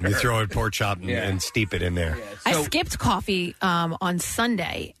 cold water. You throw in pork chop and steep it in there. I skipped coffee on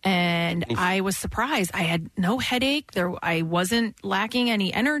Sunday, and I was surprised. I had no headache. I wasn't lacking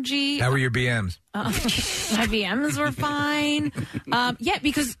any energy. How were your BMs? My VMs were fine.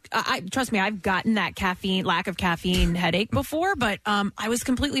 Because trust me, I've gotten that lack of caffeine headache before, but I was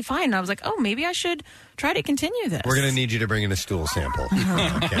completely fine. And I was like, oh, maybe I should try to continue this. We're going to need you to bring in a stool sample,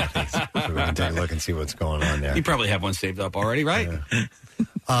 Kathy, so we can take a look and see what's going on there. You probably have one saved up already, right?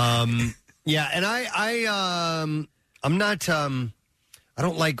 Yeah, and I'm not. I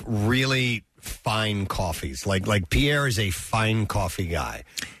don't like really fine coffees. Like Pierre is a fine coffee guy.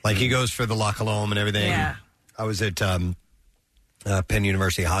 Like he goes for the La Colombe and everything. Yeah. I was at Penn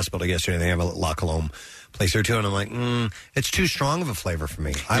University Hospital yesterday. They have a La Colombe place there too, and I'm like, it's too strong of a flavor for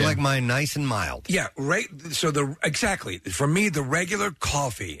me. I like mine nice and mild. Yeah, right. So exactly for me, the regular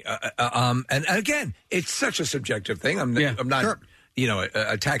coffee, and again, it's such a subjective thing. I'm not,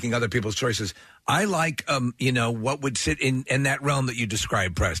 attacking other people's choices. I like, what would sit in that realm that you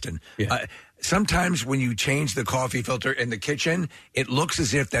described, Preston. Yeah. Sometimes when you change the coffee filter in the kitchen, it looks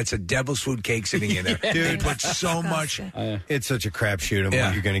as if that's a devil's food cake sitting in there. Dude, they put so much. It's such a crapshoot on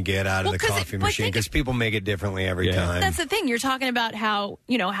what you're going to get out of the coffee machine because people make it differently every time. That's the thing. You're talking about how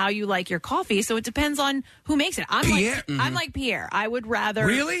you like your coffee, so it depends on who makes it. I'm like Pierre. I would rather.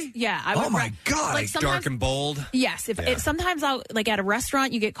 Really? Yeah. I would God! Like dark and bold. Yes. Sometimes I'll at a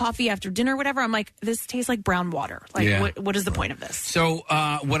restaurant, you get coffee after dinner, or whatever. I'm like, this tastes like brown water. What is the point of this? So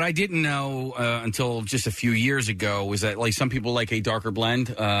what I didn't know until just a few years ago was that some people like a darker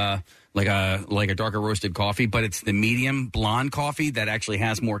blend, like a darker roasted coffee, but it's the medium blonde coffee that actually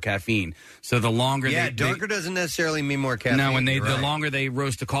has more caffeine. So the longer darker doesn't necessarily mean more caffeine. No, the longer they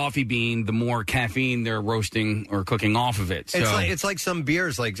roast a coffee bean, the more caffeine they're roasting or cooking off of it. So it's like some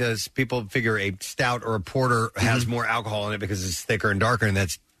beers, people figure a stout or a porter has more alcohol in it because it's thicker and darker, and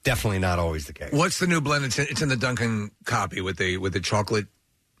that's definitely not always the case. What's the new blend? It's in the Dunkin' copy with the chocolate.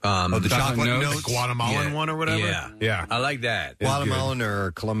 The chocolate notes? The Guatemalan one or whatever? Yeah. I like that. Guatemalan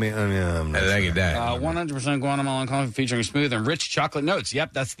or Colombian? I like that. 100% Guatemalan coffee featuring smooth and rich chocolate notes.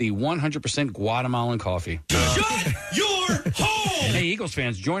 Yep, that's the 100% Guatemalan coffee. Shut your hole! Hey, Eagles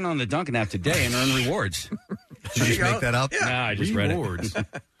fans, join on the Dunkin' app today and earn rewards. Did you just make that up? Yeah. Nah, I just read it.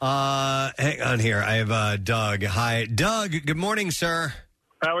 Hang on here. I have Doug. Hi. Doug, good morning, sir.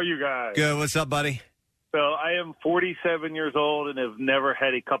 How are you guys? Good. What's up, buddy? So I am 47 years old and have never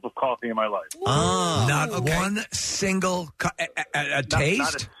had a cup of coffee in my life. Not one single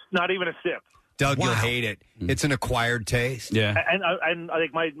taste? Not even a sip. Doug, you'll hate it. It's an acquired taste. Yeah. And I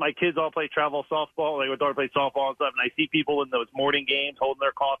think my kids all play travel softball. Like my daughter plays softball and stuff, and I see people in those morning games holding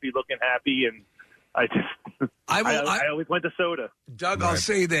their coffee, looking happy, and I always went to soda. Doug, I'll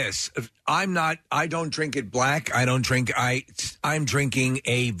say this. I don't drink it black. I'm drinking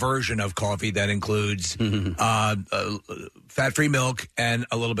a version of coffee that includes fat-free milk and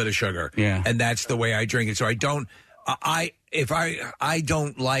a little bit of sugar. Yeah. And that's the way I drink it. So I don't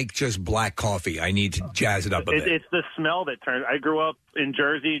like just black coffee. I need to jazz it up a bit. It's the smell that turns. I grew up in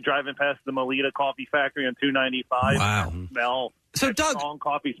Jersey driving past the Melita Coffee Factory on 295. Wow. Smell. So, Doug, strong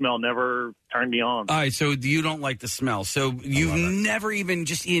coffee smell never turned me on. All right, so you don't like the smell. So you've never even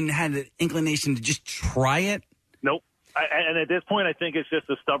had an inclination to just try it? Nope. And at this point, I think it's just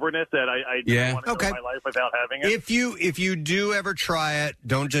a stubbornness that I don't want to go my life without having it. If you do ever try it,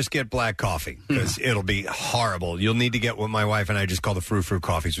 don't just get black coffee because it'll be horrible. You'll need to get what my wife and I just call the frou-frou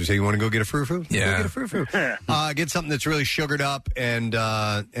coffees. We say, you want to go get a frou-frou? Yeah. Go get a frou-frou. Get something that's really sugared up and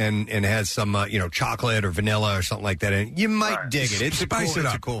has some chocolate or vanilla or something like that in it. You might dig it. It's Spice it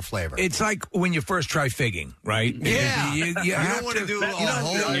up. It's a cool flavor. It's like when you first try figging, right? Yeah. You don't want to do a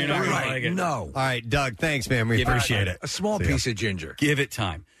whole. You're not gonna like it. No. All right, Doug, thanks, man. We appreciate it. A small piece of ginger. Give it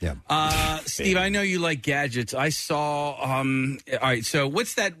time. Yeah. Steve, I know you like gadgets. I saw. All right. So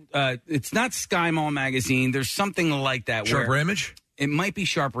what's that? It's not Sky Mall magazine. There's something like that. Sharper Image. It might be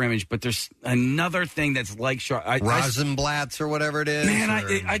Sharper Image, but there's another thing that's like Rosenblatts or whatever it is. Man,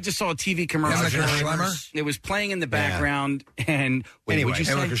 I just saw a TV commercial. Like a Schlemmer? It was playing in the background, and Anyway, would you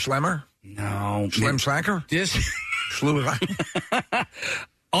say like a Schlemmer? No, Schlem Slacker? This.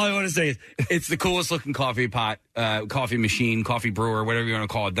 All I want to say is it's the coolest looking coffee pot, coffee machine, coffee brewer, whatever you want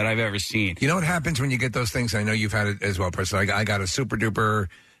to call it, that I've ever seen. You know what happens when you get those things? I know you've had it as well, Preston. I got a super duper,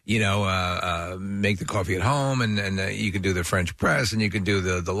 make the coffee at home, and you can do the French press, and you can do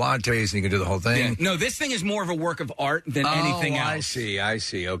the lattes, and you can do the whole thing. Yeah. No, this thing is more of a work of art than anything else. I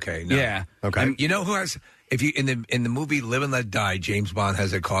see. Okay. No. Yeah. Okay. You know who has? If you in the movie Live and Let Die, James Bond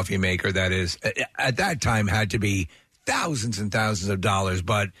has a coffee maker that is at that time had to be thousands and thousands of dollars,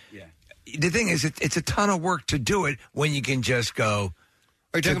 but the thing is, it's a ton of work to do it when you can just go.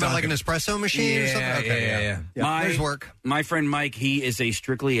 Are you talking about like an espresso machine or something? Okay, yeah. There's work. My friend Mike, he is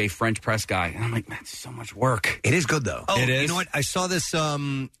strictly a French press guy, and I'm like, man, it's so much work. It is good though. Oh, it is. You know what? I saw this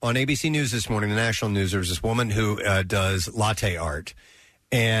on ABC News this morning, the national news. There was this woman who does latte art,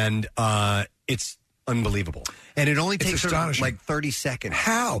 and it's unbelievable. And it only takes her like 30 seconds.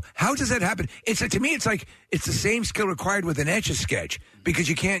 How does that happen? It's to me, it's like it's the same skill required with an Etch-a-Sketch because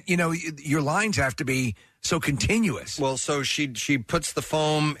you can't, your lines have to be so continuous. Well, so she puts the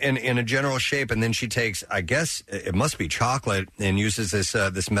foam in a general shape, and then she takes, I guess it must be chocolate, and uses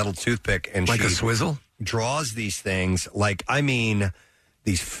this metal toothpick, and like she a swizzle draws these things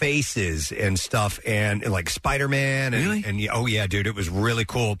these faces and stuff, and like Spider-Man. And, really? And oh, yeah, dude, it was really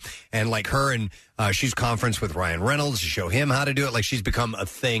cool. And like her, and she's conference with Ryan Reynolds to show him how to do it. Like she's become a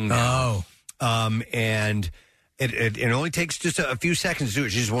thing now. And it only takes just a few seconds to do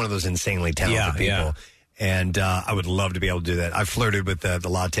it. She's one of those insanely talented people. Yeah. And I would love to be able to do that. I flirted with the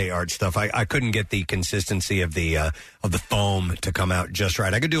latte art stuff. I couldn't get the consistency of the foam to come out just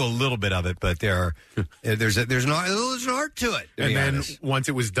right. I could do a little bit of it, but there's an art to it. And then once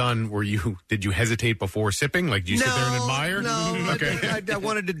it was done, did you hesitate before sipping? Like, do you sit there and admire? No. Okay. I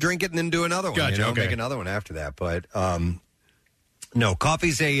wanted to drink it and then do another one. Gotcha. Okay. Make another one after that. But no,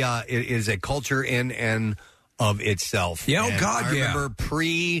 coffee's is a culture in and of itself. Yeah. And I remember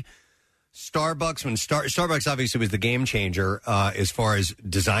Starbucks, when Starbucks obviously was the game changer as far as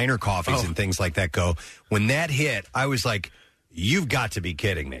designer coffees and things like that go. When that hit, I was like, you've got to be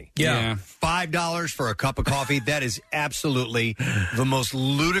kidding me. Yeah. $5 for a cup of coffee, that is absolutely the most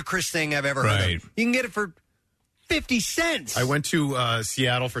ludicrous thing I've ever heard of. You can get it for 50 cents. I went to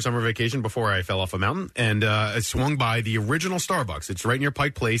Seattle for summer vacation before I fell off a mountain, and I swung by the original Starbucks. It's right near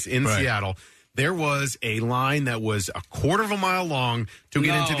Pike Place in Seattle. There was a line that was a quarter of a mile long to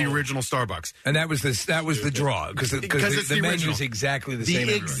get into the original Starbucks. And that was the draw, because the menu is exactly the same.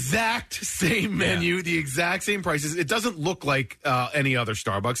 The exact same menu, the exact same prices. It doesn't look like any other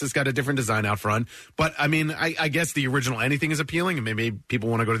Starbucks. It's got a different design out front. But, I mean, I guess the original anything is appealing, and maybe people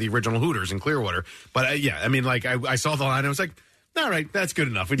want to go to the original Hooters in Clearwater. But, I mean, like, I saw the line, and I was like, all right, that's good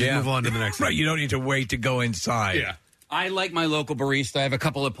enough. We just move on to the next one. Right, you don't need to wait to go inside. Yeah. I like my local barista. I have a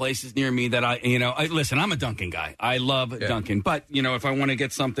couple of places near me that listen, I'm a Dunkin' guy. I love Dunkin'. But, if I want to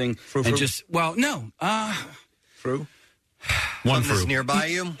get something Frou? One Frou. nearby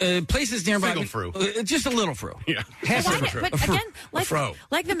you? Places nearby. Single Frou. Just a little Frou. Yeah. Half a Frou. But again,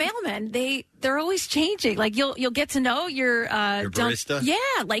 like the mailmen, they're always changing. Like you'll get to know your barista.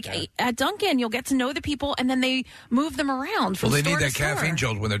 At Dunkin', you'll get to know the people, and then they move them around from Well, they store need to that caffeine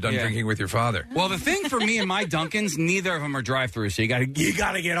jolt when they're done drinking with your father. Well, the thing for me and my Dunkins, neither of them are drive-through, so you got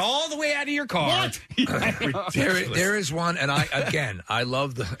to get all the way out of your car. What? There is one, and I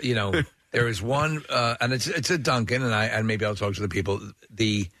love the There is one, and it's a Dunkin', and maybe I'll talk to the people.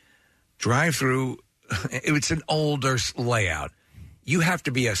 The drive-through, it's an older layout. You have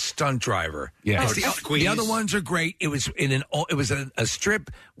to be a stunt driver. Yeah, the other ones are great. It was a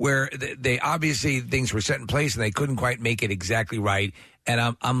strip where they obviously things were set in place and they couldn't quite make it exactly right.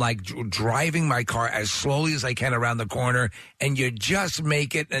 And I'm like driving my car as slowly as I can around the corner, and you just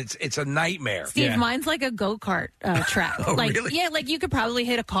make it. It's a nightmare. Steve, mine's like a go-kart track. Oh, really? Yeah, like you could probably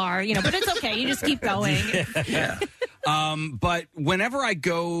hit a car, but it's okay. You just keep going. Yeah. But whenever I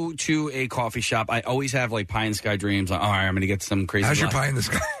go to a coffee shop, I always have like pie in the sky dreams. Like, all right, I'm going to get some crazy. How's your pie in the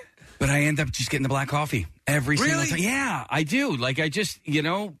sky? But I end up just getting the black coffee every single time. Yeah, I do. Like I just,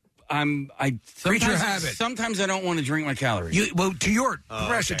 creature habit. Sometimes I don't want to drink my calories. To your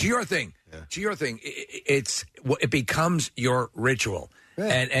thing, it becomes your ritual.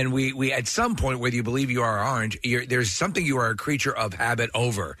 Yeah. And we at some point, whether you believe you are orange, there's something you are a creature of habit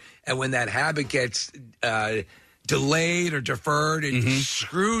over. And when that habit gets delayed or deferred, it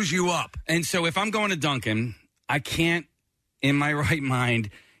screws you up. And so if I'm going to Dunkin', I can't, in my right mind,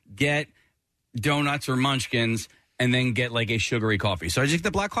 get donuts or munchkins and then get like a sugary coffee. So I just get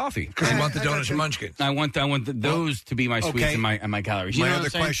the black coffee. I want the donuts and munchkins. I want those to be my sweets and my calories. My other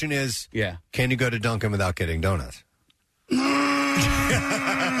question is, can you go to Dunkin' without getting donuts?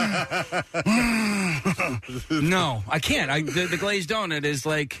 No, I can't. The glazed donut is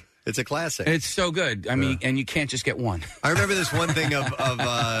like... It's a classic. It's so good. I mean, and you can't just get one. I remember this one thing of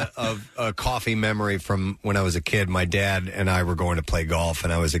a coffee memory from when I was a kid. My dad and I were going to play golf,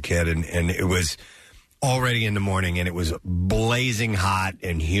 and I was a kid, and it was already in the morning, and it was blazing hot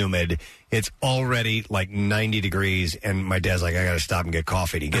and humid. It's already like 90 degrees, and my dad's like, I got to stop and get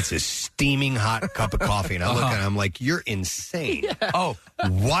coffee. And he gets this steaming hot cup of coffee, and I look at him, I'm like, you're insane. Yeah. Oh,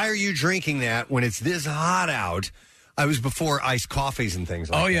 why are you drinking that when it's this hot out? I was before iced coffees and things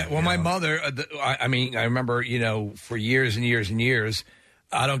like that. Oh, yeah. Well, my mother, I remember, for years and years and years,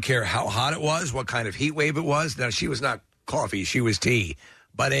 I don't care how hot it was, what kind of heat wave it was. Now, she was not coffee, she was tea.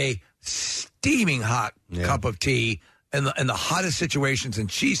 But a steaming hot cup of tea in the hottest situations,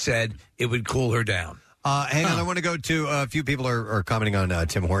 and she said it would cool her down. Hang on, I want to go to a few people are commenting on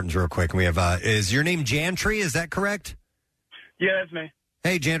Tim Hortons real quick. And we have, is your name Jantry? Is that correct? Yeah, that's me.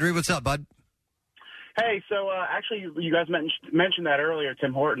 Hey, Jantry, what's up, bud? Hey, so actually, you guys mentioned that earlier,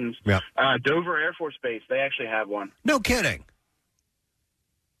 Tim Hortons. Yeah. Dover Air Force Base, they actually have one. No kidding.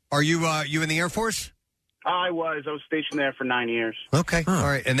 Are you in the Air Force? I was stationed there for 9 years. Okay, all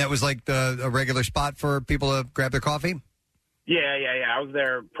right. And that was like a regular spot for people to grab their coffee? Yeah. I was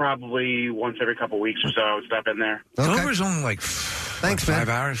there probably once every couple of weeks or so. I would stop in there. Okay. Dover's only like... Thanks, 5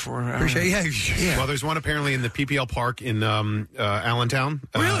 hours, 4 hours. Appreciate it. Yeah. Well, there's one apparently in the PPL Park in Allentown.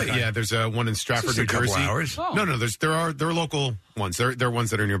 Really? Yeah, there's one in Stratford, New Jersey. Hours? Oh. No, there are local ones. There are ones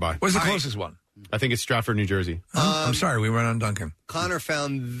that are nearby. Where's the closest one? I think it's Stratford, New Jersey. I'm sorry, we went on Dunkin'. Connor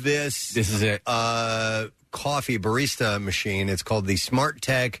found this. This is it. Coffee barista machine. It's called the Smart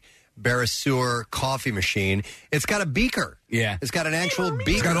Tech Barasur coffee machine. It's got a beaker. Yeah. It's got an actual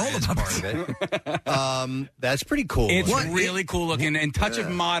beaker. It's got all as the part of it. That's pretty cool. It's really cool looking. And Touch of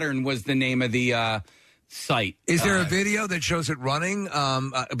Modern was the name of the site. Is there a video that shows it running?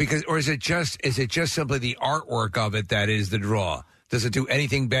 Or is it just simply the artwork of it that is the draw? Does it do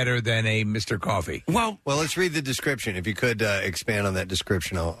anything better than a Mr. Coffee? Well, let's read the description. If you could expand on that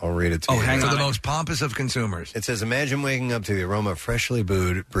description, I'll read it to you. Hang on. For the most pompous of consumers. It says, imagine waking up to the aroma of freshly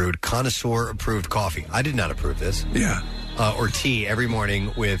brewed connoisseur-approved coffee. I did not approve this. Yeah. Or tea every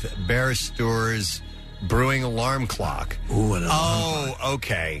morning with Barrister's brewing alarm clock. Ooh, an alarm clock.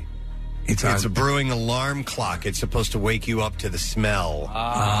 Okay. It's a brewing alarm clock. It's supposed to wake you up to the smell.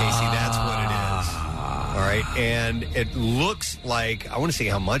 Casey, that's what it is. All right, and it looks like, I want to see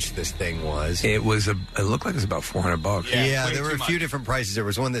how much this thing was. It looked like it was about $400. Yeah, there were a few different prices. There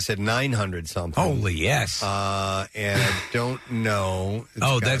was one that said 900 something. Holy yes. And I don't know.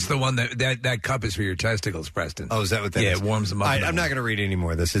 That's the one that cup is for your testicles, Preston. Oh, is that what that is? Yeah, it warms them up. I'm not going to read any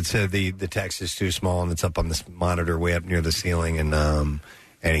more of this. It's the text is too small, and it's up on this monitor way up near the ceiling, and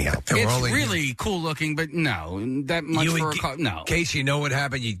anyhow. It's really cool looking, but no, that much for a cup. No. In case you know what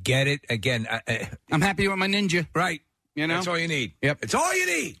happened, you get it. Again, I'm happy with my Ninja. Right. You know? That's all you need. Yep. It's all you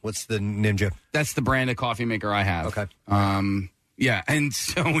need. What's the Ninja? That's the brand of coffee maker I have. Okay. Yeah, and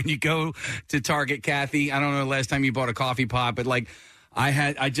so when you go to Target, Kathy, I don't know the last time you bought a coffee pot, but like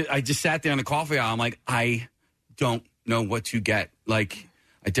I just sat there in the coffee aisle. I'm like, I don't know what to get. Like,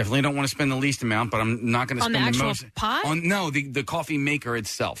 I definitely don't want to spend the least amount, but I'm not going to spend the most. On the actual pot? The coffee maker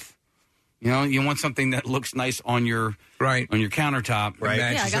itself. You know, you want something that looks nice on your countertop. Right.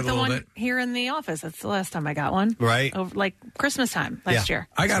 Yeah, I got the one here in the office. That's the last time I got one. Right. Over, like Christmas time last year.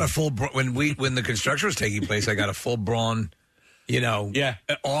 I got a full when the construction was taking place. I got a full brawn,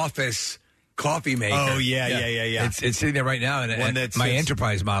 office coffee maker. Oh yeah. It's sitting there right now, and my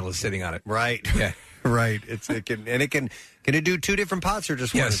enterprise model is sitting on it. Right. Yeah. Right. Can it do 2 different pots or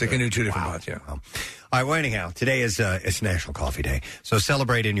just one? Yes, it can do 2 different pots, yeah. All right, well, anyhow, today is it's National Coffee Day, so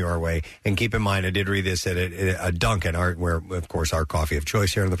celebrate in your way. And keep in mind, I did read this at a Dunkin', where, of course, our coffee of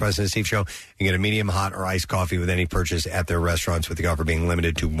choice here on the Preston and Steve Show. You get a medium hot or iced coffee with any purchase at their restaurants, with the offer being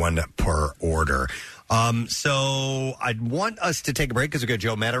limited to 1 per order. So I'd want us to take a break because we've got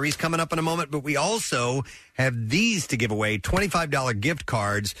Joe Matarese coming up in a moment, but we also have these to give away, $25 gift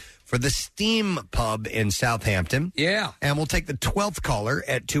cards for the Steam Pub in Southampton. Yeah. And we'll take the 12th caller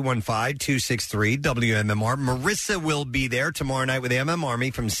at 215-263-WMMR. Marissa will be there tomorrow night with the MM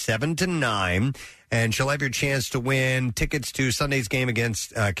Army from 7 to 9. And she'll have your chance to win tickets to Sunday's game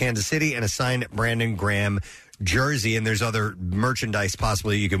against Kansas City and a signed Brandon Graham jersey. And there's other merchandise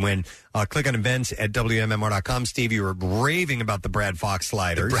possibly you can win. Click on events at WMMR.com. Steve, you were raving about the Brad Fox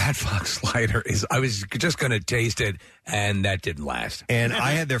sliders. The Brad Fox slider I was just going to taste it, and that didn't last. And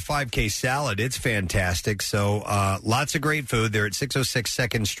I had their 5K salad. It's fantastic. So lots of great food. They're at 606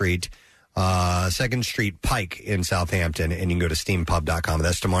 2nd Street. 2nd Street Pike in Southampton, and you can go to steampub.com.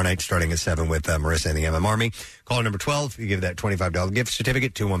 That's tomorrow night starting at 7 with Marissa and the MM Army. Caller number 12, you give that $25 gift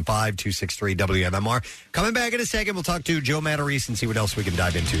certificate, 215-263-WMMR. Coming back in a second, we'll talk to Joe Matarese and see what else we can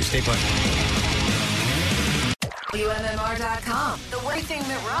dive into. Stay put. WMMR.com, the one thing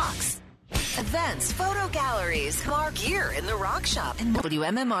that rocks. Events, photo galleries, more gear in the rock shop, and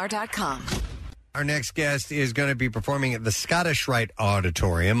WMMR.com. Our next guest is going to be performing at the Scottish Rite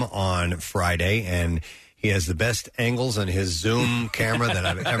Auditorium on Friday, and he has the best angles on his Zoom camera that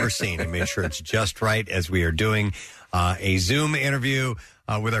I've ever seen. He made sure it's just right as we are doing a Zoom interview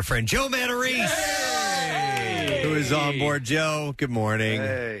with our friend Joe Matarese, who is on board. Joe, good morning.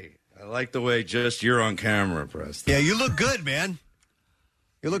 Hey, I like the way just you're on camera, Preston. Yeah, you look good, man.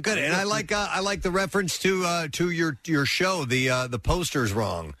 You look good, and I like the reference to your show. The poster's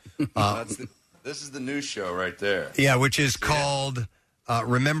wrong. This is the new show right there. Yeah, which is called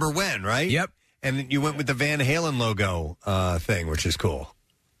Remember When, right? Yep. And you went with the Van Halen logo thing, which is cool.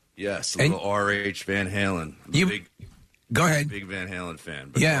 Yes, a little R.H. Van Halen. Go ahead. Big Van Halen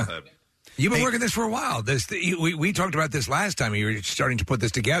fan. But Yeah. go ahead. You've been working this for a while. We talked about this last time. You were starting to put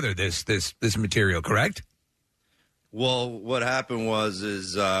this together, this material, correct? Well, what happened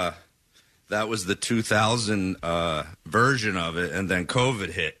was that was the 2000 version of it, and then COVID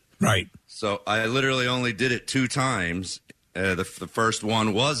hit. Right. So I literally only did it 2 times. The first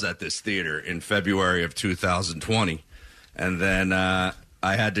one was at this theater in February of 2020. And then I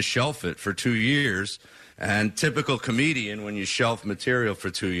had to shelf it for 2 years. And typical comedian, when you shelf material for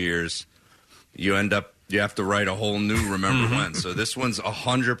 2 years, you have to write a whole new Remember When. So this one's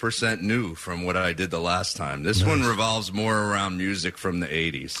 100% new from what I did the last time. This one revolves more around music from the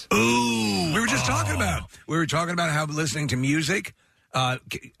 80s. Ooh. We were just talking about how listening to music,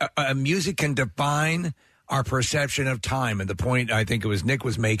 music can define our perception of time. And the point I think it was Nick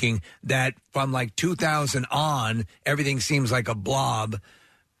was making, that from like 2000 on, everything seems like a blob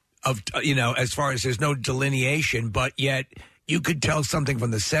of, as far as there's no delineation, but yet you could tell something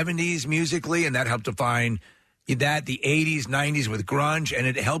from the 70s musically, and that helped define that, the 80s, 90s with grunge, and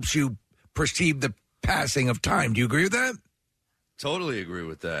it helps you perceive the passing of time. Do you agree with that? Totally agree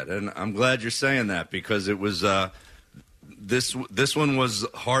with that. And I'm glad you're saying that, because it was this one was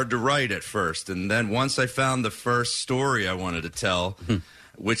hard to write at first. And then once I found the first story I wanted to tell,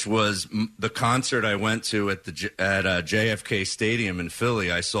 which was the concert I went to at JFK Stadium in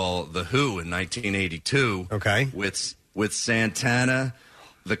Philly, I saw The Who in 1982. Okay. With Santana,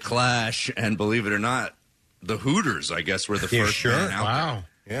 The Clash, and believe it or not, the Hooters, I guess, were the first band out Wow.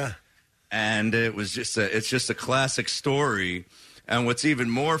 there. Yeah. And it was it's just a classic story. And what's even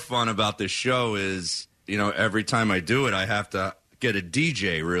more fun about this show is, every time I do it, I have to get a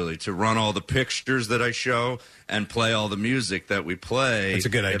DJ really to run all the pictures that I show and play all the music that we play. That's a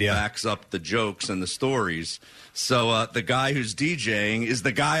good idea. It backs up the jokes and the stories. So the guy who's DJing is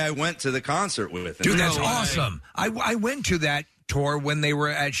the guy I went to the concert with. Dude, that's awesome. I went to that tour when they were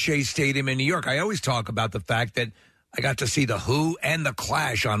at Shea Stadium in New York. I always talk about the fact that I got to see The Who and The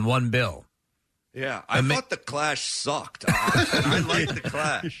Clash on one bill. Yeah, I thought The Clash sucked. I liked The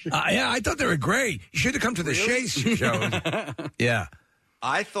Clash. Yeah, I thought they were great. You should have come to the Shea show. Yeah.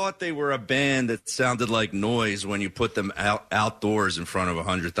 I thought they were a band that sounded like noise when you put them outdoors in front of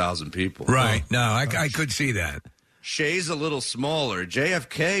 100,000 people. Right. No, I could see that. Shea's a little smaller.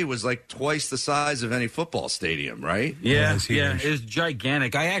 JFK was like twice the size of any football stadium, right? Yeah, it was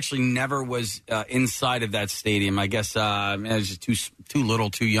gigantic. I actually never was inside of that stadium. I guess I was just too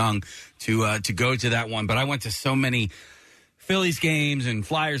little, too young to go to that one. But I went to so many Phillies games and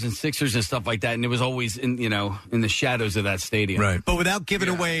Flyers and Sixers and stuff like that, and it was always in the shadows of that stadium. Right. But without giving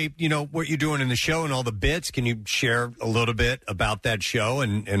away, what you're doing in the show and all the bits, can you share a little bit about that show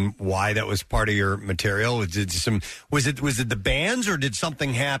and why that was part of your material? Was it the bands, or did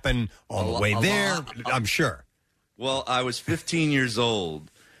something happen on the way there? I'm sure. Well, I was 15 years old,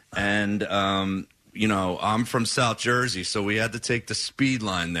 and I'm from South Jersey, so we had to take the speed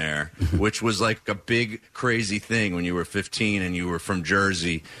line there, which was like a big, crazy thing when you were 15 and you were from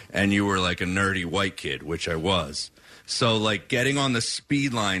Jersey and you were like a nerdy white kid, which I was. So, like, getting on the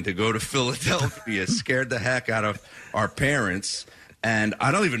speed line to go to Philadelphia scared the heck out of our parents, and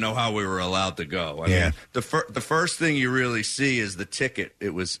I don't even know how we were allowed to go. I mean, the first thing you really see is the ticket.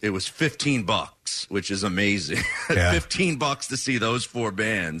 It was $15, which is amazing. Yeah. $15 to see those 4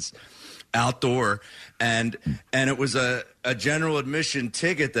 bands. Outdoor, and it was a general admission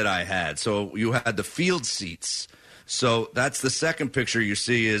ticket that I had, so you had the field seats. So that's the second picture you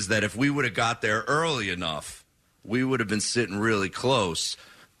see, is that if we would have got there early enough, we would have been sitting really close,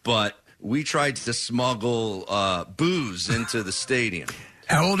 but we tried to smuggle booze into the stadium.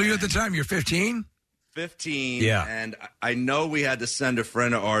 How old are you at the time? You're 15? 15, yeah. And I know we had to send a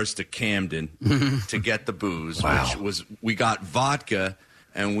friend of ours to Camden to get the booze, which was, we got vodka.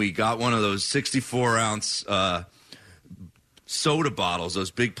 And we got one of those 64-ounce soda bottles, those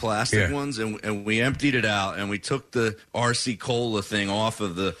big plastic ones, and we emptied it out, and we took the RC Cola thing off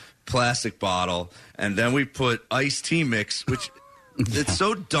of the plastic bottle, and then we put iced tea mix, which it's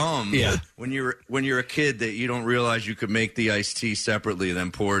so dumb when you're a kid that you don't realize you could make the iced tea separately and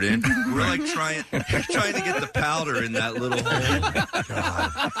then pour it in. We're like trying to get the powder in that little hole.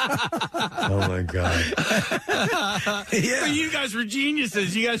 Oh my God. But you guys were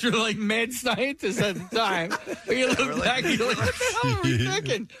geniuses. You guys were like mad scientists at the time. You look back and you're like, what the hell are we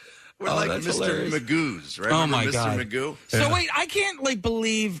thinking? We're like Mr. Hilarious. Magoo's, right? Oh, Remember my Mr. God. Magoo? So wait, I can't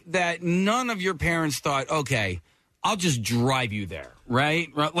believe that none of your parents thought, okay, I'll just drive you there, right?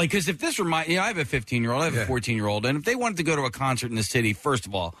 Like, because if this I have a 15-year-old, I have a 14-year-old, and if they wanted to go to a concert in the city, first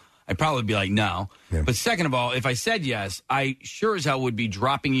of all, I'd probably be like, no. Yeah. But second of all, if I said yes, I sure as hell would be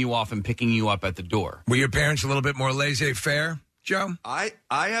dropping you off and picking you up at the door. Were your parents a little bit more laissez-faire, Joe? I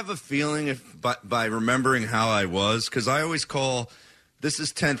have a feeling by remembering how I was, because I always call, this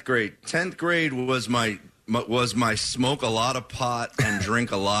is 10th grade. 10th grade was my smoke a lot of pot and drink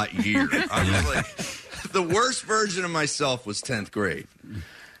a lot year. I was like... The worst version of myself was 10th grade.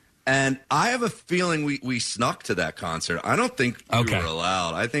 And I have a feeling we snuck to that concert. I don't think we were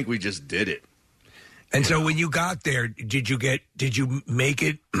allowed. I think we just did it. And so when you got there, did you make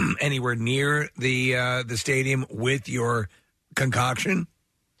it anywhere near the stadium with your concoction?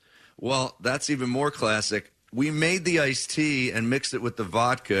 Well, that's even more classic. We made the iced tea and mixed it with the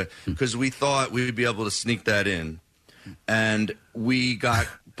vodka because we thought we'd be able to sneak that in. And we got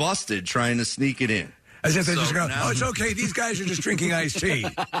busted trying to sneak it in. As if they just go, it's okay, these guys are just drinking iced tea.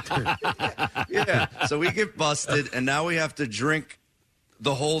 Yeah, so we get busted, and now we have to drink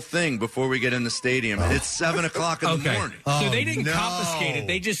the whole thing before we get in the stadium. And it's 7 o'clock in the morning. So they didn't confiscate it.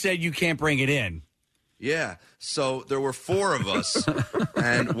 They just said you can't bring it in. Yeah, so there were 4 of us,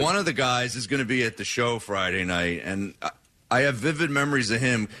 and one of the guys is going to be at the show Friday night, and I have vivid memories of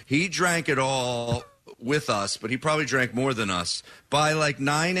him. He drank it all with us, but he probably drank more than us. By like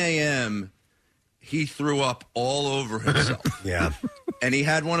 9 a.m., he threw up all over himself. Yeah. And he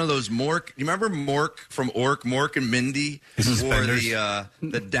had one of those Mork. You remember Mork from Mork and Mindy wore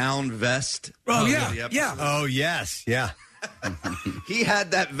the down vest? Oh, yeah. Yeah. Oh, yes. Yeah. He had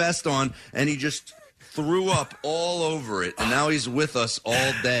that vest on, and he just threw up all over it. And now he's with us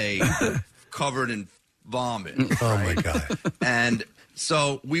all day, covered in vomit. Oh, my God. And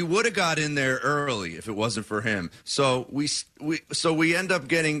so we would have got in there early if it wasn't for him. So we end up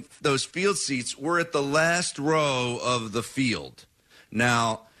getting those field seats. We're at the last row of the field.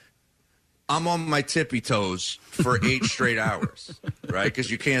 Now, I'm on my tippy toes for 8 straight hours, right? Because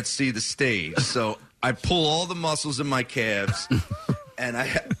you can't see the stage. So I pull all the muscles in my calves, and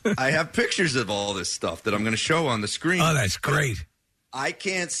I have pictures of all this stuff that I'm going to show on the screen. Oh, that's great. I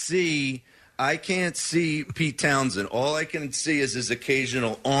can't see Pete Townsend. All I can see is his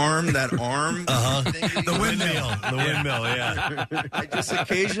occasional arm, that arm. Thing. The windmill. The windmill, yeah. I just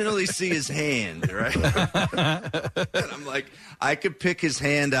occasionally see his hand, right? And I'm like, I could pick his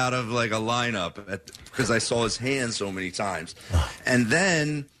hand out of like a lineup because I saw his hand so many times. And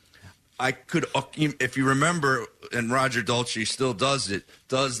then I could, if you remember, and Roger Dolce still does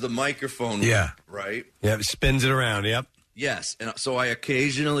the microphone, right? Yeah, it spins it around, yep. Yes, and so I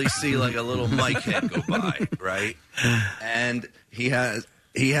occasionally see like a little mic head go by, right? And he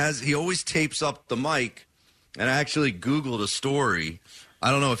always tapes up the mic and I actually Googled a story. I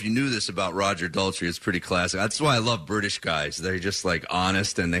don't know if you knew this about Roger Daltrey. It's pretty classic. That's why I love British guys. They're just like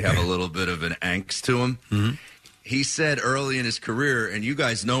honest, and they have a little bit of an angst to them. Mm-hmm. He said early in his career, and you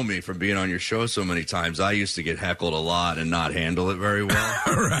guys know me from being on your show so many times, I used to get heckled a lot and not handle it very well.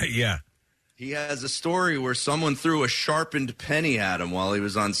 Right, yeah. He has a story where someone threw a sharpened penny at him while he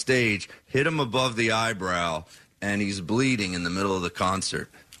was on stage, hit him above the eyebrow, and he's bleeding in the middle of the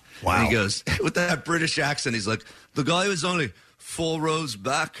concert. Wow. And he goes, with that British accent, he's like, the guy was only 4 rows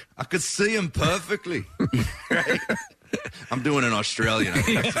back. I could see him perfectly. Right? I'm doing an Australian.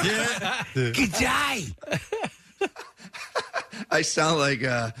 Yeah. Good day. I sound like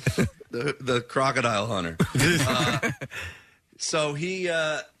the crocodile hunter. So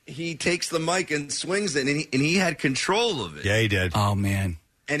he takes the mic and swings it, and he had control of it. Yeah, he did. Oh, man.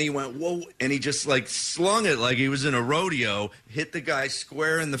 And he went, whoa, and he just, like, slung it like he was in a rodeo, hit the guy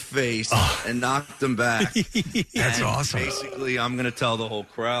square in the face, and knocked him back. That's awesome. Basically, I'm going to tell the whole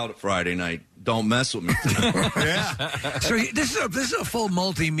crowd Friday night, don't mess with me tonight. Yeah. So this is a full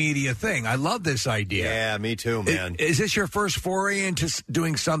multimedia thing. I love this idea. Yeah, me too, man. Is this your first foray into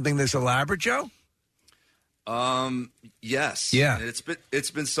doing something this elaborate, Joe? Yes. Yeah.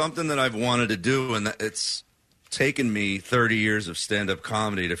 It's been something that I've wanted to do, and it's taken me 30 years of stand-up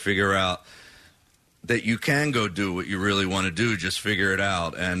comedy to figure out that you can go do what you really want to do, just figure it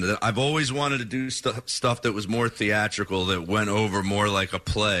out. And I've always wanted to do stuff that was more theatrical, that went over more like a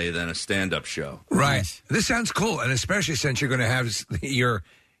play than a stand-up show. Right. This sounds cool, and especially since you're going to have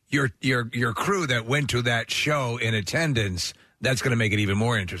your crew that went to that show in attendance, that's going to make it even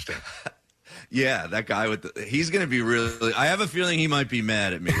more interesting. Yeah, that guy he's going to be really. I have a feeling he might be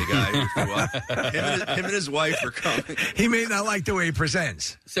mad at me. The guy, him and his wife are coming. He may not like the way he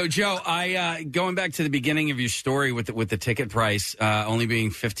presents. So, Joe, going back to the beginning of your story with the ticket price only being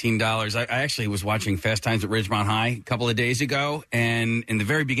 $15. I actually was watching Fast Times at Ridgemont High a couple of days ago, and in the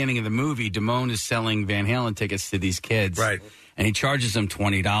very beginning of the movie, Damone is selling Van Halen tickets to these kids, right? And he charges them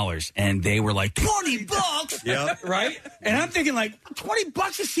 $20, and they were like, $20? Yep. Right? And I'm thinking, like,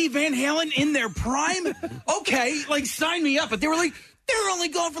 $20 to see Van Halen in their prime? Okay, like, sign me up. But they were like, they're only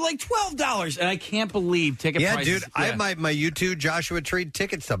going for like $12. And I can't believe ticket prices. Dude, I have my U2 Joshua Tree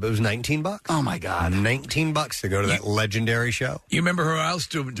ticket stub. It was $19. Oh, my God. $19 to go to that legendary show. You remember who else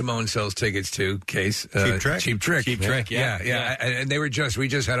Damone sells tickets to, Case? Cheap Trick. Cheap Trick. Cheap Trick, yeah. And they were we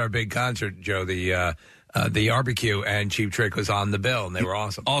just had our big concert, Joe, the barbecue, and Cheap Trick was on the bill, and they were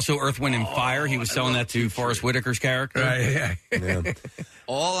awesome. Also, Earth, Wind, and Fire. He was selling that to Forrest Whitaker's character. Right, yeah.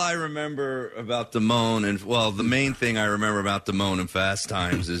 All I remember about Damone, and the main thing I remember about Damone in Fast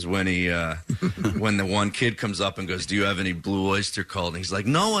Times is when when the one kid comes up and goes, "Do you have any Blue Oyster Cult?" And he's like,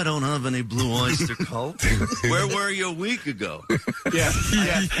 "No, I don't have any Blue Oyster Cult." Where were you a week ago? Yeah.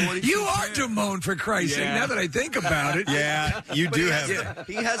 You are Damone, for Christ's sake. Now that I think about it, you do have.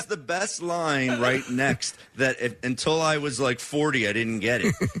 He has the best line right next. That until I was like 40, I didn't get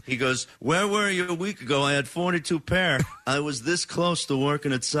it. He goes, "Where were you a week ago? I had 42 pair. I was this close to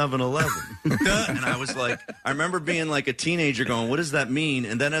working at 7-Eleven." And I was like, I remember being like a teenager going, "What does that mean?"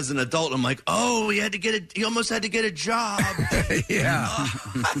 And then as an adult, I'm like, "Oh, he almost had to get a job." Yeah,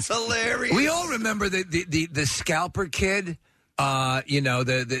 that's hilarious. We all remember the scalper kid.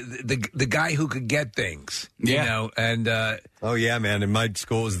 The guy who could get things. You know, and oh yeah, man! In my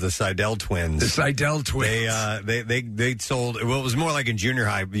school, it was the Seidel twins. The Seidel twins. They sold. Well, it was more like in junior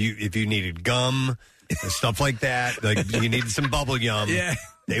high. If you needed gum, and stuff like that, like you needed some bubble gum. Yeah.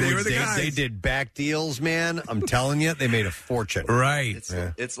 They were the guys. They did back deals, man. I'm telling you, they made a fortune. Right.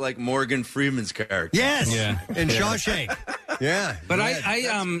 It's like Morgan Freeman's character. Yes. Yeah. In Shawshank. Yeah. But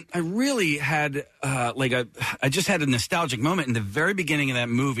I really had I just had a nostalgic moment in the very beginning of that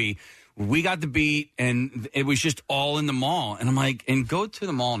movie. We got the beat, and it was just all in the mall, and I'm like, and go to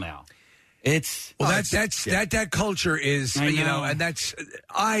the mall now. It's that culture is, and that's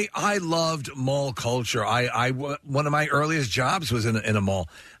I loved mall culture. One of my earliest jobs was in a mall,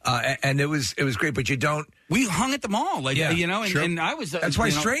 and it was great. But we hung at the mall, and I was. That's why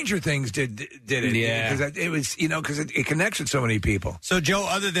Stranger Things did it, because it was because it connects with so many people. So Joe,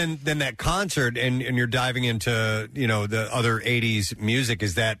 other than that concert, and you're diving into the other '80s music,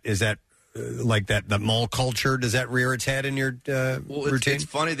 is that like that mall culture, does that rear its head in your routine? It's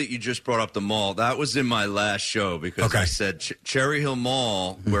funny that you just brought up the mall. That was in my last show because I said Cherry Hill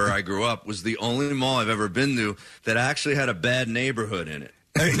Mall, where I grew up, was the only mall I've ever been to that actually had a bad neighborhood in it.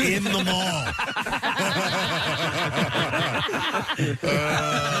 In the mall.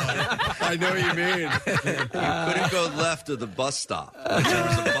 I know what you mean. You couldn't go left of the bus stop. Like, there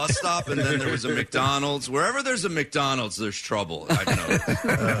was a bus stop, and then there was a McDonald's. Wherever there's a McDonald's, there's trouble. I've noticed.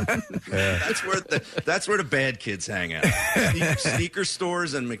 That's where the bad kids hang out. Sneaker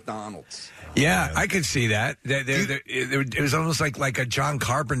stores and McDonald's. Yeah, I could see that. It was almost like a John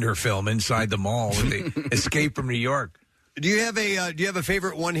Carpenter film inside the mall with the Escape from New York. Do you have a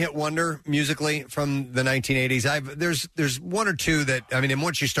favorite one-hit wonder musically from the 1980s? There's one or two that, I mean, and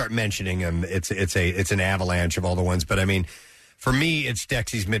once you start mentioning them, it's an avalanche of all the ones. But I mean, for me, it's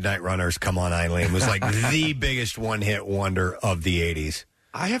Dexy's Midnight Runners. Come On, Eileen was like the biggest one-hit wonder of the 80s.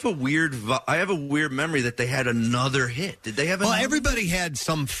 I have a weird memory that they had another hit. Did they have? Well, everybody had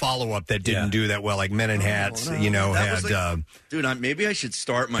some follow-up that didn't do that well, like Men in Hats. No. Had like, dude. Maybe I should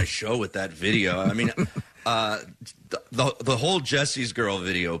start my show with that video. I mean. The whole Jesse's Girl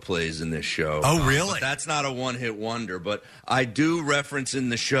video plays in this show. Oh, really? That's not a one-hit wonder, but I do reference in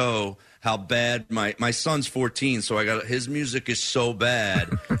the show how bad my son's 14, so his music is so bad.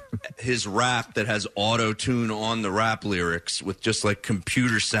 His rap that has auto-tune on the rap lyrics with just like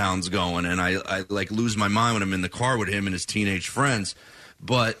computer sounds going, and I like lose my mind when I'm in the car with him and his teenage friends.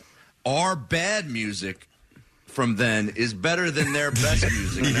 But our bad music from then is better than their best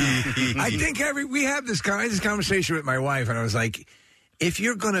music now. I think we have this conversation with my wife, and I was like, if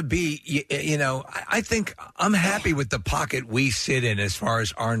you're going to be, I think I'm happy with the pocket we sit in as far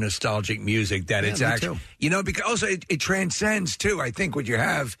as our nostalgic music, that it's actually, because also it transcends too. I think what you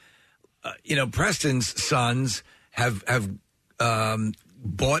have, Preston's sons have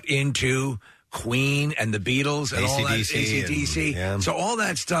bought into Queen and the Beatles and all that, AC/DC. So all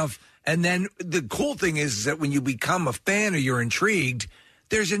that stuff. And then the cool thing is that when you become a fan or you're intrigued,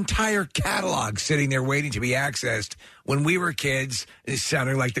 there's entire catalogs sitting there waiting to be accessed. When we were kids, it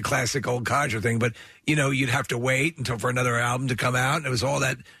sounded like the classic old codger thing, but, you'd have to wait until for another album to come out, and it was all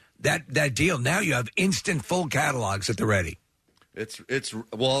that deal. Now you have instant full catalogs at the ready.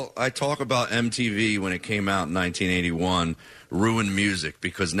 Well, I talk about MTV when it came out in 1981 ruined music,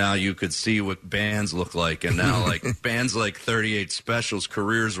 because now you could see what bands look like, and now like bands like 38 Specials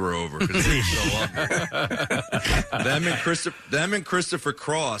careers were over because they were so ugly. them and Christopher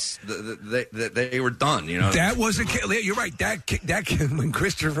Cross, they were done. That was you're right. That when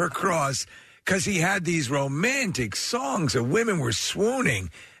Christopher Cross, because he had these romantic songs and women were swooning.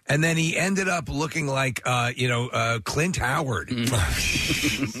 And then he ended up looking like, Clint Howard.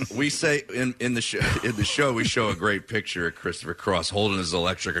 We say in the show we show a great picture of Christopher Cross holding his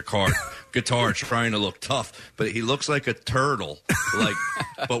electric guitar, trying to look tough, but he looks like a turtle.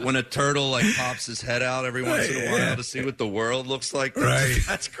 But when a turtle pops his head out every once in a while to see what the world looks like,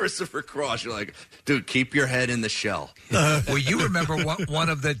 that's Christopher Cross. You're like, dude, keep your head in the shell. Well, you remember one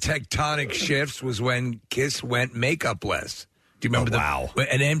of the tectonic shifts was when Kiss went makeup-less. Do you remember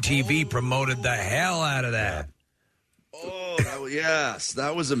and MTV promoted the hell out of that. Yes,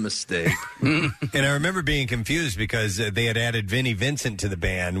 that was a mistake. And I remember being confused because they had added Vinnie Vincent to the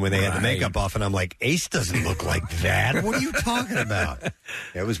band when they had the makeup off, and I'm like, Ace doesn't look like that. What are you talking about?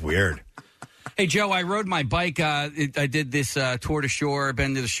 It was weird. Hey, Joe, I rode my bike. I did this Tour de Shore,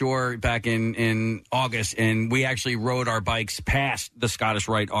 Bend to the Shore back in August, and we actually rode our bikes past the Scottish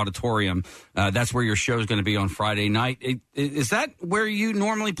Rite Auditorium. That's where your show is going to be on Friday night. Is that where you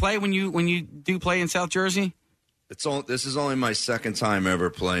normally play when you do play in South Jersey? This is only my second time ever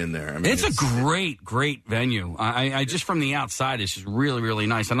playing there. I mean, it's a great venue. I just from the outside, it's just really, really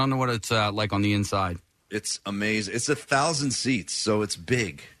nice. I don't know what it's like on the inside. It's amazing. It's 1,000 seats, so it's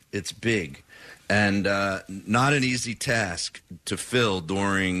big. It's big. And not an easy task to fill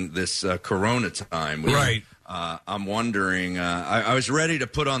during this Corona time. Right. I'm wondering, I was ready to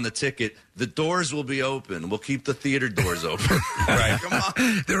put on the ticket, the doors will be open. We'll keep the theater doors open. Right. Come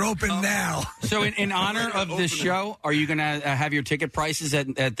on. They're open now. So in honor of this show, are you going to have your ticket prices at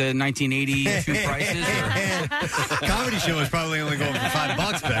the 1982 prices? Comedy show was probably only going for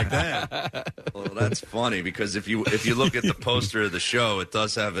 $5 back then. Well, that's funny because if you look at the poster of the show, it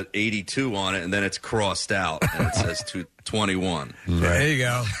does have an 82 on it, and then it's crossed out, and it says 221. There you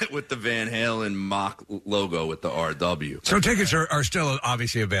go. With the Van Halen mock logo with the RW. So tickets are still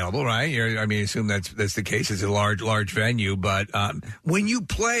obviously available, right? I assume that's the case. It's a large venue, but when you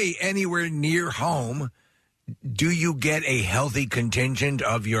play anywhere near home, do you get a healthy contingent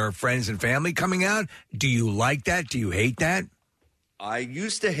of your friends and family coming out? Do you like that? Do you hate that? I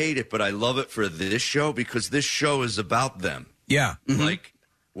used to hate it, but I love it for this show because this show is about them. Yeah. Like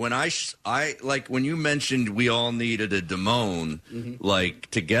when when you mentioned we all needed a Damone,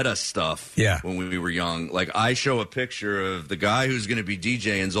 like to get us stuff when we were young, like I show a picture of the guy who's going to be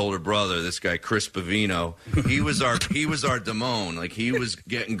DJing's older brother, this guy Chris Pavino. He was our Damone. Like he was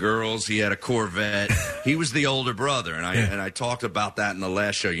getting girls. He had a Corvette. He was the older brother, and I talked about that in the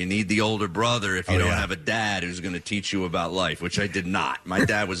last show. You need the older brother if you don't have a dad who's going to teach you about life, which I did not. My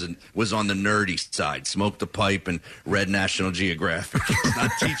dad was on the nerdy side, smoked a pipe and read National Geographic. He's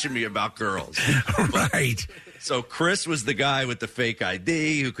not teaching me about girls. Right. So Chris was the guy with the fake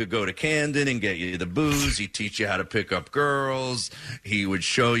ID who could go to Camden and get you the booze. He'd teach you how to pick up girls. He would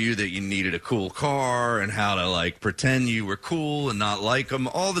show you that you needed a cool car and how to, like, pretend you were cool and not like them.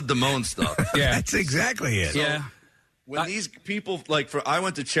 All the Damone stuff. That's exactly it. So when these people, like, I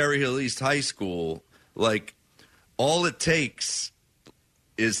went to Cherry Hill East High School, like, all it takes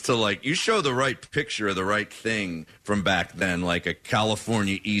is to, like, you show the right picture of the right thing from back then, like a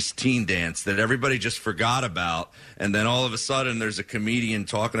California East teen dance that everybody just forgot about, and then all of a sudden there's a comedian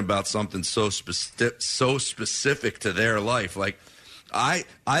talking about something so specific to their life. Like,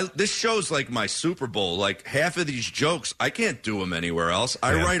 this show's like my Super Bowl. Like, half of these jokes, I can't do them anywhere else.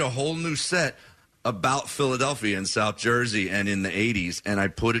 I write a whole new set about Philadelphia and South Jersey and in the 80s, and I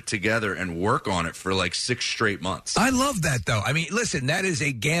put it together and work on it for like 6 straight months. I love that, though. I mean, listen, that is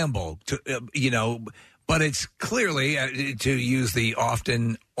a gamble, but it's clearly, to use the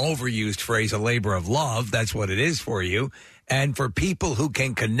often overused phrase, a labor of love. That's what it is for you. And for people who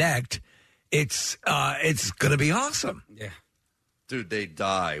can connect, it's going to be awesome. Yeah. Dude, they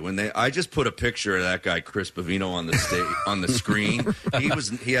die when I just put a picture of that guy Chris Pavino on the screen.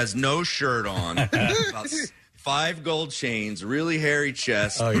 He has no shirt on, about 5 gold chains, really hairy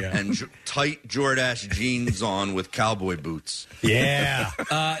chest, and tight Jordache jeans on with cowboy boots. Yeah.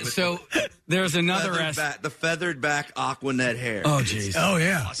 So there's another the feathered back Aquanet hair. Oh, jeez. Oh,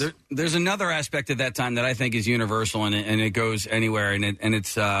 yeah. There's another aspect of that time that I think is universal, and it goes anywhere, and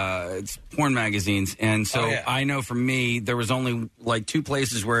it's porn magazines. And so I know for me, there was only like 2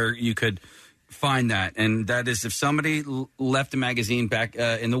 places where you could find that, and that is if somebody left a magazine back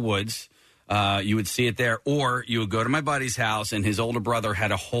in the woods. You would see it there, or you would go to my buddy's house, and his older brother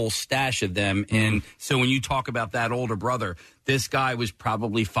had a whole stash of them. And so when you talk about that older brother, this guy was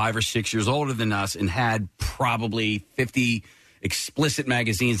probably 5 or 6 years older than us and had probably 50 explicit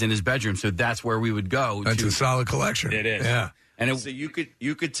magazines in his bedroom. So that's where we would go. That's a solid collection. It is. Yeah. And so you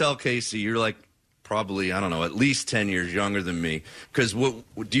could tell Casey, you're like probably, I don't know, at least 10 years younger than me. Because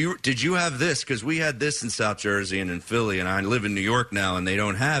did you have this? Because we had this in South Jersey and in Philly, and I live in New York now, and they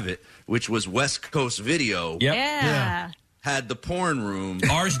don't have it, which was West Coast Video. Yep. Yeah. Had the porn room.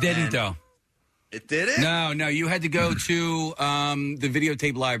 Ours didn't, though. It didn't? No, you had to go to the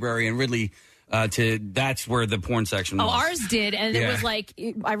videotape library in Ridley. That's where the porn section was. Oh, ours did, and it was like,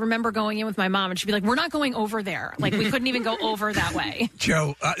 I remember going in with my mom, and she'd be like, we're not going over there. Like, we couldn't even go over that way.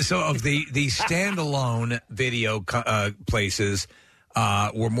 Joe, so of the standalone video places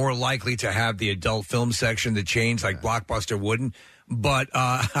were more likely to have the adult film section, the chains, like Blockbuster wouldn't. But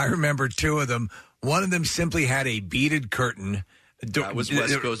I remember 2 of them. One of them simply had a beaded curtain. That was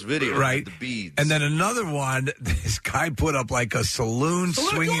West Coast Video, right? The beads. And then another one, this guy put up like a saloon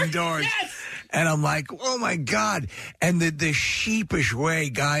swinging doors. Yes! And I'm like, oh, my God. And the sheepish way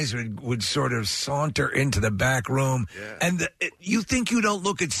guys would sort of saunter into the back room. Yeah. And you think you don't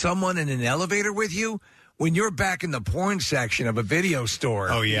look at someone in an elevator with you? When you're back in the porn section of a video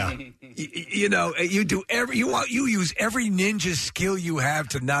store. Oh, yeah. You do you use every ninja skill you have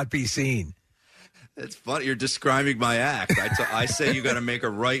to not be seen. It's funny. You're describing my act. I say you got to make a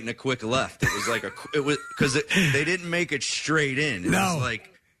right and a quick left. It was because they didn't make it straight in.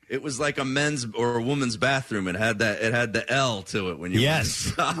 It was like a men's or a woman's bathroom. It had the L to it when you went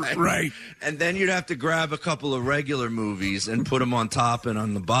inside. Right. And then you'd have to grab a couple of regular movies and put them on top and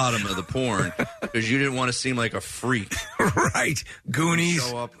on the bottom of the porn because you didn't want to seem like a freak. Right. Goonies.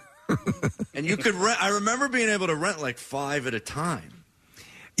 Show up. And you could rent. I remember being able to rent like 5 at a time.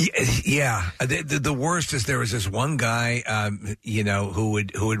 Yeah. The worst is there was this one guy, who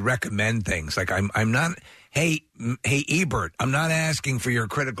would recommend things. Like I'm not. Hey, Ebert, I'm not asking for your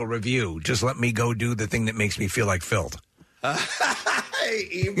critical review. Just let me go do the thing that makes me feel like filth.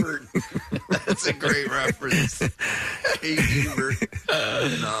 Hey, Ebert. That's a great reference. Hey, Ebert.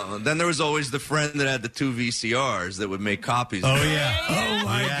 No. Then there was always the friend that had the 2 VCRs that would make copies. Oh, yeah. Oh,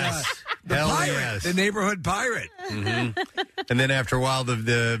 my God. The pirate, the neighborhood pirate. Mm-hmm. And then after a while,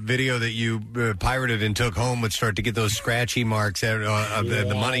 the video that you pirated and took home would start to get those scratchy marks of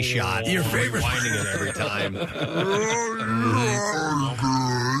the money shot. Your favorite. Rewinding it every time.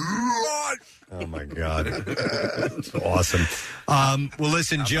 Oh, my God. That's awesome. Well,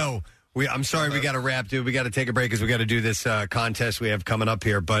 listen, Joe, I'm sorry we got to wrap, dude. We got to take a break because we got to do this contest we have coming up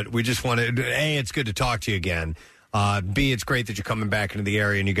here. But we just wanted, A, it's good to talk to you again. B, it's great that you're coming back into the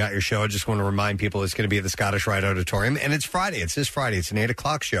area and you got your show. I just want to remind people it's going to be at the Scottish Rite Auditorium. And it's Friday. It's this Friday. It's an 8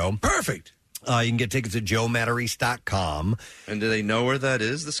 o'clock show. Perfect. You can get tickets at joematarese.com. And do they know where that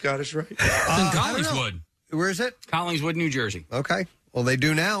is, the Scottish Rite? It's in Collingswood. Where is it? Collingswood, New Jersey. Okay. Well, they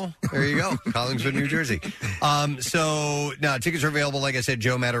do now. There you go. Collingswood, New Jersey. So, now, tickets are available, like I said,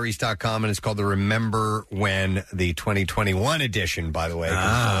 joematarese.com, and it's called the Remember When, the 2021 edition, by the way. It's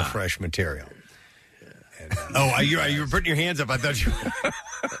all fresh material. And, you were putting your hands up. I thought you...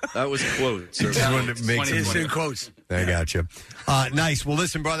 That was quotes. Just wanted to make It's in quotes. I got you. Nice. Well,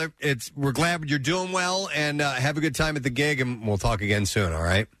 listen, brother, we're glad you're doing well, and have a good time at the gig, and we'll talk again soon, all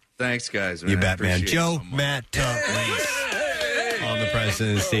right? Thanks, guys. Man. You bet, man. Joe, so Matt, on the Preston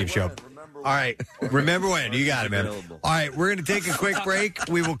and Steve Show. All right. Remember when? You got it, man. All right. We're going to take a quick break.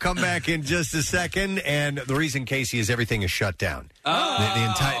 We will come back in just a second. And the reason, Casey, is everything is shut down.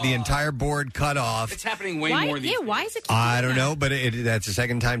 The entire board cut off. It's happening way more than why is it? I don't know, but that's the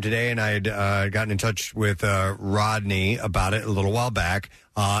second time today. And I had gotten in touch with Rodney about it a little while back.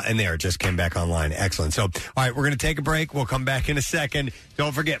 And there, it just came back online. Excellent. So, all right, we're going to take a break. We'll come back in a second.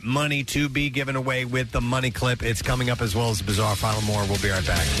 Don't forget, money to be given away with the Money Clip. It's coming up as well as the Bizarre File and more. We'll be right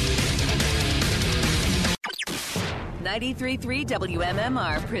back. 93.3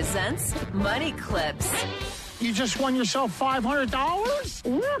 WMMR presents Money Clips. You just won yourself $500?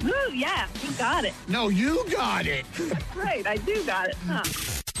 Woohoo! Yeah, you got it. No, you got it. That's right, I do got it. Huh.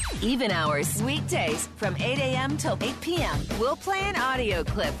 Even hours, weekdays from 8 a.m. till 8 p.m. We'll play an audio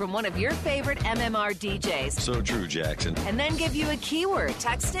clip from one of your favorite MMR DJs. So true, Jackson. And then give you a keyword.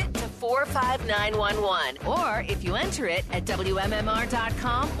 Text it to 45911. Or if you enter it at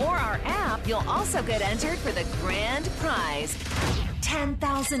WMMR.com or our app, you'll also get entered for the grand prize.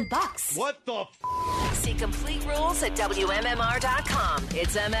 $10,000. What the See complete rules at WMMR.com.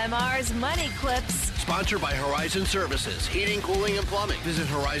 It's MMR's Money Clips. Sponsored by Horizon Services. Heating, cooling, and plumbing. Visit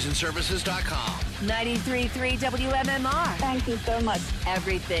horizonservices.com. 93.3 WMMR. Thank you so much.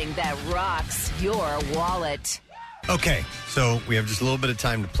 Everything that rocks your wallet. Okay, so we have just a little bit of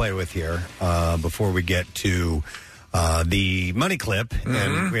time to play with here before we get to the Money Clip,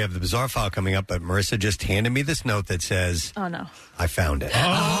 and we have the Bizarre File coming up, but Marissa just handed me this note that says, "Oh, no. I found it."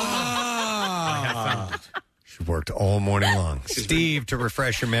 I have found it. She worked all morning long. Steve, to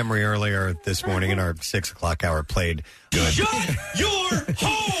refresh your memory earlier this morning in our 6 o'clock hour, played good. Shut your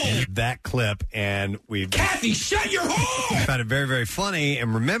hole! That clip, and we Kathy, shut your hole! found it very, very funny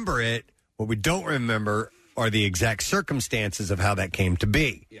and remember it. What we don't remember are the exact circumstances of how that came to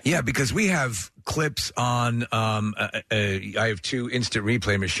be. Yeah, because we have clips on, I have two instant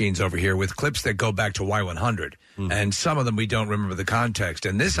replay machines over here with clips that go back to Y100. And some of them we don't remember the context.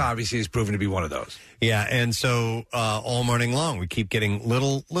 And this obviously is proven to be one of those. Yeah, and so all morning long we keep getting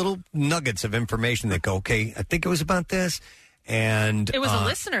little nuggets of information that go, okay, I think it was about this. And it was a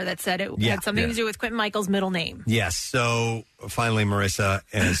listener that said it had something to do with Quentin Michael's middle name. Yes. So finally, Marissa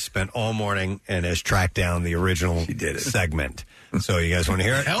has spent all morning and has tracked down the original segment. So you guys want to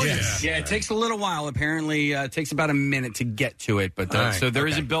hear it? Hell yeah. Yeah, it takes a little while. Apparently, it takes about a minute to get to it. But so there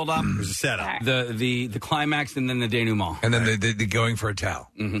is a build-up. There's a setup. The climax and then the denouement. And then the going for a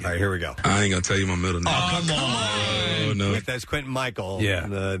towel. Mm-hmm. All right, here we go. I ain't going to tell you my middle name. Oh, come on. Oh, no. If that's Quentin Michael,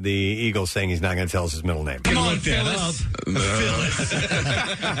 the Eagles saying he's not going to tell us his middle name. Come on, Phyllis.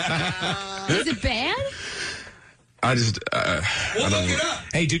 Is it bad? I just... we'll look it up.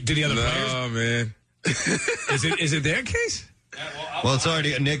 Hey, do the other players? No, man. Is it their case? Well, it's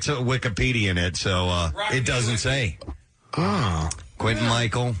already Nick's Wikipedia in it, so it doesn't say. Oh. Quentin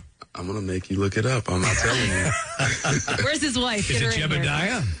Michael. I'm going to make you look it up. I'm not telling you. Where's his wife? Is it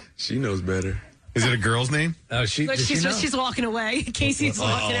Jebediah? She knows better. Is it a girl's name? Oh, she's walking away. Casey's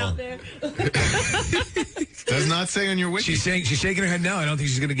walking out there. Does not say on your wiki. She's shaking her head no. I don't think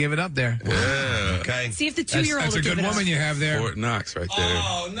she's going to give it up there. Yeah. Okay. See if the 2-year-old. That's a good woman you have there. Fort Knox right there.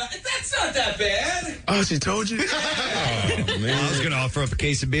 Oh, no, that's not that bad. Oh, she told you? Oh, man. I was going to offer up a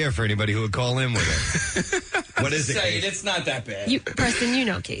case of beer for anybody who would call in with it. What is it? Say it. It's not that bad. Preston, you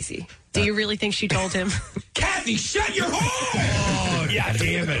know Casey. Do you really think she told him? Kathy, shut your hole! Oh, yeah,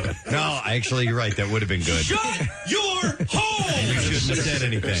 damn it. No, actually, you're right. That would have been good. Shut your hole! You shouldn't have said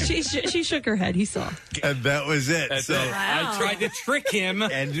anything. She shook her head. He saw. And that was it. I tried to trick him.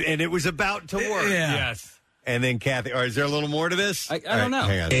 And it was about to work. Yeah. Yes. And then Kathy, is there a little more to this? I don't know.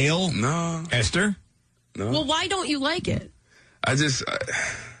 Hang on. Ale? No. Esther? No. Well, why don't you like it? I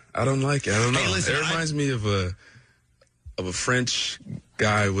don't like it. I don't know. Hey, listen, it reminds me of a French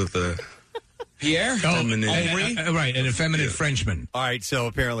guy with a Pierre? Right, an effeminate Frenchman. All right, so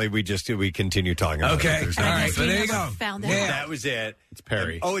apparently we continue talking about it. Okay, all right, so there you go. Found Yeah. That was it. It's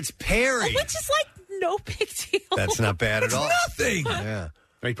Perry. Oh, it's Perry. Which is like no big deal. That's not bad at all. Nothing. Yeah.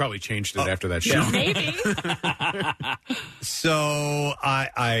 He probably changed it after that show. Maybe. So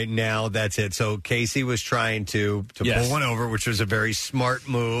I now that's it. So Casey was trying to Yes. pull one over, which was a very smart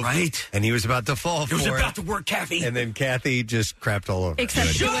move. Right. And he was about to fall for it. It was about to work, Kathy. And then Kathy just crapped all over.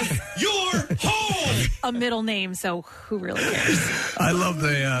 Except Good. it was Your home. a middle name, so who really cares? I love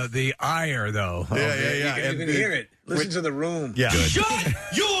the ire, though. Yeah. You can hear it. Listen to the room. Yeah. Shut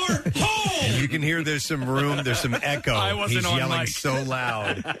your home. You can hear there's some room, there's some echo. I wasn't He's on yelling mic. so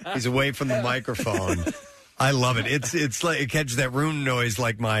loud. He's away from the microphone. I love it. It's like it catches that room noise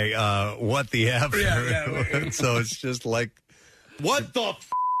like my what the F. Yeah. So it's just like what the f-?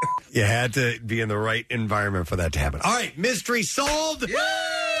 You had to be in the right environment for that to happen. All right, mystery solved.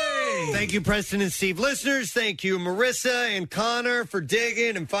 Yay! Thank you, Preston and Steve listeners. Thank you, Marissa and Connor, for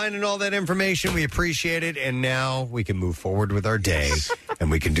digging and finding all that information. We appreciate it. And now we can move forward with our day and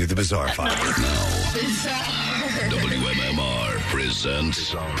we can do the Bizarre File. WMMR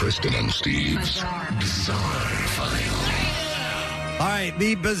presents Preston and Steve's Bizarre File. All right,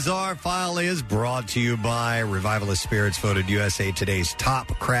 the Bizarre File is brought to you by Revivalist Spirits, voted USA Today's top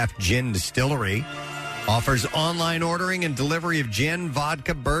craft gin distillery. Offers online ordering and delivery of gin,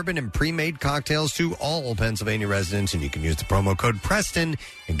 vodka, bourbon, and pre-made cocktails to all Pennsylvania residents. And you can use the promo code Preston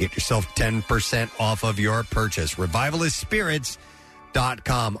and get yourself 10% off of your purchase.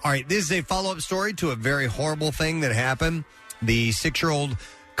 RevivalistSpirits.com. All right, this is a follow-up story to a very horrible thing that happened. The 6-year-old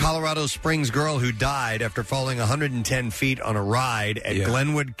Colorado Springs girl who died after falling 110 feet on a ride at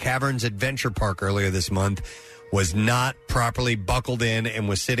Glenwood Caverns Adventure Park earlier this month was not properly buckled in and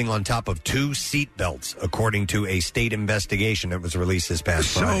was sitting on top of 2 seat belts, according to a state investigation that was released this past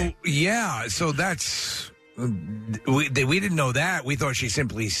Friday. So that's we didn't know that. We thought she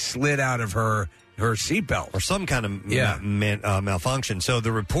simply slid out of her seatbelt or some kind of malfunction. So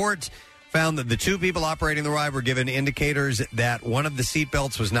the report found that the 2 people operating the ride were given indicators that one of the seat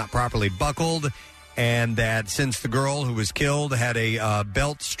belts was not properly buckled, and that since the girl who was killed had a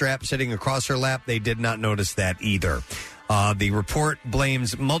belt strap sitting across her lap, they did not notice that either. The report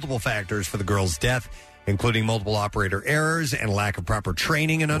blames multiple factors for the girl's death, including multiple operator errors and lack of proper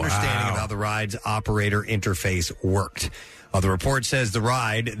training and understanding of how the ride's operator interface worked. The report says the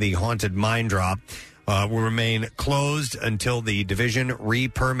ride, the Haunted Mine Drop, will remain closed until the division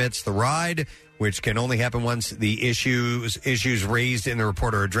re-permits the ride, which can only happen once the issues raised in the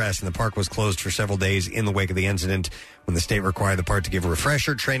report are addressed. And the park was closed for several days in the wake of the incident when the state required the park to give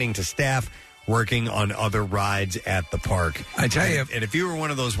refresher training to staff working on other rides at the park. I tell you, and if you were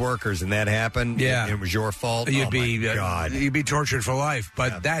one of those workers and that happened, and it was your fault, you'd you'd be tortured for life.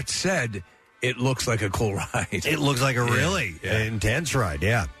 But that said, it looks like a cool ride. It looks like a really intense ride,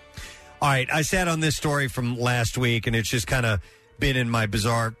 yeah. All right, I sat on this story from last week, and it's just kind of been in my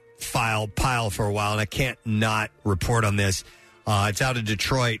bizarre pile for a while, and I can't not report on this. It's out of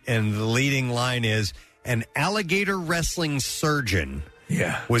Detroit, and the leading line is an alligator wrestling surgeon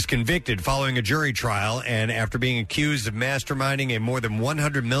was convicted following a jury trial and after being accused of masterminding a more than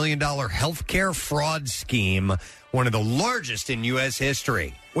 $100 million healthcare fraud scheme, one of the largest in U.S.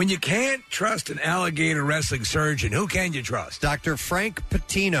 history. When you can't trust an alligator wrestling surgeon, who can you trust? Dr. Frank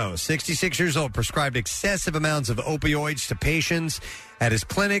Patino, 66 years old, prescribed excessive amounts of opioids to patients at his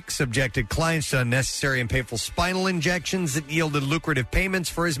clinic, subjected clients to unnecessary and painful spinal injections that yielded lucrative payments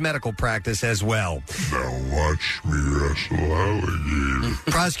for his medical practice as well. Now watch me wrestle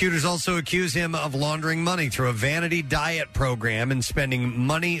alligator. Prosecutors also accuse him of laundering money through a vanity diet program and spending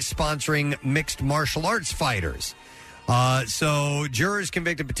money sponsoring mixed martial arts fighters. So jurors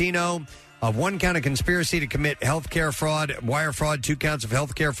convicted Patino of 1 count of conspiracy to commit healthcare fraud, wire fraud, 2 counts of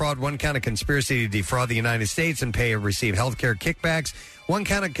healthcare fraud, 1 count of conspiracy to defraud the United States and pay or receive healthcare kickbacks, 1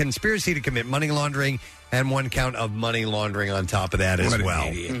 count of conspiracy to commit money laundering, and 1 count of money laundering on top of that as well.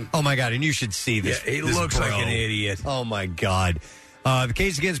 Idiot. Oh, my God. And you should see this. Yeah, he this looks bro. like an idiot. Oh, my God. The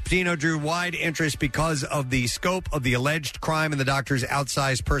case against Patino drew wide interest because of the scope of the alleged crime and the doctor's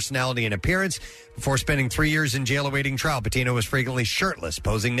outsized personality and appearance. Before spending 3 years in jail awaiting trial, Patino was frequently shirtless,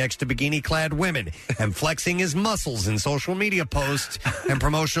 posing next to bikini-clad women, and flexing his muscles in social media posts and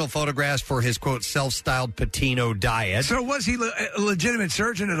promotional photographs for his, quote, self-styled Patino diet. So was he a legitimate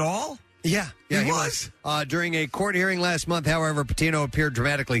surgeon at all? Yeah, he was. During a court hearing last month, however, Patino appeared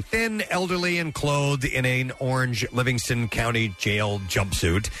dramatically thin, elderly, and clothed in an orange Livingston County jail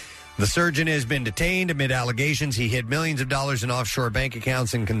jumpsuit. The surgeon has been detained amid allegations he hid millions of dollars in offshore bank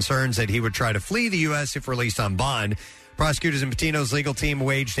accounts and concerns that he would try to flee the U.S. if released on bond. Prosecutors and Patino's legal team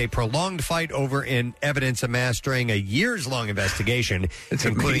waged a prolonged fight over evidence amassed during a years-long investigation,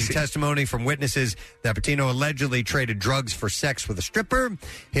 including testimony from witnesses that Patino allegedly traded drugs for sex with a stripper,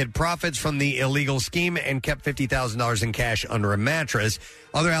 hid profits from the illegal scheme, and kept $50,000 in cash under a mattress.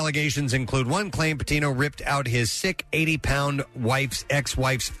 Other allegations include one claim Patino ripped out his sick 80-pound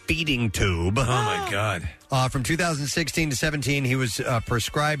ex-wife's feeding tube. Oh, my God. From 2016 to 17, he was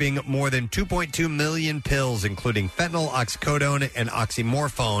prescribing more than 2.2 million pills, including fentanyl, oxycodone, and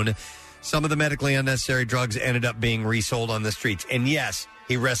oxymorphone. Some of the medically unnecessary drugs ended up being resold on the streets. And yes,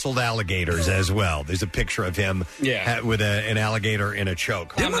 he wrestled alligators as well. There's a picture of him with an alligator in a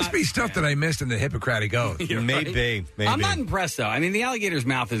choke. There must be stuff that I missed in the Hippocratic Oath. Maybe. I'm not impressed, though. I mean, the alligator's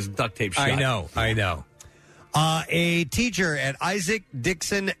mouth is duct tape shut. I know. A teacher at Isaac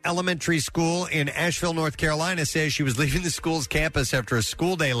Dixon Elementary School in Asheville, North Carolina, says she was leaving the school's campus after a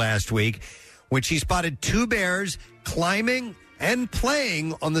school day last week when she spotted two bears climbing and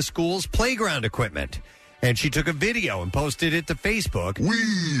playing on the school's playground equipment. And she took a video and posted it to Facebook.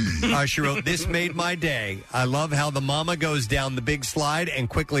 She wrote, "This made my day. I love how the mama goes down the big slide and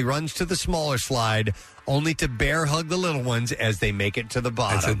quickly runs to the smaller slide, only to bear hug the little ones as they make it to the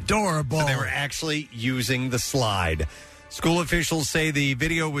bottom." That's adorable. So they were actually using the slide. School officials say the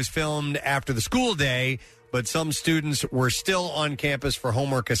video was filmed after the school day, but some students were still on campus for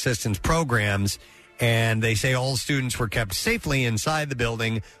homework assistance programs. And they say all students were kept safely inside the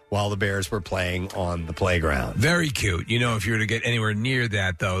building while the bears were playing on the playground. Very cute. You know, if you were to get anywhere near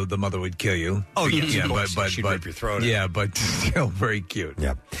that, though, the mother would kill you. Oh, yes, yeah, of course. but She'd rip your throat out. Yeah, but still very cute.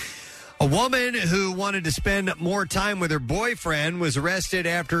 Yep. A woman who wanted to spend more time with her boyfriend was arrested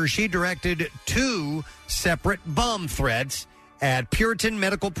after she directed 2 separate bomb threats at Puritan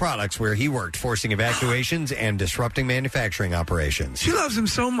Medical Products, where he worked, forcing evacuations and disrupting manufacturing operations. She loves him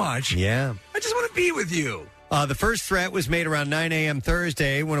so much. Yeah. I just want to be with you. The first threat was made around 9 a.m.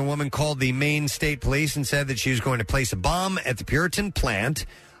 Thursday when a woman called the Maine State Police and said that she was going to place a bomb at the Puritan plant.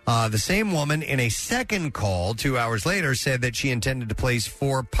 The same woman, in a second call 2 hours later, said that she intended to place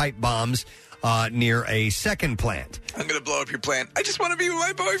 4 pipe bombs near a second plant. I'm going to blow up your plant. I just want to be with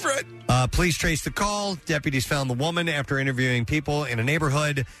my boyfriend. Police traced the call. Deputies found the woman after interviewing people in a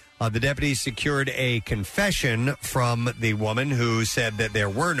neighborhood. The deputies secured a confession from the woman who said that there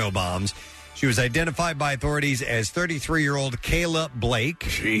were no bombs. She was identified by authorities as 33-year-old Kayla Blake.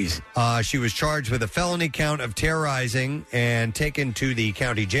 Jeez. She was charged with a felony count of terrorizing and taken to the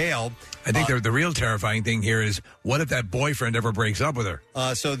county jail. I think the real terrifying thing here is, what if that boyfriend ever breaks up with her?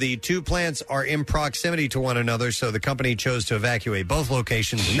 So the 2 plants are in proximity to one another, so the company chose to evacuate both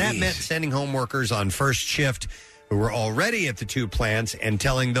locations. And that meant sending home workers on first shift who were already at the 2 plants and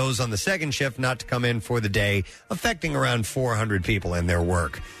telling those on the second shift not to come in for the day, affecting around 400 people in their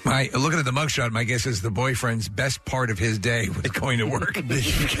work. Looking at the mugshot, my guess is the boyfriend's best part of his day was going to work. Going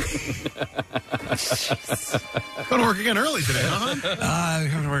to work again early today, huh? I'm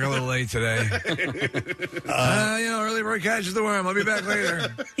going to work a little late today. Early bird catches the worm. I'll be back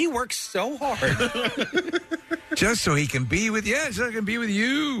later. He works so hard. Just so he can be with so I can be with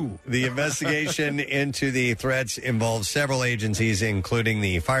you. The investigation into the threats involves several agencies, including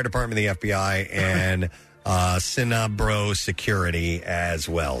the fire department, the FBI, and Cinabro Security as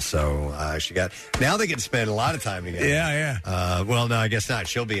well. So now they get to spend a lot of time together. Yeah. Well, no, I guess not.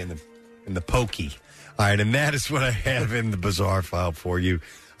 She'll be in the pokey. All right, and that is what I have in the bizarre file for you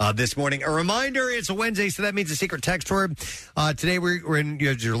this morning. A reminder, it's a Wednesday, so that means a secret text word. Today we're in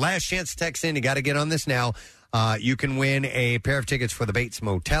your last chance to text in. You got to get on this now. You can win a pair of tickets for the Bates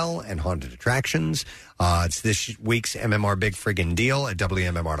Motel and Haunted Attractions. It's this week's MMR Big Friggin' Deal at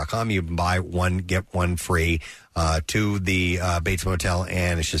WMMR.com. You can buy one, get one free to the Bates Motel,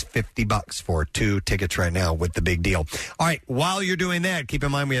 and it's just $50 for 2 tickets right now with the big deal. All right, while you're doing that, keep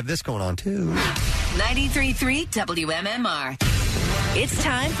in mind we have this going on, too. 93.3 WMMR. It's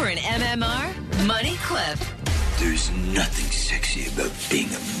time for an MMR Money Clip. There's nothing sexy about being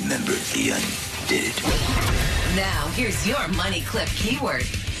a member of the Undead. Now, here's your Money Clip keyword.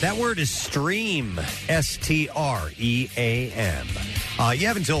 That word is stream, S-T-R-E-A-M. You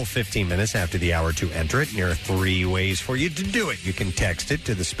have until 15 minutes after the hour to enter it, and there are 3 ways for you to do it. You can text it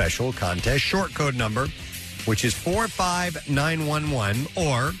to the special contest short code number, which is 45911,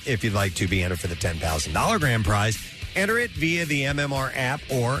 or if you'd like to be entered for the $10,000 grand prize, enter it via the MMR app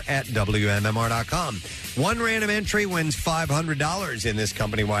or at WMMR.com. One random entry wins $500 in this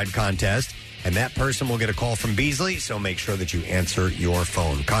company-wide contest, and that person will get a call from Beasley, so make sure that you answer your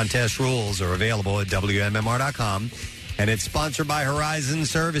phone. Contest rules are available at WMMR.com. And it's sponsored by Horizon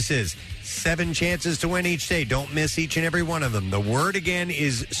Services. 7 chances to win each day. Don't miss each and every one of them. The word again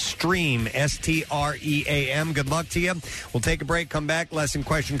is STREAM, STREAM. Good luck to you. We'll take a break, come back, lesson,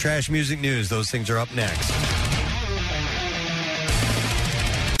 question, trash, music, news. Those things are up next.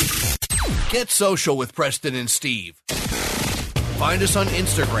 Get social with Preston and Steve. Find us on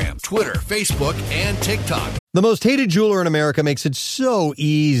Instagram, Twitter, Facebook, and TikTok. The most hated jeweler in America makes it so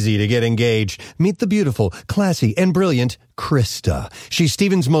easy to get engaged. Meet the beautiful, classy, and brilliant Krista. She's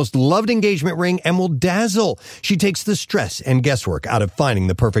Steven's most loved engagement ring and will dazzle. She takes the stress and guesswork out of finding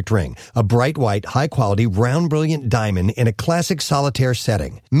the perfect ring. A bright white, high-quality, round, brilliant diamond in a classic solitaire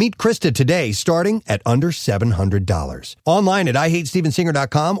setting. Meet Krista today, starting at under $700. Online at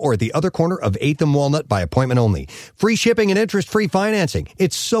IHateStevenSinger.com or at the other corner of 8th and Walnut by appointment only. Free shipping and interest-free financing.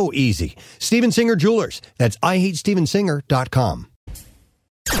 It's so easy. Steven Singer Jewelers. That's IHateStevenSinger.com.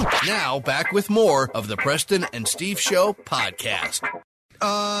 Now, back with more of the Preston and Steve Show podcast.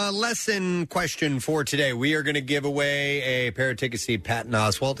 Lesson question for today. We are going to give away a pair of tickets to see Patton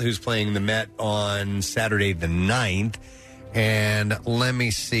Oswalt, who's playing the Met on Saturday the 9th. And let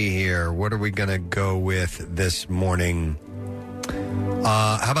me see here. What are we going to go with this morning?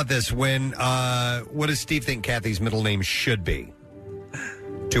 How about this? What does Steve think Kathy's middle name should be?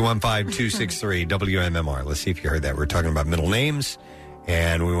 215-263 WMMR. Let's see if you heard that. We're talking about middle names,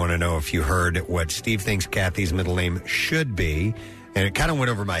 and we want to know if you heard what Steve thinks Kathy's middle name should be. And it kind of went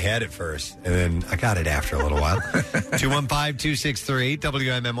over my head at first, and then I got it after a little while. 215-263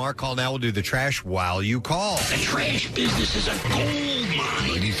 WMMR. Call now. We'll do the trash while you call. The trash business is a gold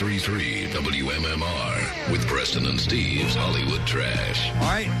mine. 93.3 WMMR with Preston and Steve's Hollywood Trash. All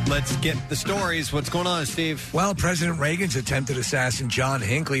right, let's get the stories. What's going on, Steve? Well, President Reagan's attempted assassin John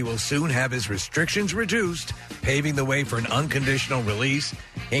Hinckley will soon have his restrictions reduced, paving the way for an unconditional release.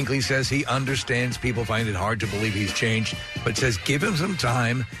 Hinckley says he understands people find it hard to believe he's changed, but says give him some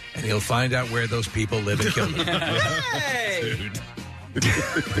time and he'll find out where those people live and kill them.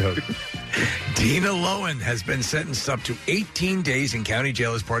 Dina Lowen has been sentenced up to 18 days in county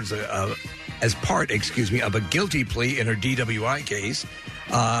jail as part of a guilty plea in her DWI case.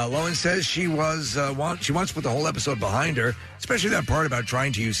 Lowen says she wants to put the whole episode behind her, especially that part about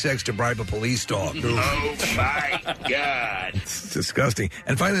trying to use sex to bribe a police dog. Oh, my God. It's disgusting.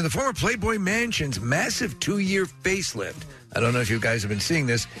 And finally, the former Playboy Mansion's massive 2-year facelift. I don't know if you guys have been seeing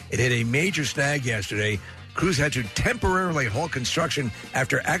this. It hit a major snag yesterday. Crews had to temporarily halt construction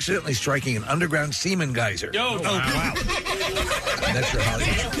after accidentally striking an underground semen geyser. Wow. That's your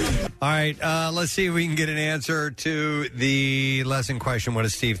Hollywood. All right, let's see if we can get an answer to the lesson question. What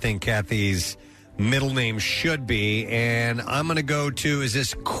does Steve think Kathy's middle name should be? And I'm going to go to, is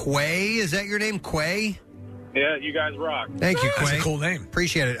this Quay? Is that your name, Quay? Yeah, you guys rock. Thank you, Quay. That's a cool name.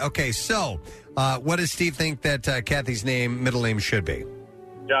 Appreciate it. Okay, so what does Steve think that Kathy's middle name should be?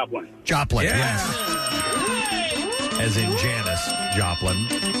 Joplin. Joplin, yes. As in Janice Joplin,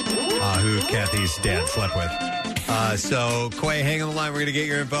 who Kathy's dad slept with. So, Quay, hang on the line. We're going to get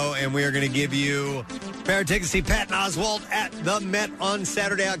your info, and we are going to give you a pair of tickets to see Patton Oswalt at the Met on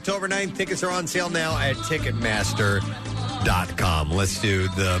Saturday, October 9th. Tickets are on sale now at Ticketmaster.com. Let's do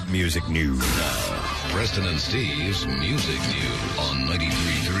the music news. Preston and Steve's Music News on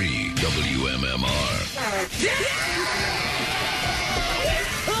 93.3 WMMR.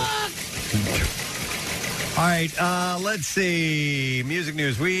 All right, let's see. Music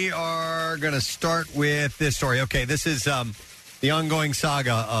news. We are going to start with this story. Okay, this is the ongoing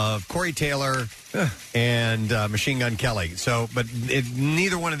saga of Corey Taylor and Machine Gun Kelly. So, but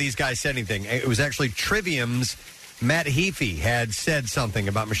neither one of these guys said anything. It was actually Trivium's Matt Heafy had said something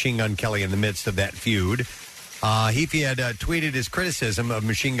about Machine Gun Kelly in the midst of that feud. Heafy had tweeted his criticism of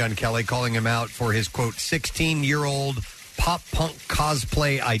Machine Gun Kelly, calling him out for his, quote, 16-year-old pop-punk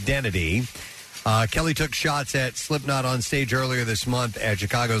cosplay identity. Kelly took shots at Slipknot on stage earlier this month at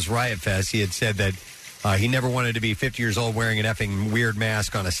Chicago's Riot Fest. He had said that he never wanted to be 50 years old wearing an effing weird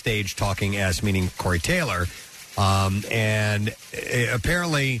mask on a stage talking S, meaning Corey Taylor. And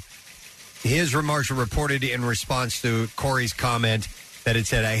apparently his remarks were reported in response to Corey's comment that it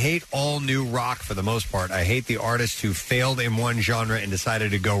said, I hate all new rock for the most part. I hate the artists who failed in one genre and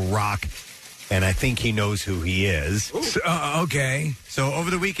decided to go rock. And I think he knows who he is. Okay. So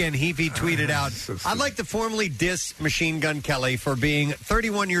over the weekend, Heafy tweeted out, I'd like to formally diss Machine Gun Kelly for being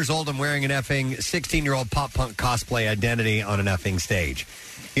 31 years old and wearing an effing 16-year-old pop-punk cosplay identity on an effing stage.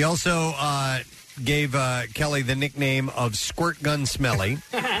 He also gave Kelly the nickname of Squirt Gun Smelly,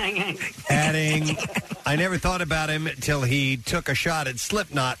 adding, I never thought about him till he took a shot at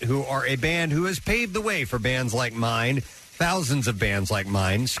Slipknot, who are a band who has paved the way for bands like mine. Thousands of bands like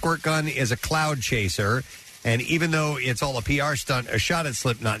mine. Squirt Gun is a cloud chaser. And even though it's all a PR stunt, a shot at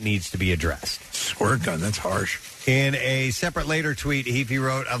Slipknot needs to be addressed. Squirt gun, that's harsh. In a separate later tweet, Heafy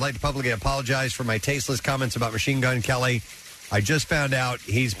wrote, I'd like to publicly apologize for my tasteless comments about Machine Gun Kelly. I just found out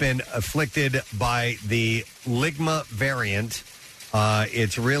he's been afflicted by the Ligma variant.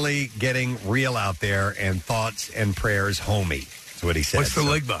 It's really getting real out there, and thoughts and prayers, homie. That's what he said. What's the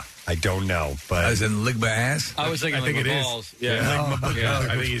Ligma? I don't know, but as in Ligma ass. I was thinking I think Ligma it is. balls. Yeah.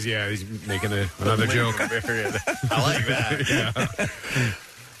 I think he's making another joke. I like that.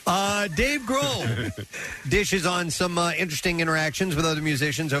 Dave Grohl dishes on some interesting interactions with other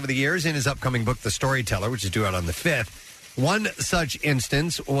musicians over the years in his upcoming book, The Storyteller, which is due out on the 5th. One such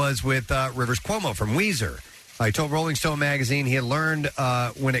instance was with Rivers Cuomo from Weezer. He told Rolling Stone magazine he had learned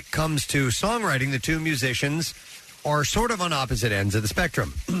when it comes to songwriting, the two musicians are sort of on opposite ends of the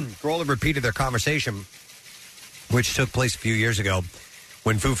spectrum. Grohl had repeated their conversation, which took place a few years ago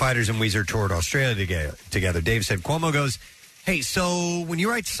when Foo Fighters and Weezer toured Australia together. Dave said, Cuomo goes, hey, so when you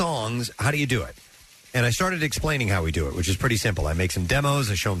write songs, how do you do it? And I started explaining how we do it, which is pretty simple. I make some demos,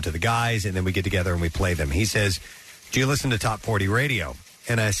 I show them to the guys, and then we get together and we play them. He says, do you listen to Top 40 radio?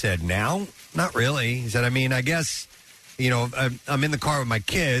 And I said, now? Not really. He said, I mean, I guess, I'm in the car with my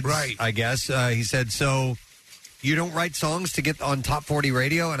kids. Right. I guess. He said, so you don't write songs to get on Top 40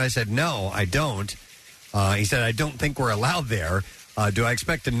 radio? And I said, no, I don't. He said, I don't think we're allowed there. Do I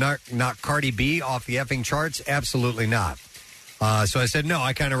expect to knock Cardi B off the effing charts? Absolutely not. So I said, no,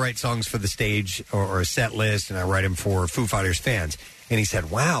 I kind of write songs for the stage or a set list, and I write them for Foo Fighters fans. And he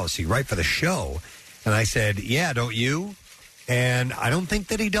said, wow, so you write for the show? And I said, yeah, don't you? And I don't think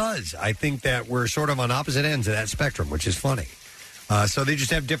that he does. I think that we're sort of on opposite ends of that spectrum, which is funny. So they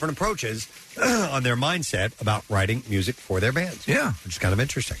just have different approaches on their mindset about writing music for their bands. Yeah. Which is kind of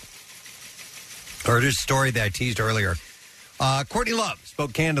interesting. Or just a story that I teased earlier. Courtney Love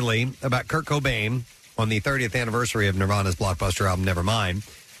spoke candidly about Kurt Cobain on the 30th anniversary of Nirvana's blockbuster album, Nevermind.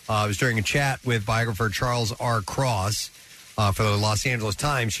 It was during a chat with biographer Charles R. Cross for the Los Angeles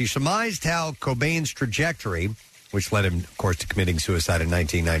Times. She surmised how Cobain's trajectory, which led him, of course, to committing suicide in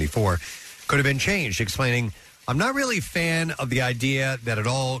 1994, could have been changed, explaining, I'm not really a fan of the idea that it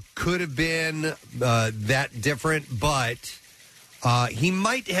all could have been that different, but he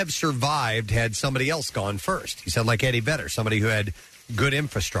might have survived had somebody else gone first. He said, like Eddie Vedder, somebody who had good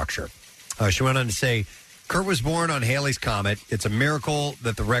infrastructure. She went on to say, Kurt was born on Halley's Comet. It's a miracle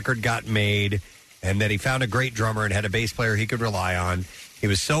that the record got made and that he found a great drummer and had a bass player he could rely on. He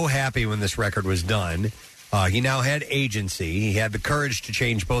was so happy when this record was done. He now had agency. He had the courage to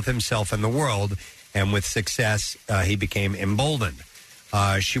change both himself and the world. And with success, he became emboldened.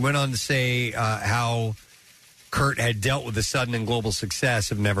 She went on to say how Kurt had dealt with the sudden and global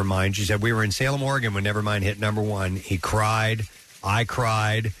success of Nevermind. She said, we were in Salem, Oregon when Nevermind hit number one. He cried. I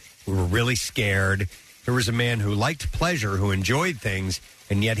cried. We were really scared. There was a man who liked pleasure, who enjoyed things,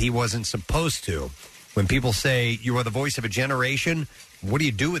 and yet he wasn't supposed to. When people say you are the voice of a generation, what do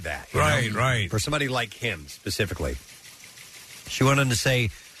you do with that? Right. For somebody like him specifically. She went on to say,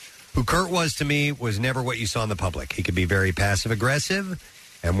 who Kurt was to me was never what you saw in the public. He could be very passive-aggressive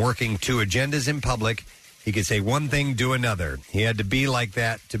and working two agendas in public. He could say one thing, do another. He had to be like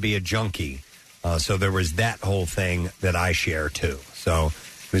that to be a junkie. So there was that whole thing that I share, too. So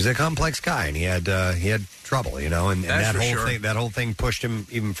he was a complex guy, and he had trouble, and that whole thing pushed him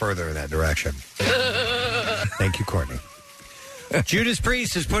even further in that direction. Thank you, Courtney. Judas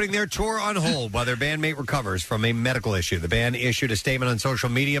Priest is putting their tour on hold while their bandmate recovers from a medical issue. The band issued a statement on social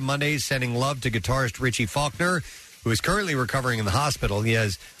media Monday sending love to guitarist Richie Faulkner, who is currently recovering in the hospital.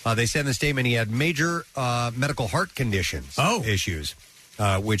 They said in the statement he had major medical heart conditions issues,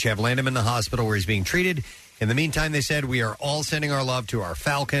 which have landed him in the hospital where he's being treated. In the meantime, they said, we are all sending our love to our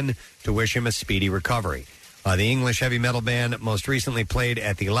Falcon to wish him a speedy recovery. The English heavy metal band most recently played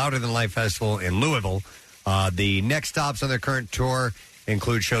at the Louder Than Life Festival in Louisville. The next stops on their current tour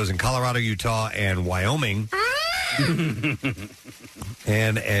include shows in Colorado, Utah, and Wyoming.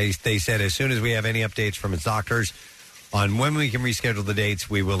 And as they said, as soon as we have any updates from its doctors on when we can reschedule the dates,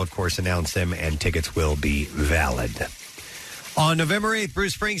 we will, of course, announce them, and tickets will be valid. On November 8th,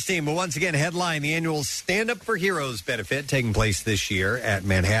 Bruce Springsteen will once again headline the annual Stand Up for Heroes benefit taking place this year at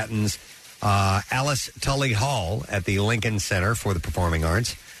Manhattan's Alice Tully Hall at the Lincoln Center for the Performing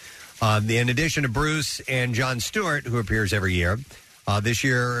Arts. In addition to Bruce and Jon Stewart, who appears every year, this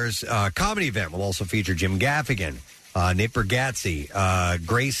year's comedy event will also feature Jim Gaffigan, Nate Bargatze,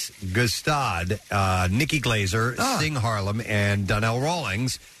 Grace Gustad, Nikki Glazer, Sing Harlem, and Donnell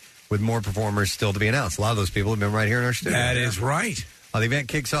Rawlings, with more performers still to be announced. A lot of those people have been right here in our studio. That is right. The event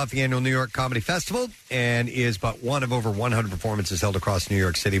kicks off the annual New York Comedy Festival and is but one of over 100 performances held across New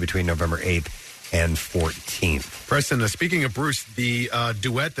York City between November 8th and 14th. Preston, speaking of Bruce, the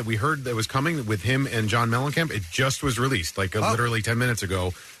duet that we heard that was coming with him and John Mellencamp, it just was released literally 10 minutes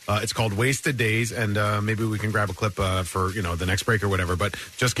ago. It's called Wasted Days, and maybe we can grab a clip for the next break or whatever. But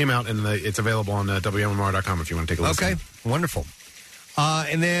just came out, and it's available on WMMR.com if you want to take a listen. Okay, wonderful.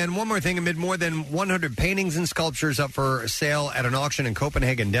 And then one more thing, amid more than 100 paintings and sculptures up for sale at an auction in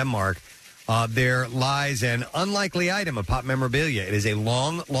Copenhagen, Denmark, there lies an unlikely item of pop memorabilia. It is a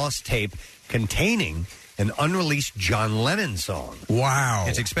long-lost tape containing an unreleased John Lennon song. Wow.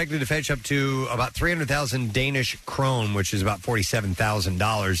 It's expected to fetch up to about 300,000 Danish krone, which is about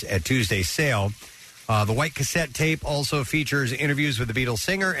 $47,000 at Tuesday's sale. The white cassette tape also features interviews with the Beatles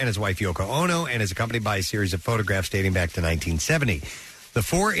singer and his wife Yoko Ono, and is accompanied by a series of photographs dating back to 1970. The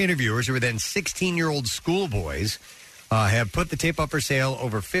four interviewers, who were then 16-year-old schoolboys, have put the tape up for sale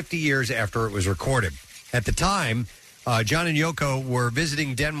over 50 years after it was recorded. At the time, John and Yoko were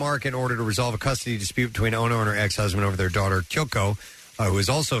visiting Denmark in order to resolve a custody dispute between Ono and her ex-husband over their daughter Kyoko, who is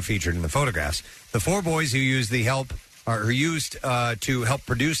also featured in the photographs. The four boys who used to help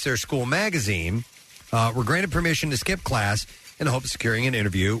produce their school magazine were granted permission to skip class in the hope of securing an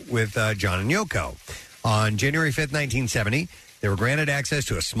interview with John and Yoko. On January 5th, 1970, they were granted access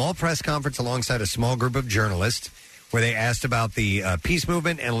to a small press conference alongside a small group of journalists where they asked about the peace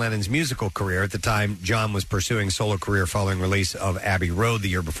movement and Lennon's musical career. At the time, John was pursuing a solo career following release of Abbey Road the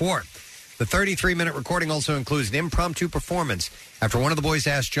year before. The 33-minute recording also includes an impromptu performance after one of the boys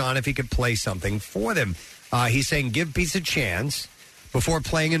asked John if he could play something for them. He's saying, "Give peace a chance," before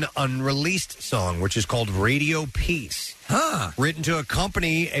playing an unreleased song, which is called Radio Peace. Written to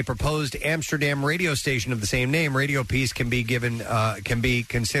accompany a proposed Amsterdam radio station of the same name, Radio Peace can be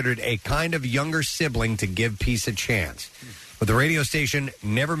considered a kind of younger sibling to Give Peace a Chance. But the radio station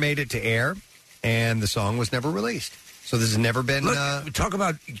never made it to air, and the song was never released. So this has never been... talk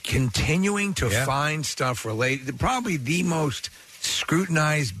about continuing to find stuff related. Probably the most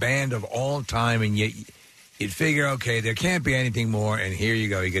scrutinized band of all time, and yet... you'd figure, okay, there can't be anything more, and here you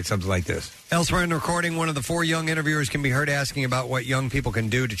go. You get something like this. Elsewhere in the recording, one of the four young interviewers can be heard asking about what young people can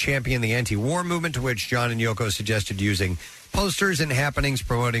do to champion the anti-war movement, to which John and Yoko suggested using posters and happenings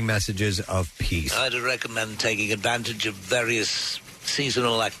promoting messages of peace. I'd recommend taking advantage of various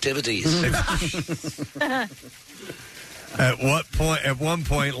seasonal activities. At one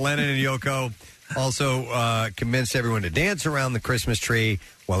point, Lennon and Yoko also convinced everyone to dance around the Christmas tree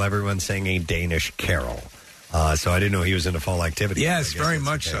while everyone sang a Danish carol. So I didn't know he was into fall activity. Yes, very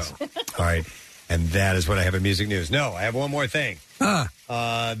much so. All right. And that is what I have in music news. No, I have one more thing.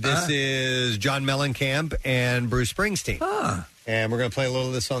 This is John Mellencamp and Bruce Springsteen. And we're going to play a little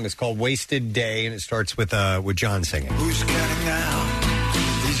of this song. It's called Wasted Day, and it starts with John singing. Who's counting out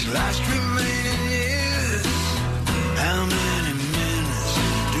these last remaining years? How many minutes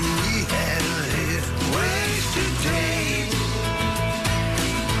do we have here? Wasted days.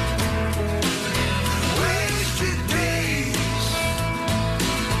 Wasted days.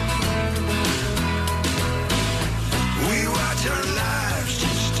 We watch our lives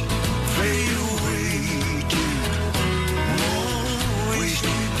just fade away to more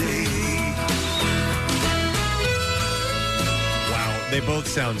wasted days. Wow, they both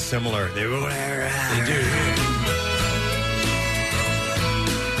sound similar. They do.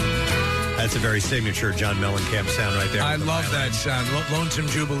 That's a very signature John Mellencamp sound right there. I love that sound. Lonesome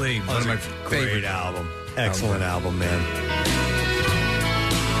Jubilee. One of my favorite. Great album. Excellent album, man.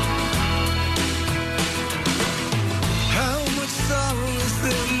 How much sorrow is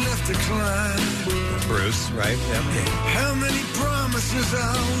there left to climb? Bruce, right? Yep. How many promises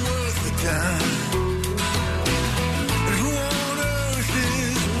are worth the time? And who on earth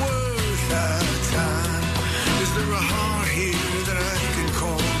is worth our time? Is there a heart here that I can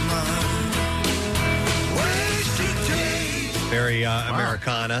call mine? Wasted days. Very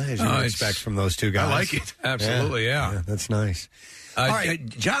Americana, as you would expect from those two guys. I like it. Absolutely, yeah. That's nice. All right.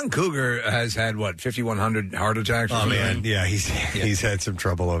 John Cougar has had, 5,100 heart attacks? Oh, man. Yeah, he's had some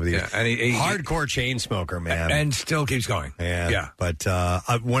trouble over the years. And he hardcore chain smoker, man. And still keeps going. Yeah. But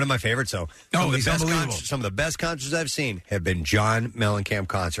one of my favorites, though. He's unbelievable. Some of the best concerts I've seen have been John Mellencamp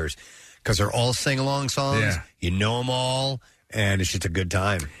concerts, because they're all sing-along songs. Yeah. You know them all, and it's just a good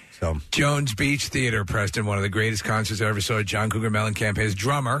time. So Jones Beach Theater, Preston, one of the greatest concerts I ever saw. John Cougar Mellencamp, his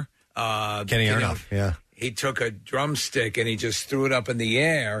drummer. Kenny Aronoff, yeah. He took a drumstick and he just threw it up in the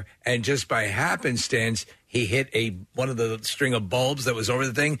air, and just by happenstance, he hit one of the string of bulbs that was over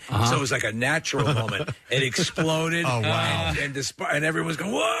the thing. So it was like a natural moment. It exploded. Oh, wow. And everyone was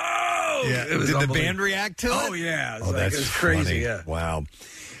going, whoa! Yeah. It was Did the band react to it? Oh, yeah. That's it was crazy, funny. yeah. Wow.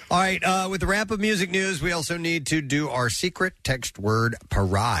 All right, with the wrap of music news, we also need to do our secret text word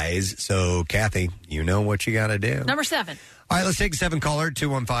prize. So, Kathy, you know what you got to do. Number 7. All right, let's take a 7-caller,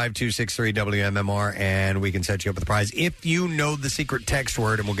 215-263-WMMR, and we can set you up with a prize if you know the secret text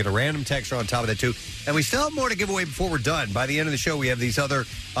word, and we'll get a random texter on top of that, too. And we still have more to give away before we're done. By the end of the show, we have these other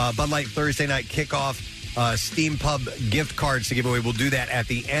Bud Light Thursday night kickoff Steam Pub gift cards to give away. We'll do that at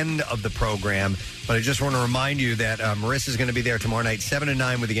the end of the program. But I just want to remind you that Marissa's going to be there tomorrow night, 7 to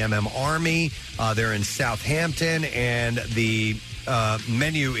 9 with the Army. They're in Southampton, and the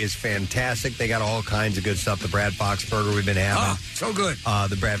menu is fantastic. They got all kinds of good stuff. The Brad Fox burger we've been having. Oh, so good.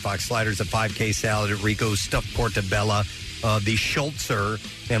 The Brad Fox sliders, the 5K salad at Rico's, stuffed portobello, the Schultzer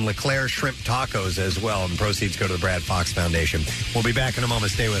and LeClaire shrimp tacos as well. And proceeds go to the Brad Fox Foundation. We'll be back in a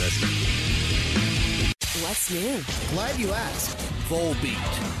moment. Stay with us. What's new? Glad you asked. Volbeat.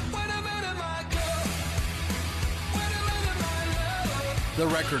 The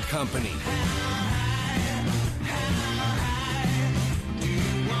record company.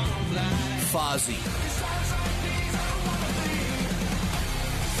 Fozzy.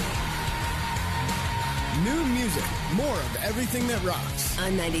 New music. More of everything that rocks.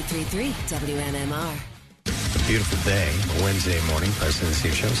 On 93.3 WMMR. Beautiful day, a Wednesday morning, Preston and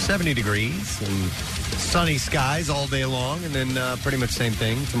Steve Show. 70 degrees and sunny skies all day long, and then pretty much same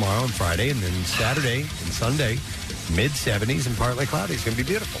thing tomorrow and Friday, and then Saturday and Sunday, mid-70s and partly cloudy. It's going to be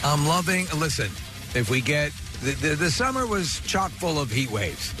beautiful. I'm loving, listen, if we get, the summer was chock full of heat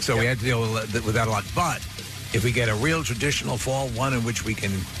waves, so we had to deal with that a lot. But if we get a real traditional fall, one in which we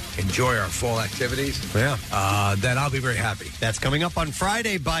can enjoy our fall activities, then I'll be very happy. That's coming up on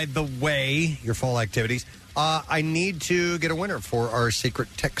Friday, by the way, your fall activities. I need to get a winner for our secret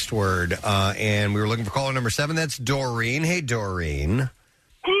text word, and we were looking for caller number 7. That's Doreen. Hey, Doreen.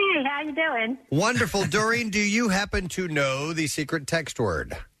 Hey, how you doing? Wonderful. Doreen, do you happen to know the secret text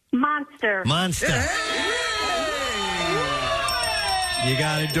word? Monster. Monster. You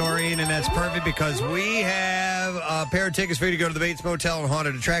got it, Doreen, and that's perfect because we have a pair of tickets for you to go to the Bates Motel and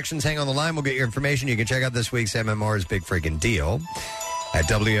Haunted Attractions. Hang on the line. We'll get your information. You can check out this week's MMR's Big Freaking Deal at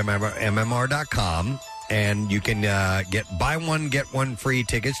WMMR.com. And you can get buy one, get one free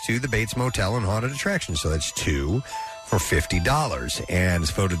tickets to the Bates Motel and Haunted Attractions. So that's 2 for $50. And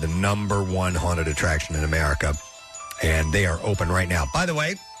it's voted the number 1 haunted attraction in America. And they are open right now. By the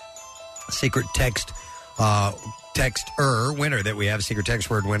way, secret texter winner that we have, secret text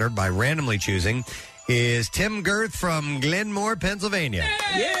word winner by randomly choosing, is Tim Girth from Glenmore, Pennsylvania.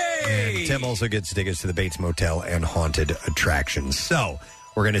 Yay! And Tim also gets tickets to the Bates Motel and Haunted Attractions. So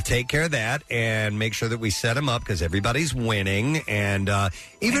we're going to take care of that and make sure that we set them up because everybody's winning. And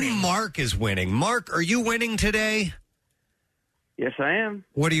even Mark is winning. Mark, are you winning today? Yes, I am.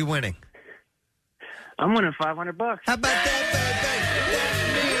 What are you winning? I'm winning $500. How about that?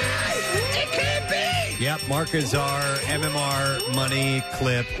 It can't be! Yep, Mark is our MMR money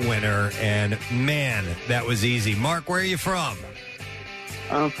clip winner. And man, that was easy. Mark, where are you from?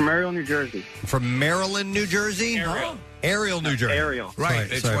 I'm from Ariel, New Jersey. From Maryland, New Jersey? Ariel, New Jersey. Ariel. Right.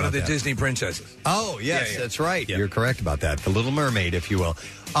 It's one of the Disney princesses. Oh, yes, that's right. You're correct about that. The Little Mermaid, if you will.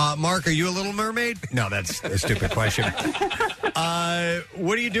 Mark, are you a Little Mermaid? No, that's a stupid question.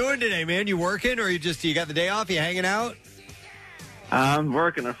 What are you doing today, man? You working or you got the day off? You hanging out? I'm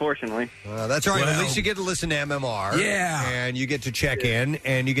working, unfortunately. That's all right. Well, at least you get to listen to MMR. Yeah. And you get to check in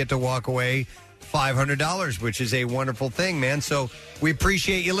and you get to walk away $500, which is a wonderful thing, man. So we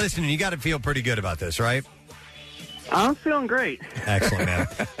appreciate you listening. You got to feel pretty good about this, right? I'm feeling great. Excellent, man.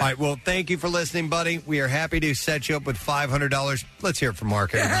 All right, well, thank you for listening, buddy. We are happy to set you up with $500. Let's hear it from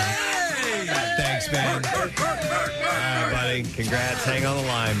Mark. Thanks, man. All right, buddy. Congrats. Hang on the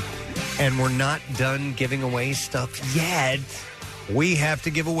line. And we're not done giving away stuff yet. We have to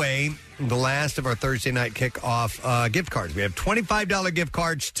give away the last of our Thursday night kickoff gift cards. We have $25 gift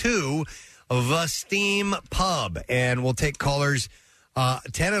cards to the Steam Pub. And we'll take callers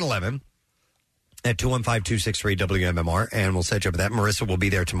 10 and 11. At 215-263-WMMR, and we'll set you up with that. Marissa will be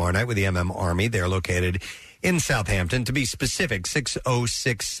there tomorrow night with the Army. They're located in Southampton. To be specific,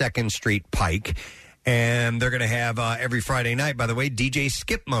 606 2nd Street Pike. And they're going to have every Friday night, by the way, DJ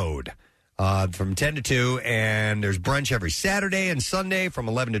Skip Mode from 10 to 2. And there's brunch every Saturday and Sunday from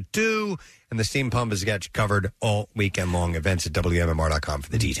 11 to 2. And the Steam Pump has got you covered all weekend long. Events at WMMR.com for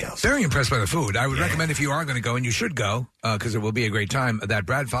the details. Very impressed by the food. I would recommend if you are going to go, and you should go, because it will be a great time, that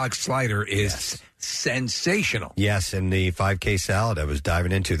Brad Fox slider is sensational. Yes, and the 5K salad I was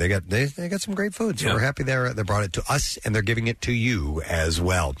diving into. They got some great food, so we're happy they brought it to us, and they're giving it to you as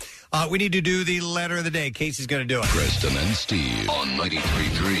well. We need to do the letter of the day. Casey's going to do it. Preston and Steve on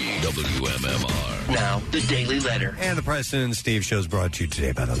 93.3 WMMR. Now, the Daily Letter. And the Preston and Steve Show is brought to you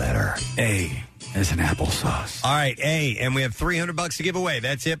today by the letter A as in applesauce. All right, A, and we have $300 to give away.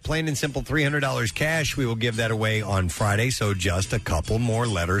 That's it, plain and simple, $300 cash. We will give that away on Friday, so just a couple more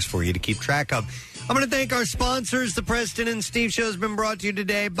letters for you to keep track of. I'm going to thank our sponsors. The Preston and Steve Show has been brought to you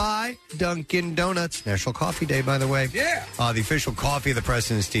today by Dunkin' Donuts. National Coffee Day, by the way. Yeah. The official coffee of the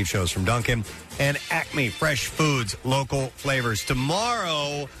Preston and Steve Show is from Dunkin'. And Acme Fresh Foods, local flavors.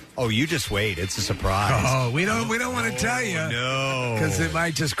 Tomorrow, you just wait. It's a surprise. Oh, we don't want to tell you. No. Because it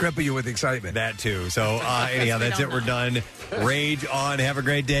might just cripple you with excitement. That too. So anyhow, that's it. We're done. Rage on. Have a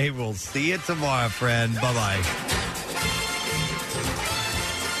great day. We'll see you tomorrow, friend. Bye-bye.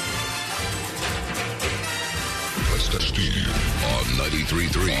 Preston Steve on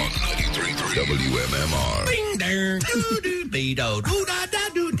 93.3 WMMR. Bing there, doo doo be do doo da da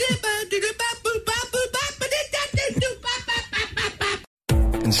doo dip doo doo ba boo ba boo ba ba da doo ba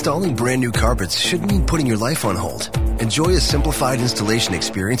ba. Installing brand new carpets shouldn't mean putting your life on hold. Enjoy a simplified installation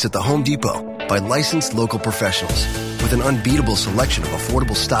experience at the Home Depot by licensed local professionals with an unbeatable selection of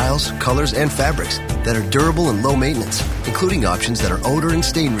affordable styles, colors, and fabrics that are durable and low maintenance, including options that are odor and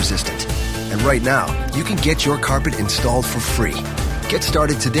stain resistant. And right now, you can get your carpet installed for free. Get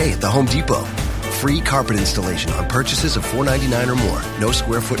started today at the Home Depot. Free carpet installation on purchases of $4.99 or more. No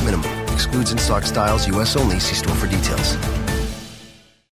square foot minimum. Excludes in-stock styles. U.S. only. See store for details.